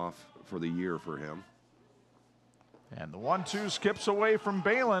going off for the year for him. And the 1-2 skips away from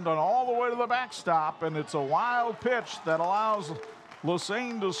Bayland on all the way to the backstop, and it's a wild pitch that allows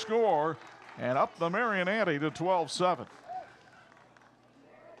Lassane to score and up the Marian ante to 12-7.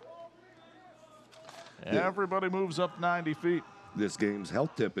 Everybody moves up 90 feet. This game's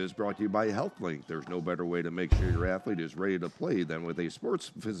health tip is brought to you by HealthLink. There's no better way to make sure your athlete is ready to play than with a sports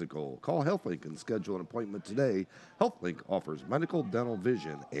physical. Call HealthLink and schedule an appointment today. HealthLink offers medical, dental,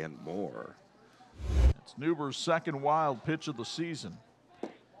 vision, and more. It's Newber's second wild pitch of the season.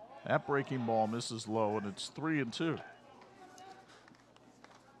 That breaking ball misses low, and it's 3-2.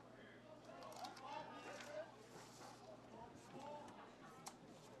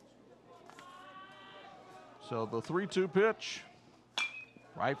 So the 3-2 pitch,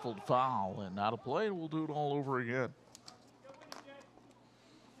 rifled foul and not a play. We'll do it all over again.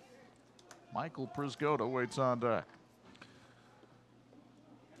 Michael Prisgoda waits on deck.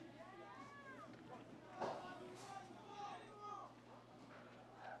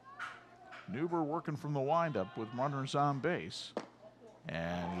 Newber working from the windup with runners on base.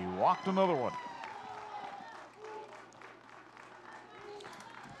 And he walked another one.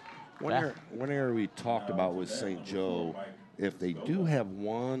 One area we talked about with St. Joe, if they do have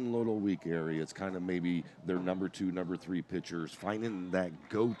one little weak area, it's kind of maybe their number 2, number 3 pitchers, finding that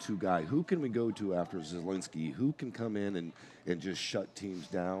go-to guy. Who can we go to after Zielinski? Who can come in and just shut teams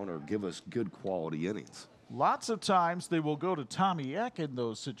down or give us good quality innings? Lots of times they will go to Tommy Eck in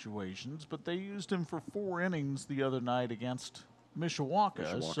those situations, but they used him for 4 innings the other night against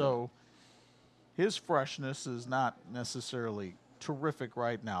Mishawaka. So his freshness is not necessarily terrific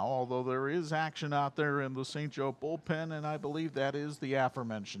right now, although there is action out there in the St. Joe bullpen, and I believe that is the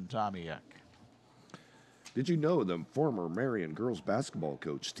aforementioned Tommy Eck. Did you know the former Marian girls basketball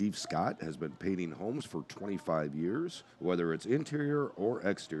coach Steve Scott has been painting homes for 25 years? Whether it's interior or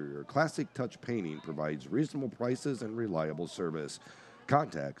exterior, Classic Touch Painting provides reasonable prices and reliable service.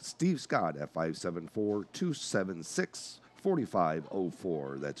 Contact Steve Scott at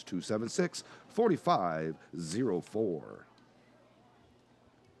 574-276-4504. That's 276-4504.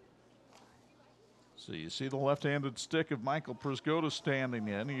 So you see the left-handed stick of Michael Prisgoda standing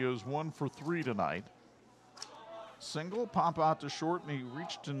in. He is 1 for 3 tonight. Single, pop out to short, and he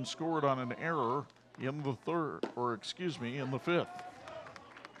reached and scored on an error in the in the 5th.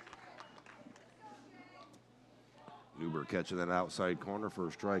 Newber catching that outside corner for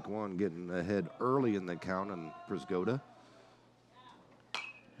strike 1, getting ahead early in the count on Prisgoda.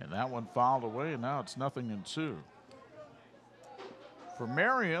 And that one fouled away, and now it's 0-2. For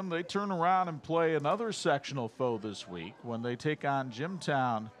Marian, they turn around and play another sectional foe this week when they take on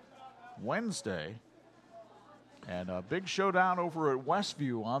Jimtown Wednesday. And a big showdown over at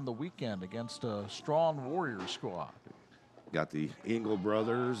Westview on the weekend against a strong Warrior squad. Got the Engel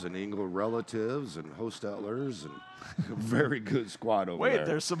brothers and Engel relatives and Hostetlers and a very good squad over there. Wait,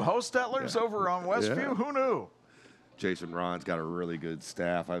 there's some Hostetlers over on Westview? Yeah. Who knew? Jason Ron's got a really good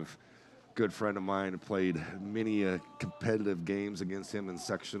staff. Good friend of mine played many competitive games against him in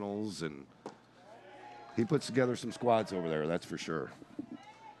sectionals, and he puts together some squads over there, that's for sure.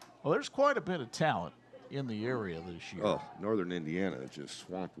 Well, there's quite a bit of talent in the area this year. Oh, Northern Indiana is just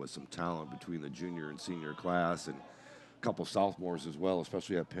swamped with some talent between the junior and senior class, and a couple sophomores as well,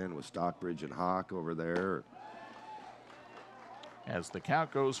 especially at Penn with Stockbridge and Hawk over there. As the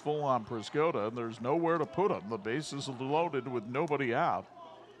count goes full on Prisgoda, there's nowhere to put him. The bases are loaded with nobody out.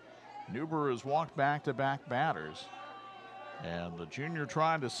 Newber has walked back-to-back batters, and the junior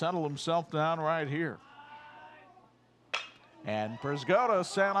trying to settle himself down right here. And Prisgoda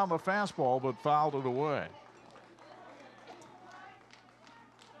sat on the fastball but fouled it away.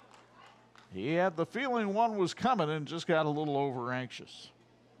 He had the feeling one was coming and just got a little over anxious.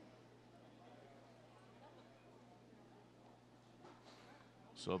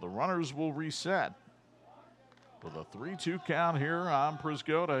 So the runners will reset with a 3-2 count here on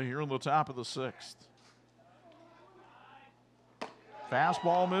Prisgoda here in the top of the 6th.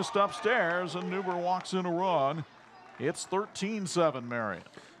 Fastball missed upstairs, and Newber walks in a run. It's 13-7, Marian.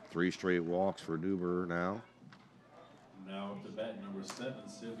 3 straight walks for Newber now. Now up to bat number 7,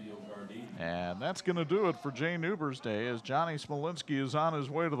 Silvio Gardini. And that's going to do it for Jay Newber's day as Johnny Smolinski is on his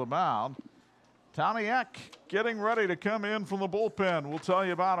way to the mound. Tommy Eck getting ready to come in from the bullpen. We'll tell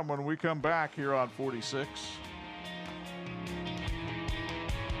you about him when we come back here on 46.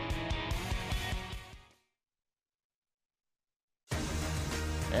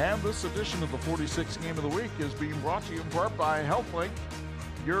 And this edition of the 46th Game of the Week is being brought to you in part by HealthLink,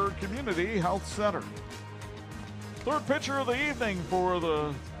 your community health center. Third pitcher of the evening for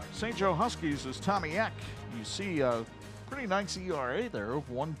the St. Joe Huskies is Tommy Eck. You see a pretty nice ERA there of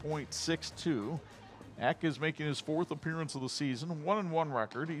 1.62. Eck is making his 4th appearance of the season, 1-1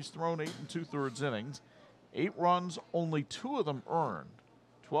 record. He's thrown 8 2/3 innings, 8 runs, only 2 of them earned.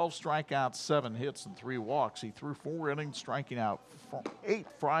 12 strikeouts, 7 hits, and 3 walks. He threw 4 innings, striking out 8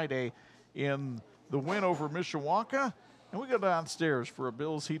 Friday in the win over Mishawaka. And we go downstairs for a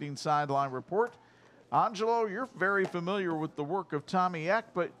Bills Heating sideline report. Angelo, you're very familiar with the work of Tommy Eck,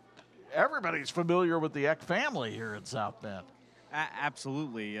 but everybody's familiar with the Eck family here in South Bend.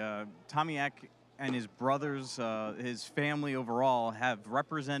 Absolutely. Tommy Eck and his brothers, his family overall, have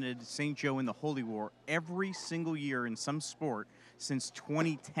represented St. Joe in the Holy War every single year in some sport since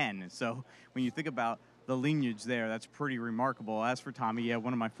 2010. So when you think about the lineage there, that's pretty remarkable. As for Tommy, yeah,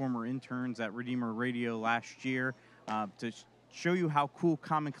 one of my former interns at Redeemer Radio last year, to show you how cool,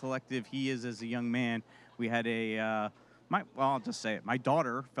 calm, and collective he is as a young man, we had I'll just say it. My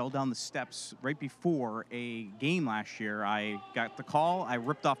daughter fell down the steps right before a game last year. I got the call. I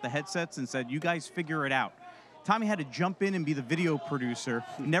ripped off the headsets and said, "You guys figure it out." Tommy had to jump in and be the video producer,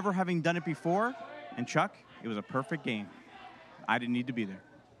 never having done it before. And Chuck, it was a perfect game. I didn't need to be there.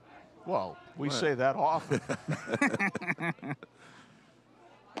 Well, we say that often.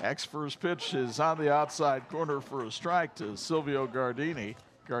 Eck's first pitch is on the outside corner for a strike to Silvio Gardini.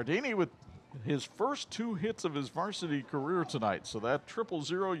 Gardini with his first 2 hits of his varsity career tonight. So that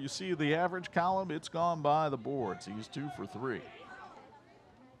 0-0 you see in the average column, it's gone by the boards. He's 2 for 3.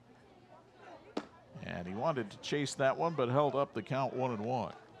 And he wanted to chase that one, but held up the count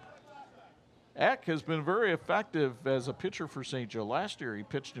 1-1. Eck has been very effective as a pitcher for St. Joe. Last year he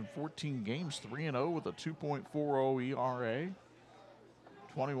pitched in 14 games, 3-0 with a 2.40 ERA.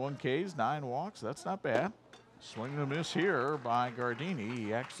 21 Ks, 9 walks. That's not bad. Swing and a miss here by Gardini.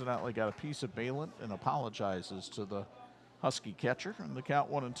 He accidentally got a piece of Balint and apologizes to the Husky catcher, and the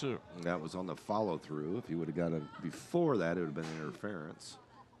count 1-2. That was on the follow through. If he would have got it before that, it would have been interference.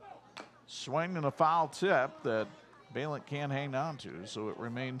 Swing and a foul tip that Balint can't hang on to, so it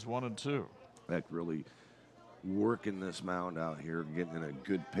remains 1-2. Eck really working this mound out here, getting in a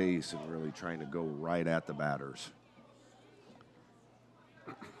good pace and really trying to go right at the batters.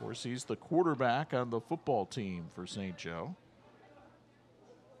 Of course, he's the quarterback on the football team for St. Joe.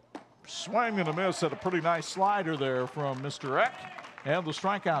 Swing and a miss at a pretty nice slider there from Mr. Eck. And the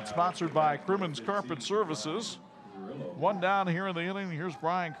strikeout sponsored by Crimmins Carpet Services. One down here in the inning. Here's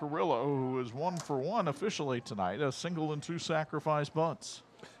Brian Carrillo, who is 1 for 1 officially tonight. A single and 2 sacrifice bunts.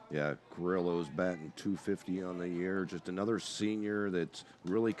 Yeah, Carrillo's batting .250 on the year. Just another senior that's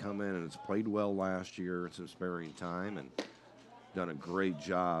really come in and has played well last year in some sparing time and done a great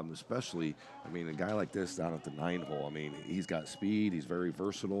job, especially, I mean, a guy like this down at the 9-hole, I mean, he's got speed, he's very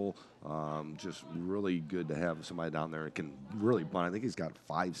versatile, just really good to have somebody down there that can really bunt. I think he's got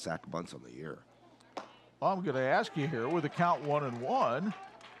 5 sack bunts on the year. Well, I'm going to ask you here, with a count 1-1,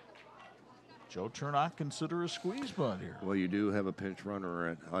 Joe Turnock consider a squeeze bunt here? Well, you do have a pinch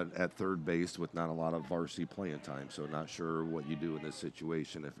runner at third base with not a lot of varsity playing time, so not sure what you do in this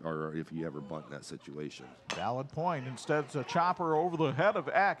situation if you ever bunt in that situation. Valid point. Instead, it's a chopper over the head of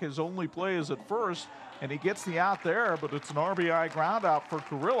Eck. His only play is at first, and he gets the out there, but it's an RBI ground out for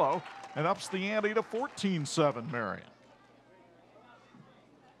Carrillo and ups the ante to 14-7, Marian.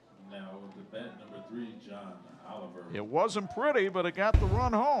 Now with the bat, number 3, John Oliver. It wasn't pretty, but it got the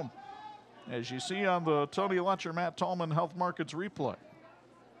run home, as you see on the Tony Letcher, Matt Tallman Health Markets replay.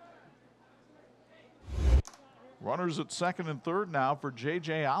 Runners at second and third now for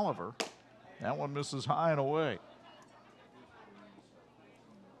J.J. Oliver. That one misses high and away.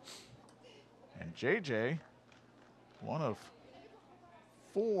 And J.J., one of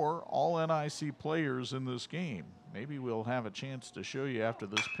 4 All-NIC players in this game. Maybe we'll have a chance to show you after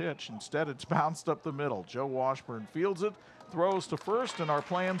this pitch. Instead, it's bounced up the middle. Joe Washburn fields it, throws to first, and our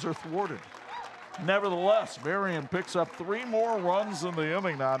plans are thwarted. Nevertheless, Marian picks up 3 more runs in the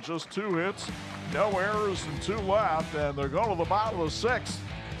inning now. Just 2 hits, no errors, and 2 left, and they're going to the bottom of the 6th.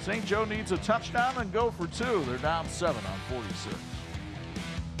 St. Joe needs a touchdown and go for 2. They're down 7 on 46.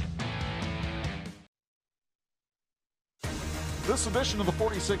 This edition of the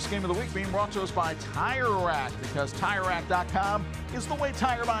 46th Game of the Week being brought to us by Tire Rack, because TireRack.com is the way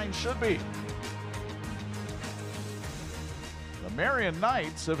tire buying should be. The Marian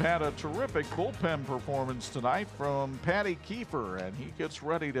Knights have had a terrific bullpen performance tonight from Patty Kiefer, and he gets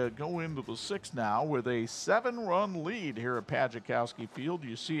ready to go into the 6th now with a 7-run lead here at Pajikowski Field.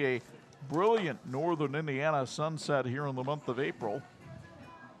 You see a brilliant Northern Indiana sunset here in the month of April.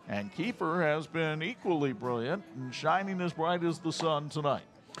 And Kiefer has been equally brilliant and shining as bright as the sun tonight.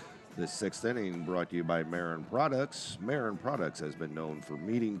 The 6th inning brought to you by Marian Products. Marian Products has been known for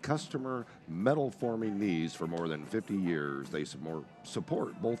meeting customer metal forming needs for more than 50 years. They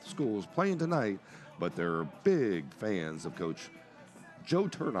support both schools playing tonight, but they're big fans of Coach Joe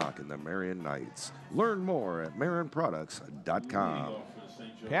Turnock and the Marian Knights. Learn more at MarianProducts.com.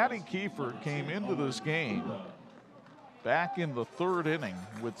 Patty Kiefer came into this game back in the third inning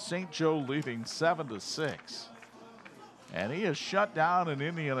with St. Joe leading 7-6. And he has shut down an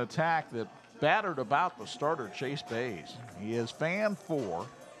Indian attack that battered about the starter, Chase Bays. He has fanned 4,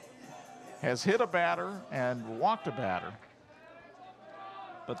 has hit a batter and walked a batter.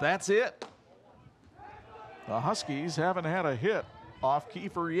 But that's it. The Huskies haven't had a hit off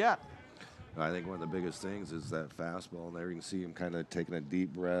Kiefer yet. I think one of the biggest things is that fastball, and there you can see him kind of taking a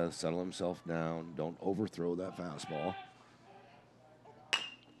deep breath, settle himself down. Don't overthrow that fastball.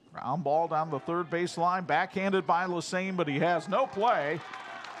 Ground ball down the third baseline, backhanded by Lassane, but he has no play.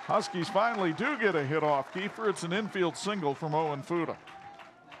 Huskies finally do get a hit off Kiefer. It's an infield single from Owen Fuda.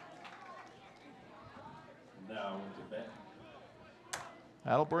 Now into bat.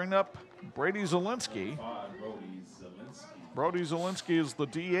 That'll bring up Brady Zielinski. Brody Zielinski is the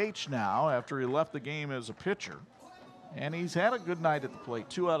DH now after he left the game as a pitcher. And he's had a good night at the plate,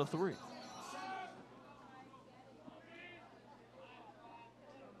 2 out of 3.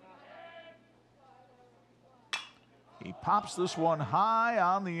 He pops this one high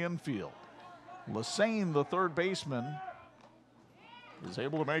on the infield. Lassane, the third baseman, is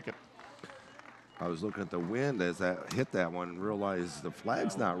able to make it. I was looking at the wind as that hit that one and realized the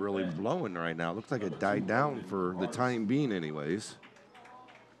flag's not really blowing right now. It looks like it died down for the time being anyways.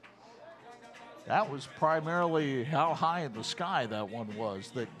 That was primarily how high in the sky that one was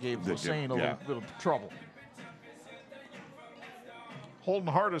that gave Lassane a little bit of trouble.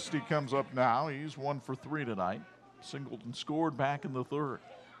 Holden Hardesty comes up now. He's 1 for 3 tonight. Singled and scored back in the third.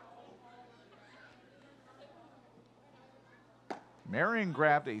 Marian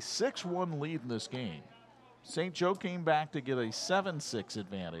grabbed a 6-1 lead in this game. St. Joe came back to get a 7-6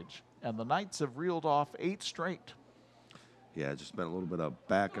 advantage, and the Knights have reeled off 8 straight. Yeah, just been a little bit of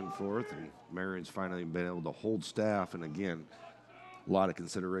back and forth, and Marian's finally been able to hold staff, and again, a lot of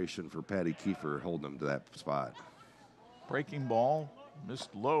consideration for Patty Kiefer holding him to that spot. Breaking ball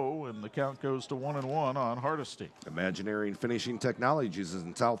missed low, and the count goes to 1-1 on Hardesty. Imagineering Finishing Technologies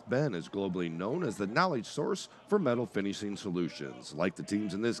in South Bend is globally known as the knowledge source for metal finishing solutions. Like the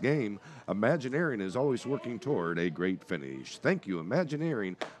teams in this game, Imagineering is always working toward a great finish. Thank you,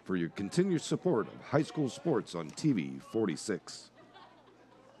 Imagineering, for your continued support of high school sports on TV 46.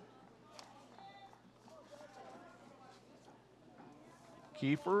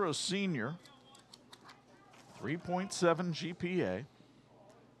 Kiefer, a senior, 3.7 GPA.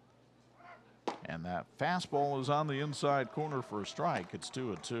 And that fastball is on the inside corner for a strike. It's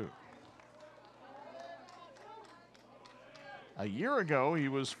 2-2. A year ago, he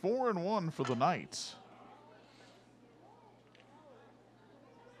was 4-1 for the Knights.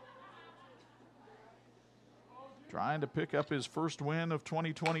 Trying to pick up his first win of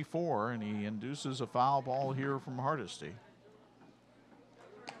 2024, and he induces a foul ball here from Hardesty.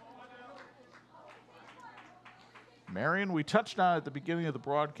 Marian, we touched on at the beginning of the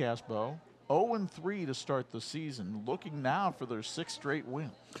broadcast, Bo. 0-3 to start the season, looking now for their 6th straight win.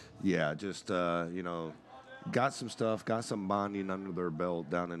 Yeah, just, got some stuff, got some bonding under their belt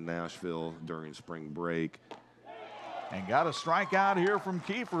down in Nashville during spring break. And got a strikeout here from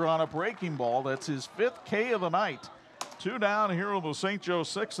Kiefer on a breaking ball. That's his 5th K of the night. 2 down here on the St. Joe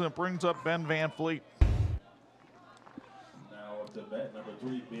 6, and it brings up Ben Van Fleet. Now up to bat number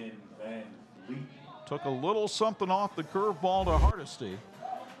 3, Ben Van Fleet. Took a little something off the curveball to Hardesty.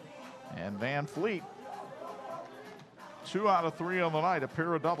 And Van Fleet, 2 out of 3 on the night, a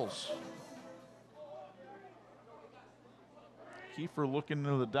pair of doubles. Kiefer looking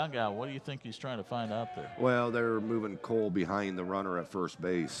into the dugout. What do you think he's trying to find out there? Well, they're moving Cole behind the runner at first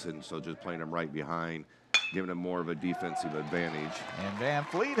base, and so just playing him right behind, giving him more of a defensive advantage. And Van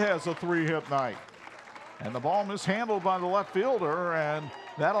Fleet has a 3-hit night. And the ball mishandled by the left fielder, and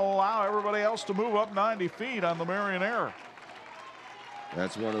that'll allow everybody else to move up 90 feet on the Marian error.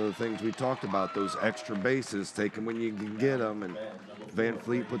 That's one of the things we talked about, those extra bases, take them when you can get them. And Van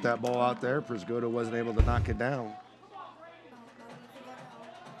Fleet put that ball out there. Prisgoda wasn't able to knock it down.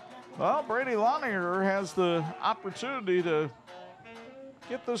 Well, Brady Loniger has the opportunity to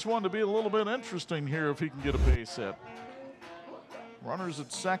get this one to be a little bit interesting here if he can get a base hit. Runners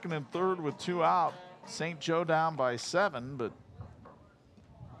at second and third with 2 out. St. Joe down by 7, but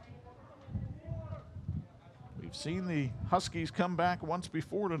we've seen the Huskies come back once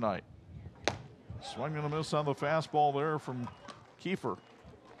before tonight. Swing and a miss on the fastball there from Kiefer.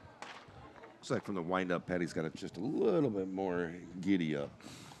 Looks like from the windup, Patty's got it just a little bit more giddy up.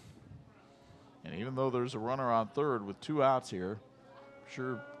 And even though there's a runner on third with 2 outs here, I'm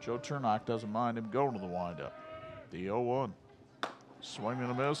sure Joe Turnock doesn't mind him going to the windup. The 0-1. Swing and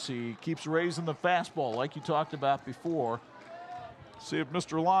a miss. He keeps raising the fastball like you talked about before. See if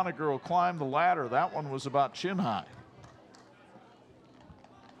Mr. Loniger will climb the ladder. That one was about chin high.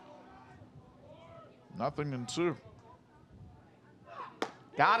 0-2.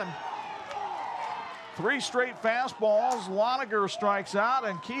 Got him. 3 straight fastballs. Loniger strikes out,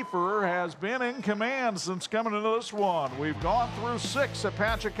 and Kiefer has been in command since coming into this one. We've gone through 6 at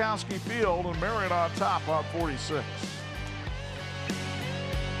Pachakowski Field, and Marian on top on 46.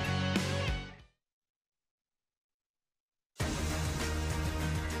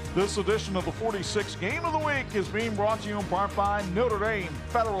 This edition of the 46 Game of the Week is being brought to you in part by Notre Dame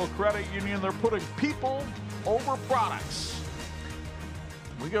Federal Credit Union. They're putting people over products.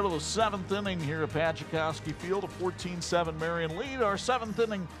 We go to the 7th inning here at Pachakowski Field, a 14-7 Marian lead. Our 7th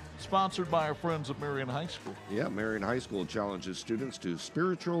inning sponsored by our friends at Marian High School. Yeah, Marian High School challenges students to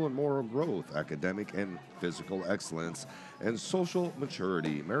spiritual and moral growth, academic and physical excellence, and social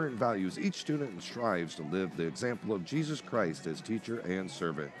maturity. Marian values each student and strives to live the example of Jesus Christ as teacher and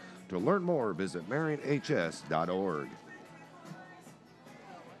servant. To learn more, visit marianhs.org.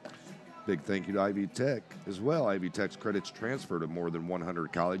 Big thank you to Ivy Tech as well. Ivy Tech's credits transfer to more than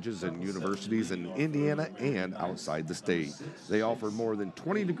 100 colleges and universities in Indiana and outside the state. They offer more than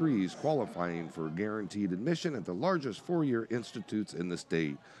 20 degrees qualifying for guaranteed admission at the largest 4-year institutes in the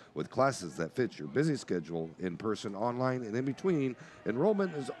state. With classes that fit your busy schedule, in person, online, and in between,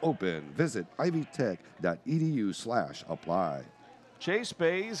 enrollment is open. Visit ivytech.edu/apply. Chase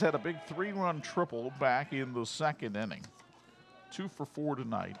Bays had a big 3-run triple back in the 2nd inning. 2 for 4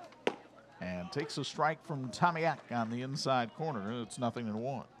 tonight. And takes a strike from Tomiak on the inside corner. It's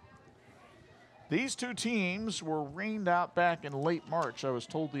 0-1. These two teams were rained out back in late March. I was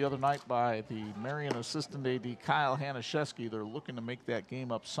told the other night by the Marian assistant AD Kyle Hanaszewski they're looking to make that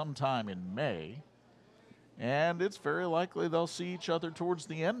game up sometime in May. And it's very likely they'll see each other towards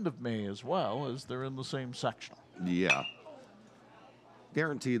the end of May as well, as they're in the same section. Yeah.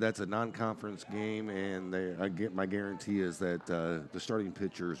 Guarantee that's a non-conference game, and my guarantee is that the starting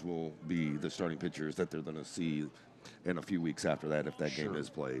pitchers will be the starting pitchers that they're going to see in a few weeks after that if that game is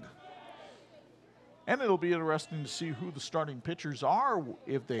played. And it'll be interesting to see who the starting pitchers are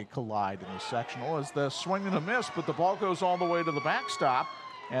if they collide in the sectional, as the swing and a miss, but the ball goes all the way to the backstop,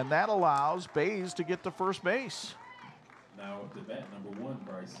 and that allows Bays to get to first base. Now up to bat, number 1,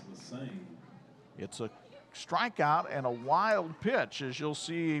 Bryce Lassane. It's a strikeout and a wild pitch, as you'll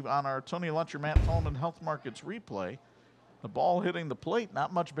see on our Tony Letcher, Matt Tolman Health Markets replay. The ball hitting the plate,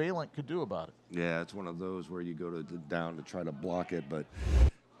 not much Balint could do about it. Yeah, it's one of those where you go down to try to block it, but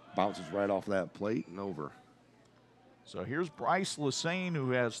bounces right off that plate and over. So here's Bryce Lassane,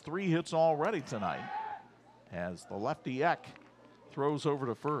 who has 3 hits already tonight, as the lefty Eck throws over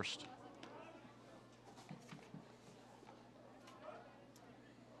to first.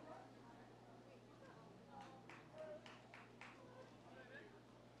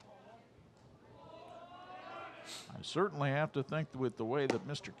 I certainly have to think with the way that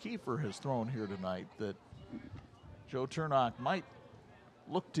Mr. Kiefer has thrown here tonight that Joe Turnock might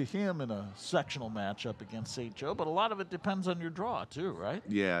look to him in a sectional matchup against St. Joe, but a lot of it depends on your draw too, right?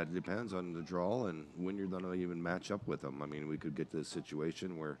 Yeah, it depends on the draw and when you're going to even match up with them. I mean, we could get to a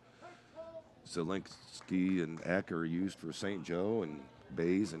situation where Zielinski and Eck are used for St. Joe and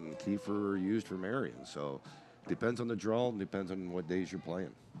Bays and Kiefer are used for Marian. So it depends on the draw and depends on what days you're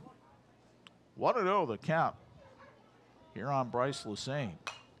playing. 1-0 the count here on Bryce Lassane.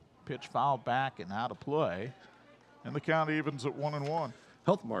 Pitch fouled back and out of play, and the count evens at 1-1.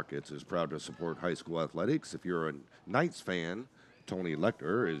 Health Markets is proud to support high school athletics. If you're a Knights fan, Tony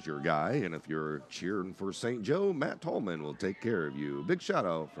Lecter is your guy, and if you're cheering for St. Joe, Matt Tolman will take care of you. Big shout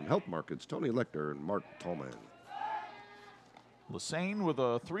out from Health Markets, Tony Lecter and Mark Tolman. Lassane with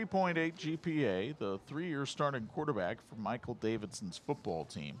a 3.8 GPA, the 3-year starting quarterback for Michael Davidson's football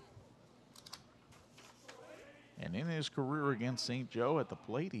team. And in his career against St. Joe at the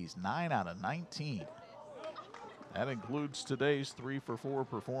plate, he's 9 out of 19. That includes today's 3 for 4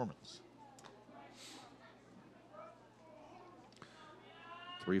 performance.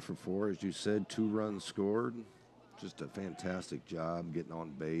 3 for 4, as you said, 2 runs scored. Just a fantastic job getting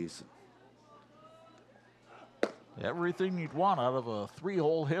on base. Everything you'd want out of a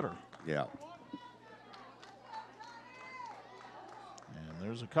 3-hole hitter. Yeah. And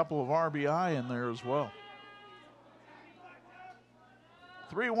there's a couple of RBI in there as well.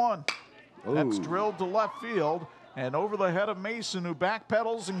 3-1. Ooh. That's drilled to left field and over the head of Mason, who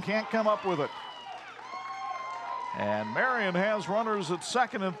backpedals and can't come up with it. And Marian has runners at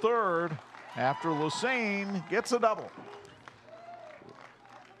second and third after Lassane gets a double.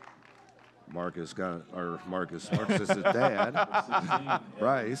 Marcus's dad,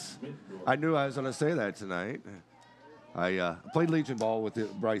 Bryce. I knew I was going to say that tonight. I played Legion ball with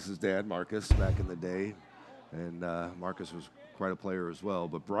Bryce's dad, Marcus, back in the day. And Marcus was quite a player as well.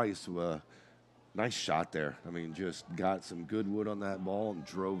 But Bryce Nice shot there. I mean, just got some good wood on that ball and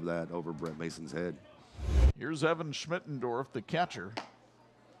drove that over Brett Mason's head. Here's Evan Schmittendorf, the catcher.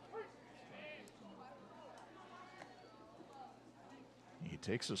 He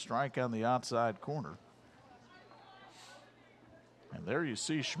takes a strike on the outside corner. And there you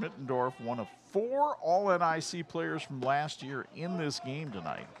see Schmittendorf, one of 4 All-NIC players from last year in this game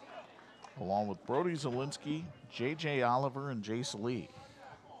tonight, along with Brody Zielinski, J.J. Oliver, and Jace Lee.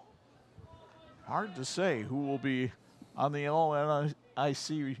 Hard to say who will be on the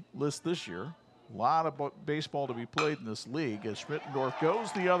All-NIC list this year. A lot of baseball to be played in this league as Schmittendorf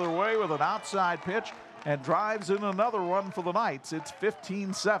goes the other way with an outside pitch and drives in another run for the Knights. It's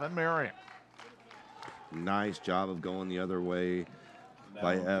 15-7 Marian. Nice job of going the other way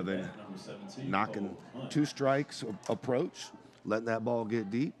by Evan. Knocking 2 strikes approach, letting that ball get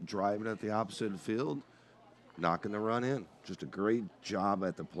deep, driving at the opposite field, knocking the run in. Just a great job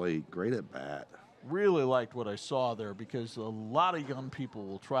at the plate. Great at bat. Really liked what I saw there because a lot of young people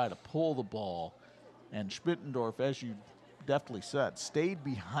will try to pull the ball, and Schmittendorf, as you deftly said, stayed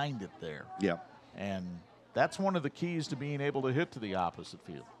behind it there. Yep. And that's one of the keys to being able to hit to the opposite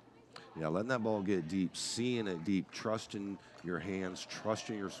field. Yeah, letting that ball get deep, seeing it deep, trusting your hands,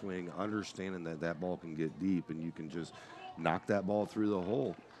 trusting your swing, understanding that that ball can get deep and you can just knock that ball through the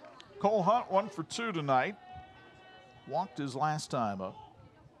hole. Cole Hunt 1 for 2 tonight. Walked his last time up.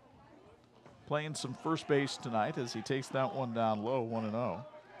 Playing some first base tonight as he takes that one down low, 1-0.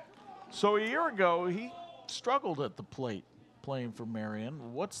 So a year ago, he struggled at the plate playing for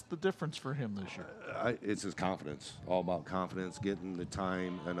Marian. What's the difference for him this year? It's his confidence, all about confidence, getting the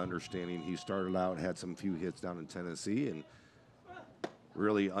time and understanding. He started out, had some few hits down in Tennessee, and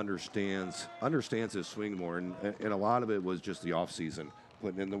really understands his swing more. And a lot of it was just the offseason,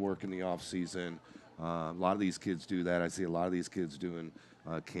 putting in the work in the offseason. A lot of these kids do that. I see a lot of these kids doing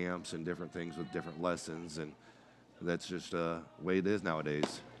camps and different things with different lessons, and that's just the way it is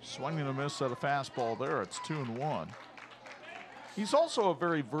nowadays. Swing and a miss at a fastball there. It's 2-1. He's also a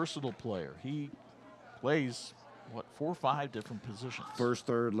very versatile player. He plays, 4 or 5 different positions. First,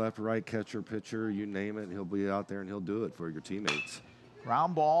 third, left, right, catcher, pitcher, you name it, he'll be out there and he'll do it for your teammates.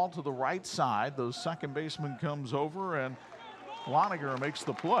 Ground ball to the right side. The second baseman comes over and Loniger makes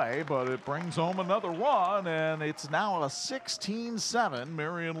the play, but it brings home another run, and it's now a 16-7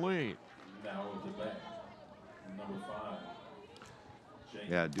 Marian lead. Now with the bat, number 5.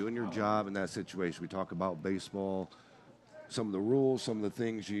 Yeah, doing your job in that situation. We talk about baseball, some of the rules, some of the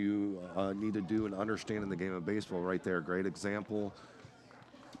things you need to do and understand in the game of baseball right there. Great example.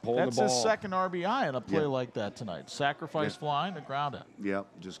 Pulling That's the ball. his second RBI in a play like that tonight. Sacrifice flying to ground out. Yep,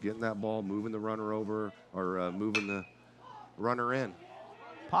 just getting that ball, moving the runner over, or moving the runner in.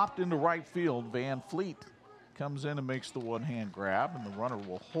 Popped into right field. Van Fleet comes in and makes the one-hand grab, and the runner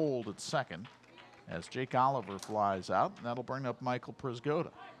will hold at second as Jake Oliver flies out, and that'll bring up Michael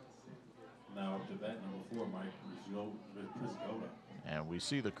Prisgoda. Now up to bat, number 4, Mike Prisgoda. And we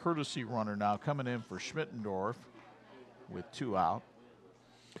see the courtesy runner now coming in for Schmittendorf with 2 out.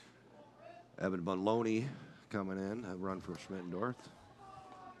 Evan Maloney coming in, a run for Schmittendorf.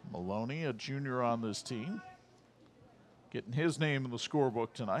 Maloney, a junior on this team, getting his name in the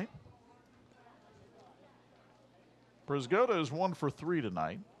scorebook tonight. Prisgoda is 1 for 3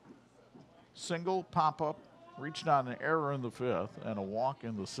 tonight. Single, pop-up, reached on an error in the 5th, and a walk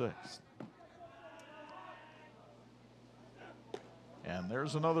in the 6th. And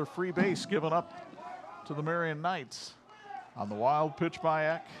there's another free base given up to the Marian Knights on the wild pitch by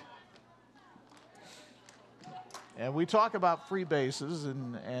Eck. And we talk about free bases,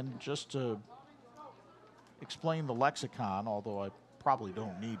 and just to explain the lexicon, although I probably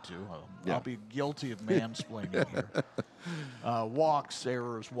don't need to. I'll be guilty of mansplaining here. Walks,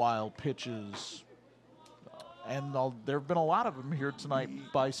 errors, wild pitches, and there have been a lot of them here tonight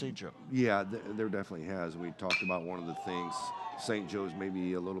by St. Joe. Yeah, there definitely has. We talked about one of the things St. Joe's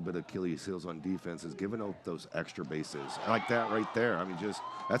maybe a little bit Achilles heels on defense is giving up those extra bases. Like that right there. I mean,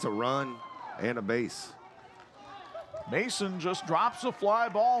 that's a run and a base. Mason just drops a fly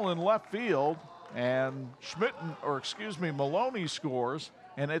ball in left field, and Maloney scores,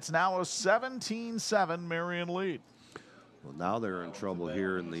 and it's now a 17-7 Marian lead. Well, now they're in trouble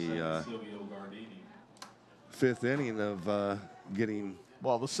here in the 5th inning of getting.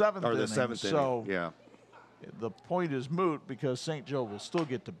 Well, the 7th or the inning. 7th so inning. Yeah. The point is moot because St. Joe will still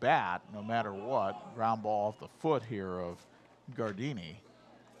get to bat no matter what. Ground ball off the foot here of Gardini.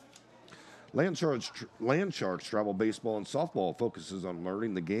 Land Sharks Travel Baseball and Softball focuses on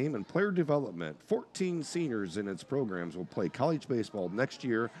learning the game and player development. 14 seniors in its programs will play college baseball next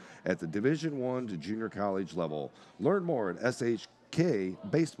year at the Division I to junior college level. Learn more at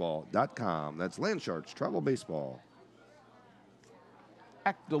LandsharksTravelBaseball.com. That's Landsharks Travel Baseball.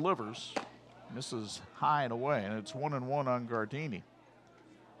 Eck delivers, misses high and away, and it's 1-1 on Gardini.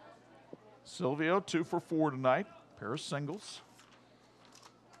 Silvio 2 for 4 tonight, pair of singles.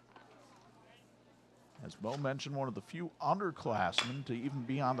 As Bo mentioned, one of the few underclassmen to even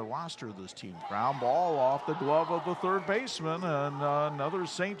be on the roster of this team. Ground ball off the glove of the third baseman, and another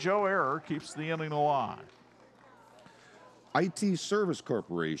St. Joe error keeps the inning alive. IT Service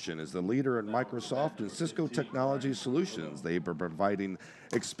Corporation is the leader in Microsoft and Cisco technology solutions. They've been providing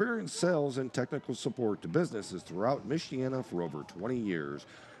experienced sales and technical support to businesses throughout Michiana for over 20 years.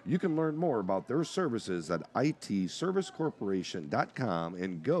 You can learn more about their services at itservicecorporation.com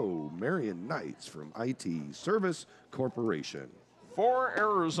and go Marian Knights from IT Service Corporation. 4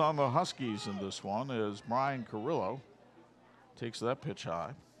 errors on the Huskies in this one as Brian Carrillo takes that pitch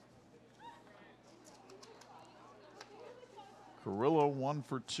high. Carrillo 1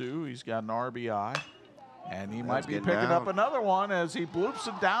 for 2. He's got an RBI. And he might be picking up another one as he bloops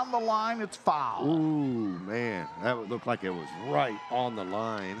it down the line. It's foul. Ooh, man. That would look like it was right on the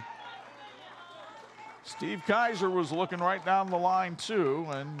line. Steve Kaiser was looking right down the line, too,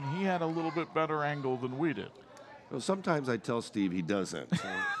 and he had a little bit better angle than we did. Well, sometimes I tell Steve he doesn't.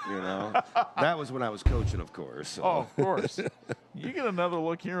 You know, that was when I was coaching, of course. So. Oh, of course. You get another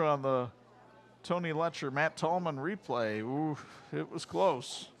look here on the Tony Letcher, Matt Tallman replay. Ooh, it was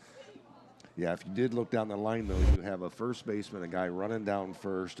close. Yeah, if you did look down the line, though, you have a first baseman, a guy running down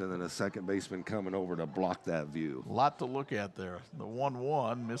first, and then a second baseman coming over to block that view. A lot to look at there. The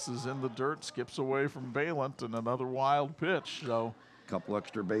 1-1 misses in the dirt, skips away from Balint, and another wild pitch. So, a couple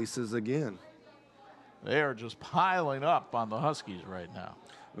extra bases again. They are just piling up on the Huskies right now.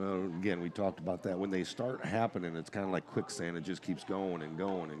 Well, again, we talked about that. When they start happening, it's kind of like quicksand. It just keeps going and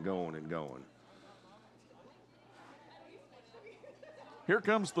going and going and going. Here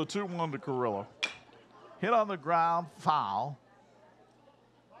comes the 2-1 to Carrillo. Hit on the ground, foul.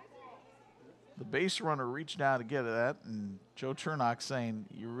 The base runner reached down to get that, and Joe Chernock saying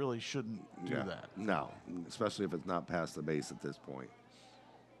you really shouldn't do that. No, especially if it's not past the base at this point.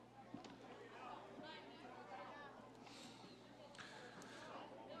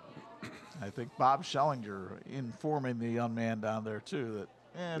 I think Bob Schellinger informing the young man down there, too, that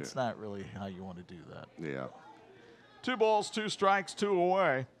it's not really how you want to do that. Yeah. 2 balls, 2 strikes, 2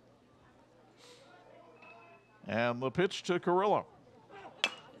 away. And the pitch to Carrillo.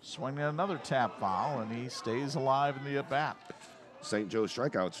 Swinging another tap foul, and he stays alive in the at-bat. St. Joe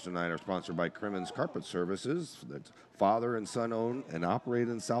Strikeouts tonight are sponsored by Crimmins Carpet Services. That's father and son owned and operate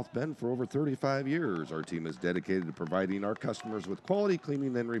in South Bend for over 35 years. Our team is dedicated to providing our customers with quality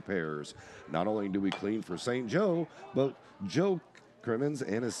cleaning and repairs. Not only do we clean for St. Joe, but Joe Crimmins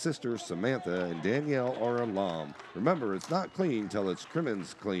and his sister Samantha and Danielle are alum. Remember, it's not clean till it's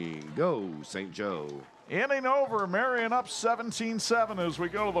Crimmins clean. Go, St. Joe. Inning over, Marian up 17-7 as we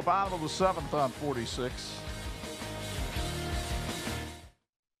go to the bottom of the 7th on 46.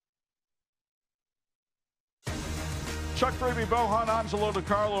 Chuck Freeby, Bohan, Angelo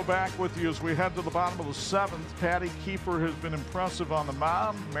DiCarlo back with you as we head to the bottom of the 7th. Patty Kiefer has been impressive on the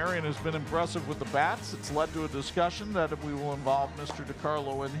mound. Marian has been impressive with the bats. It's led to a discussion that we will involve Mr.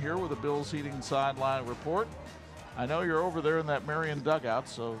 DiCarlo in here with a Bills Heating sideline report. I know you're over there in that Marian dugout,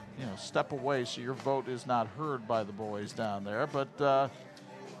 so step away so your vote is not heard by the boys down there. But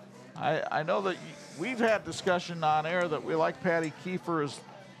I know that we've had discussion on air that we like Patty Kiefer as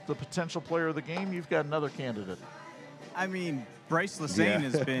the potential player of the game. You've got another candidate. I mean, Bryce Lesane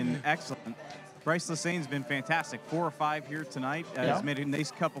has been excellent. Bryce Lesane's been fantastic. 4 or 5 here tonight. He's made a nice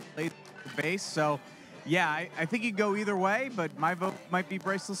couple plays at the base. So, I think you'd go either way, but my vote might be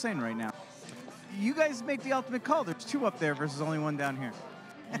Bryce Lesane right now. You guys make the ultimate call. There's 2 up there versus only 1 down here.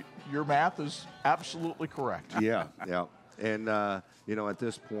 Your math is absolutely correct. Yeah. And, at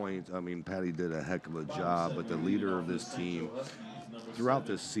this point, I mean, Patty did a heck of a job, but the leader of this team throughout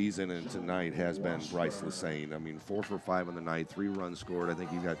this season and tonight has been Bryce Lesane. I mean, 4 for 5 on the night, 3 runs scored. I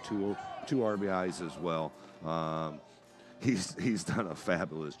think he got two RBIs as well. He's done a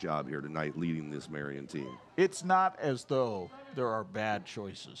fabulous job here tonight leading this Marian team. It's not as though there are bad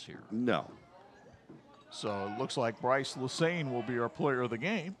choices here. No. So it looks like Bryce Lesane will be our player of the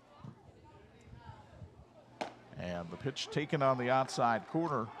game. And the pitch taken on the outside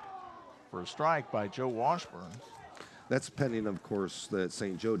corner for a strike by Joe Washburn. That's pending, of course, that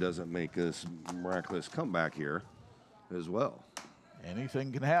St. Joe doesn't make this miraculous comeback here as well.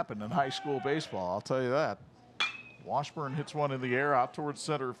 Anything can happen in high school baseball, I'll tell you that. Washburn hits one in the air out towards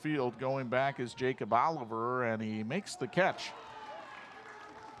center field. Going back is Jacob Oliver, and he makes the catch.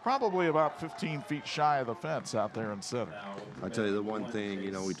 probably about 15 feet shy of the fence out there in center. I tell you the one thing,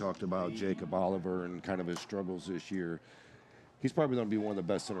 you know, we talked about Jacob Oliver and kind of his struggles this year. He's probably going to be one of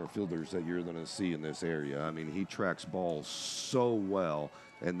the best center fielders that you're going to see in this area. I mean, he tracks balls so well,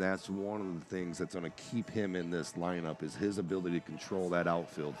 and that's one of the things that's going to keep him in this lineup is his ability to control that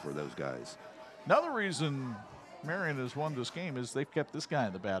outfield for those guys. Another reason Marian has won this game is they've kept this guy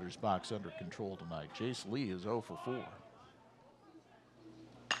in the batter's box under control tonight. Jace Lee is 0 for 4.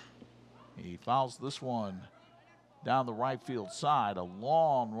 He fouls this one down the right field side. A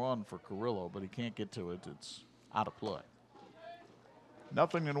long run for Carrillo, but he can't get to it. It's out of play.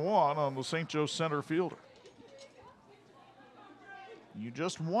 0-1 on the St. Joe center fielder. You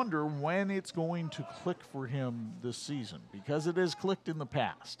just wonder when it's going to click for him this season, because it has clicked in the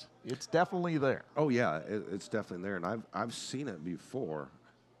past. It's definitely there. Oh yeah, it's definitely there, and I've seen it before.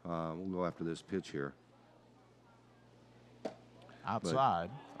 We'll go after this pitch here. Outside.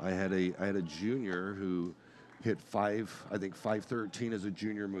 But I had a junior who hit 513 as a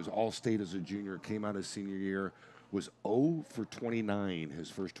junior, was all-state as a junior, came out his senior year, was 0 for 29 his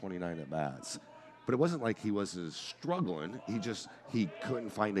first 29 at-bats. But it wasn't like he wasn't struggling. He couldn't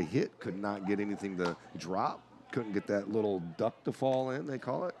find a hit, could not get anything to drop, couldn't get that little duck to fall in, they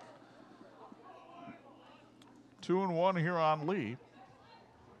call it. 2-1 here on Lee.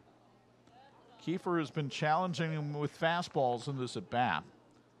 Kiefer has been challenging him with fastballs in this at-bat.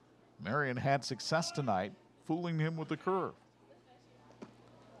 Marian had success tonight, fooling him with the curve.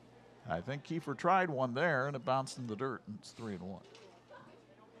 I think Kiefer tried one there, and it bounced in the dirt, and it's 3-1.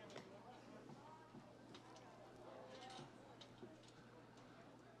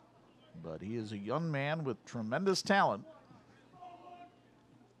 But he is a young man with tremendous talent.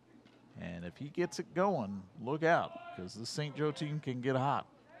 And if he gets it going, look out, because the St. Joe team can get hot.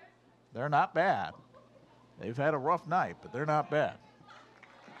 They're not bad. They've had a rough night, but they're not bad.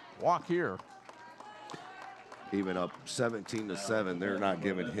 Walk here. Even up 17-7, they're not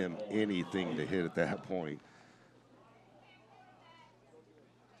giving him anything to hit at that point.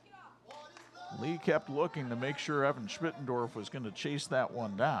 Lee kept looking to make sure Evan Schmittendorf was going to chase that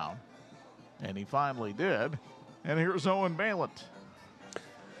one down, and he finally did. And here's Owen Balint.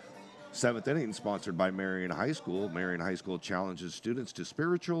 7th inning sponsored by Marian High School. Marian High School challenges students to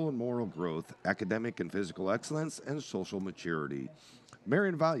spiritual and moral growth, academic and physical excellence, and social maturity.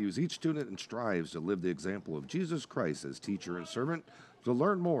 Marian values each student and strives to live the example of Jesus Christ as teacher and servant. To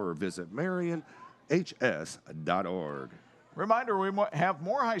learn more, visit marianhs.org. Reminder, we have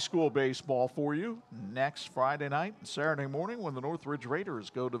more high school baseball for you next Friday night and Saturday morning when the Northridge Raiders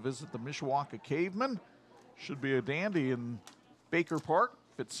go to visit the Mishawaka Cavemen. Should be a dandy in Baker Park.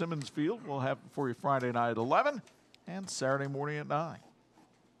 Fitzsimmons Field. We'll have it for you Friday night at 11 and Saturday morning at 9.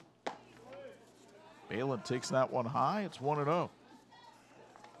 Balin takes that one high. It's 1-0.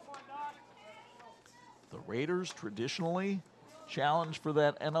 The Raiders traditionally challenge for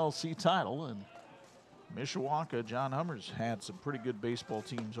that NLC title, and Mishawaka, John Hummer's had some pretty good baseball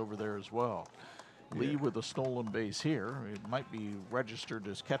teams over there as well. Yeah. Lee with a stolen base here. It might be registered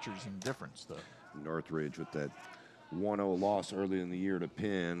as catcher's indifference, though. Northridge with that 1-0 loss early in the year to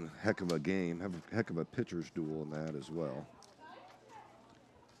Penn. Heck of a game. Heck of a pitcher's duel in that as well.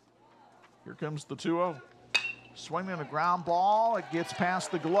 Here comes the 2-0. Swinging a ground ball. It gets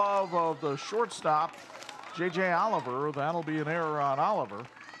past the glove of the shortstop, J.J. Oliver. That'll be an error on Oliver.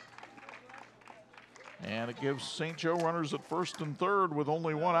 And it gives St. Joe runners at first and third with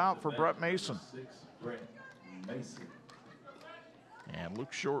only one out for Brett Mason. And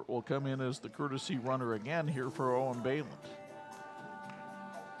Luke Short will come in as the courtesy runner again here for Owen Balin.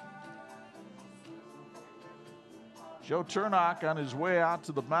 Joe Turnock on his way out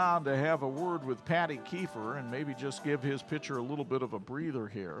to the mound to have a word with Patty Kiefer and maybe just give his pitcher a little bit of a breather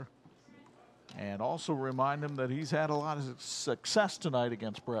here. And also remind him that he's had a lot of success tonight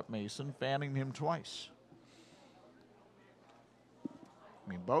against Brett Mason, fanning him twice. I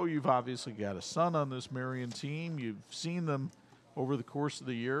mean, Bo, you've obviously got a son on this Marian team. You've seen them over the course of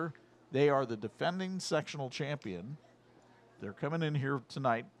the year. They are the defending sectional champion. They're coming in here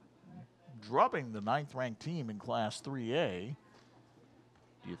tonight, drubbing the 9th-ranked team in Class 3A.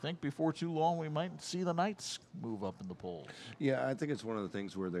 Do you think before too long we might see the Knights move up in the polls? Yeah, I think it's one of the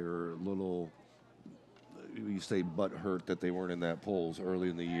things where they were a little, you say butt hurt that they weren't in that polls early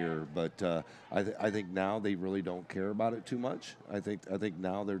in the year. But I think now they really don't care about it too much. I think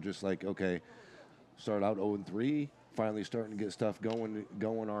now they're just like, okay, start out 0-3. Finally starting to get stuff going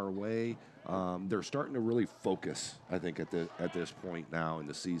our way. They're starting to really focus, I think, at this point now in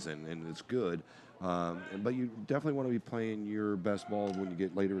the season, and it's good. But you definitely want to be playing your best ball when you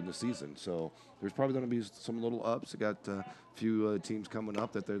get later in the season. So there's probably going to be some little ups. You got a few teams coming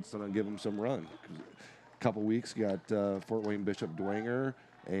up that's going to give them some run. A couple weeks, you got Fort Wayne Bishop Dwenger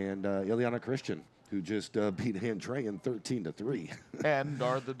and Ileana Christian, who just beat Andrean 13-3. And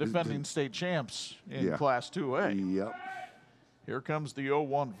are the defending state champs in Class 2A. Yep. Here comes the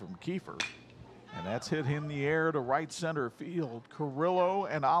 0-1 from Kiefer. And that's hit in the air to right center field. Carrillo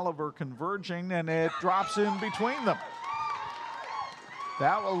and Oliver converging, and it drops in between them.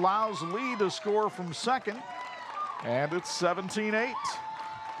 That allows Lee to score from second, and it's 17-8.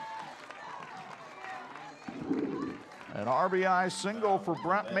 An RBI single for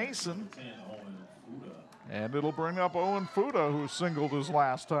Brett Mason. And it'll bring up Owen Fuda, who singled his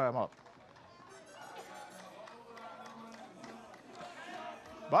last time up.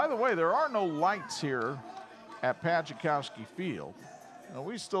 By the way, there are no lights here at Pajikowski Field. Now,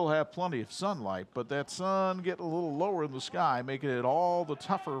 we still have plenty of sunlight, but that sun getting a little lower in the sky, making it all the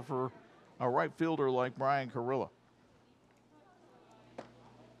tougher for a right fielder like Brian Carrillo.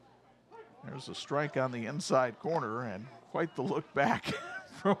 There's a strike on the inside corner, and quite the look back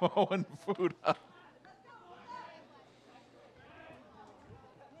from Owen Fuda.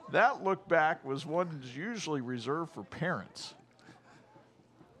 That look back was one usually reserved for parents.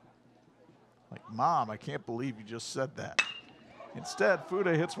 Like, Mom, I can't believe you just said that. Instead,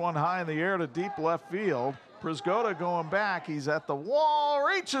 Fuda hits one high in the air to deep left field. Prisgoda going back. He's at the wall,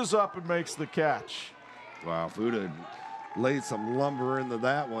 reaches up and makes the catch. Wow, Fuda laid some lumber into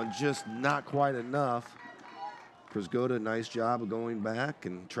that one, just not quite enough. Prisgoda, nice job of going back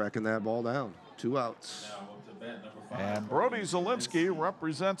and tracking that ball down. 2 outs. And Brody Zielinski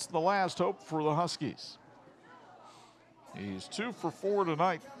represents the last hope for the Huskies. He's 2 for 4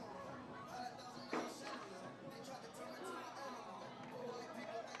 tonight.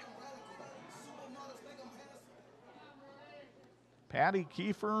 Patty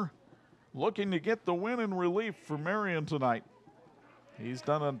Kiefer looking to get the win in relief for Marian tonight. He's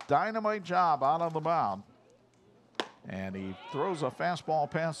done a dynamite job out on the mound. And he throws a fastball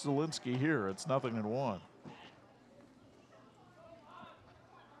past Zielinski here. It's 0-1.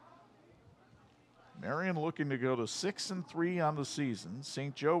 Marian looking to go to 6-3 on the season.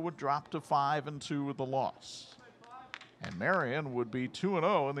 St. Joe would drop to 5-2 with the loss. And Marian would be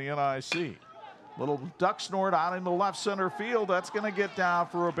 2-0 in the NIC. Little duck snort out into left center field. That's going to get down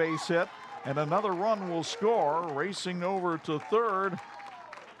for a base hit. And another run will score. Racing over to third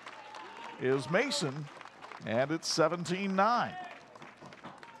is Mason. And it's 17-9. Now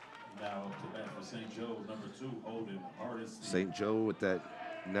to bat for St. Joe, number 2, Odin Hardesty. St. Joe with that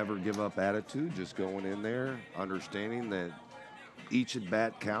never give up attitude, just going in there, understanding that each at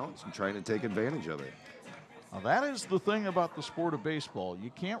bat counts and trying to take advantage of it. Now that is the thing about the sport of baseball.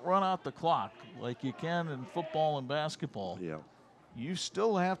 You can't run out the clock like you can in football and basketball. Yeah. You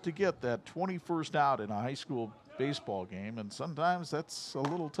still have to get that 21st out in a high school baseball game, and sometimes that's a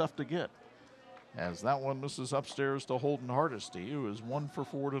little tough to get. As that one misses upstairs to Holden Hardesty, who is 1 for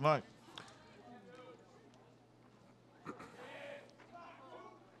 4 tonight.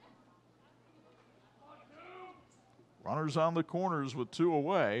 Runners on the corners with 2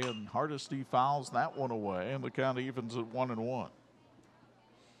 away, and Hardesty fouls that one away, and the count evens at 1-1.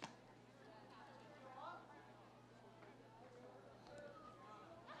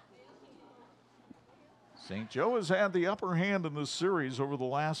 St. Joe has had the upper hand in this series over the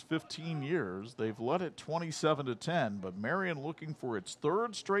last 15 years. They've led it 27-10, but Marian looking for its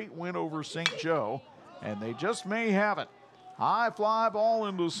 3rd straight win over St. Joe, and they just may have it. High fly ball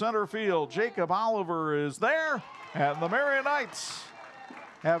into center field. Jacob Oliver is there, and the Marian Knights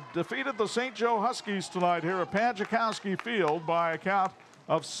have defeated the St. Joe Huskies tonight here at Pajikowski Field by a count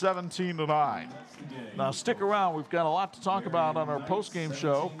of 17-9. Now stick around. We've got a lot to talk about on our postgame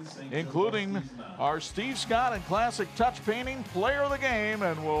show, including our Steve Scott and Classic Touch Painting Player of the Game,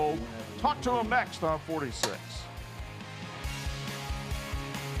 and we'll talk to him next on 46.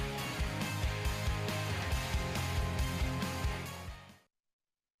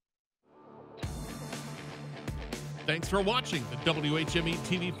 Thanks for watching the WHME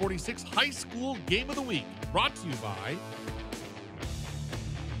TV 46 High School Game of the Week, brought to you by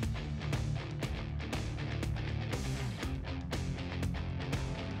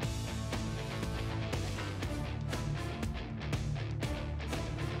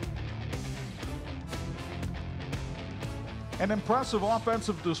An impressive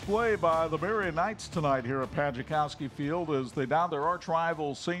offensive display by the Marian Knights tonight here at Pajikowski Field as they down their arch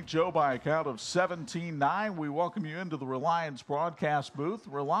rival St. Joe by a count of 17-9. We welcome you into the Reliance broadcast booth.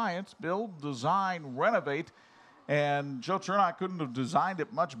 Reliance, build, design, renovate. And Joe Chernock couldn't have designed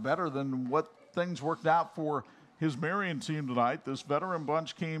it much better than what things worked out for his Marian team tonight. This veteran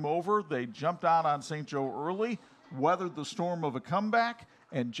bunch came over. They jumped out on St. Joe early, weathered the storm of a comeback,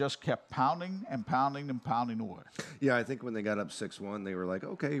 and just kept pounding and pounding and pounding away. Yeah, I think when they got up 6-1, they were like,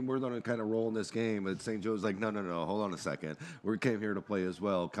 okay, we're going to kind of roll in this game. But St. Joe's like, no, hold on a second. We came here to play as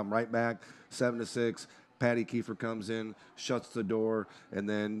well. Come right back, 7-6. Patty Kiefer comes in, shuts the door, and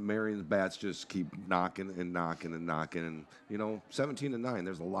then Marion's bats just keep knocking and knocking and knocking. And, 17-9,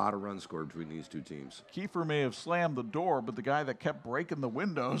 there's a lot of runs scored between these two teams. Kiefer may have slammed the door, but the guy that kept breaking the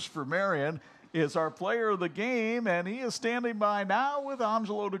windows for Marian is our player of the game, and he is standing by now with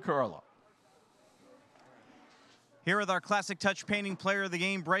Angelo DiCarlo. Here with our classic touch painting player of the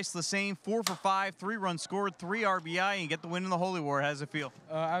game, Bryce Lassane, 4 for 5, 3 runs scored, 3 RBI, and get the win in the Holy War. How does it feel?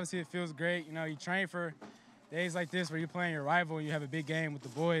 Obviously, it feels great. You train for days like this where you're playing your rival and you have a big game with the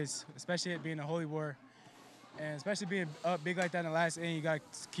boys, especially it being the Holy War. And especially being up big like that in the last inning, you got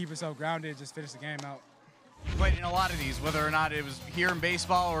to keep yourself grounded, just finish the game out. You played in a lot of these, whether or not it was here in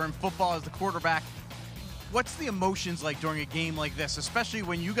baseball or in football as the quarterback. What's the emotions like during a game like this, especially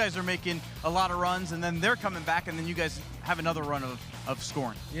when you guys are making a lot of runs and then they're coming back and then you guys have another run of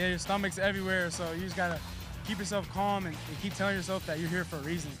scoring? Yeah, your stomach's everywhere, so you just got to keep yourself calm and keep telling yourself that you're here for a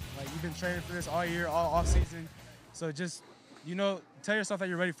reason. Like, you've been training for this all year, all off season. So just, tell yourself that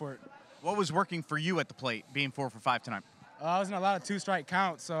you're ready for it. What was working for you at the plate, being 4 for 5 tonight? I was in a lot of 2-strike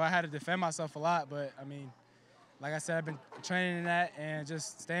counts, so I had to defend myself a lot. But, like I said, I've been training in that and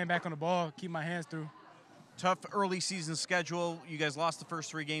just staying back on the ball, keep my hands through. Tough early season schedule. You guys lost the first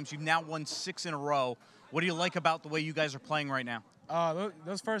 3 games. You've now won 6 in a row. What do you like about the way you guys are playing right now?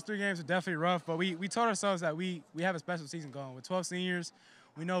 Those first 3 games are definitely rough, but we told ourselves that we have a special season going. With 12 seniors,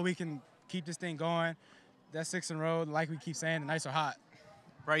 we know we can keep this thing going. That's 6 in a row. Like we keep saying, the nights are hot.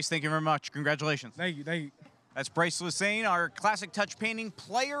 Bryce, thank you very much. Congratulations. Thank you. That's Bryce Lassane, our classic touch painting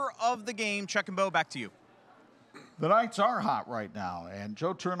player of the game. Chuck and Bo, back to you. The Knights are hot right now, and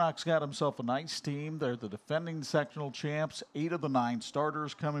Joe Turnock's got himself a nice team. They're the defending sectional champs, 8 of the 9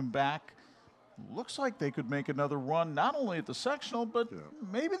 starters coming back. Looks like they could make another run, not only at the sectional, but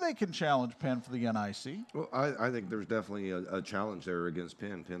maybe they can challenge Penn for the NIC. Well, I think there's definitely a challenge there against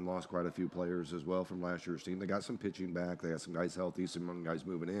Penn. Penn lost quite a few players as well from last year's team. They got some pitching back. They got some guys healthy, some guys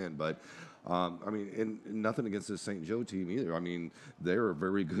moving in. But, and nothing against this St. Joe team either. They're a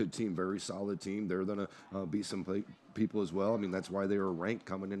very good team, very solid team. They're going to beat some people as well. That's why they were ranked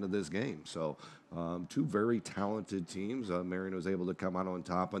coming into this game. So 2 very talented teams. Marian was able to come out on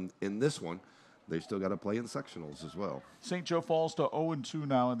top. And in this one, they still got to play in sectionals as well. St. Joe falls to 0-2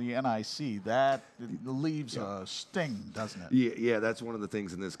 now in the NIC. That leaves a sting, doesn't it? Yeah, that's one of the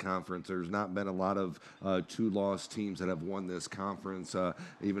things in this conference. There's not been a lot of 2-loss teams that have won this conference.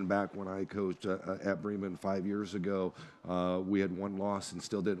 Even back when I coached at Bremen 5 years ago, we had 1 loss and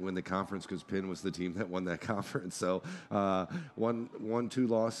still didn't win the conference because Penn was the team that won that conference. So 1-2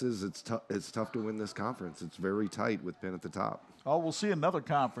 losses, it's tough to win this conference. It's very tight with Penn at the top. Oh, we'll see another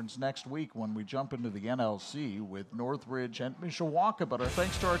conference next week when we jump into the NLC with Northridge and Mishawaka. But our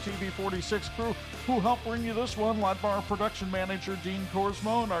thanks to our TV46 crew who helped bring you this one, led by our production manager, Dean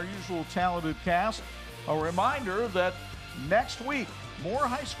Korsmo, and our usual talented cast. A reminder that next week, more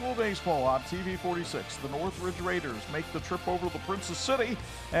high school baseball on TV46. The Northridge Raiders make the trip over to the Princess City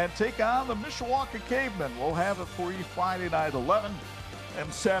and take on the Mishawaka Cavemen. We'll have it for you Friday night at 11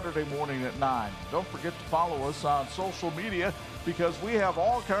 and Saturday morning at 9. Don't forget to follow us on social media because we have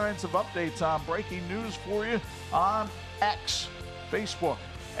all kinds of updates on breaking news for you on X, Facebook,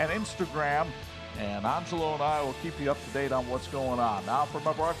 and Instagram. And Angelo and I will keep you up to date on what's going on. Now for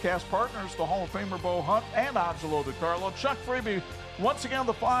my broadcast partners, the Hall of Famer Bo Hunt and Angelo DiCarlo, Chuck Freeby. Once again,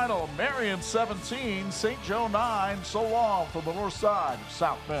 the final, Marian 17, St. Joe 9. So long from the north side of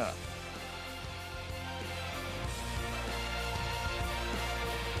South Bend.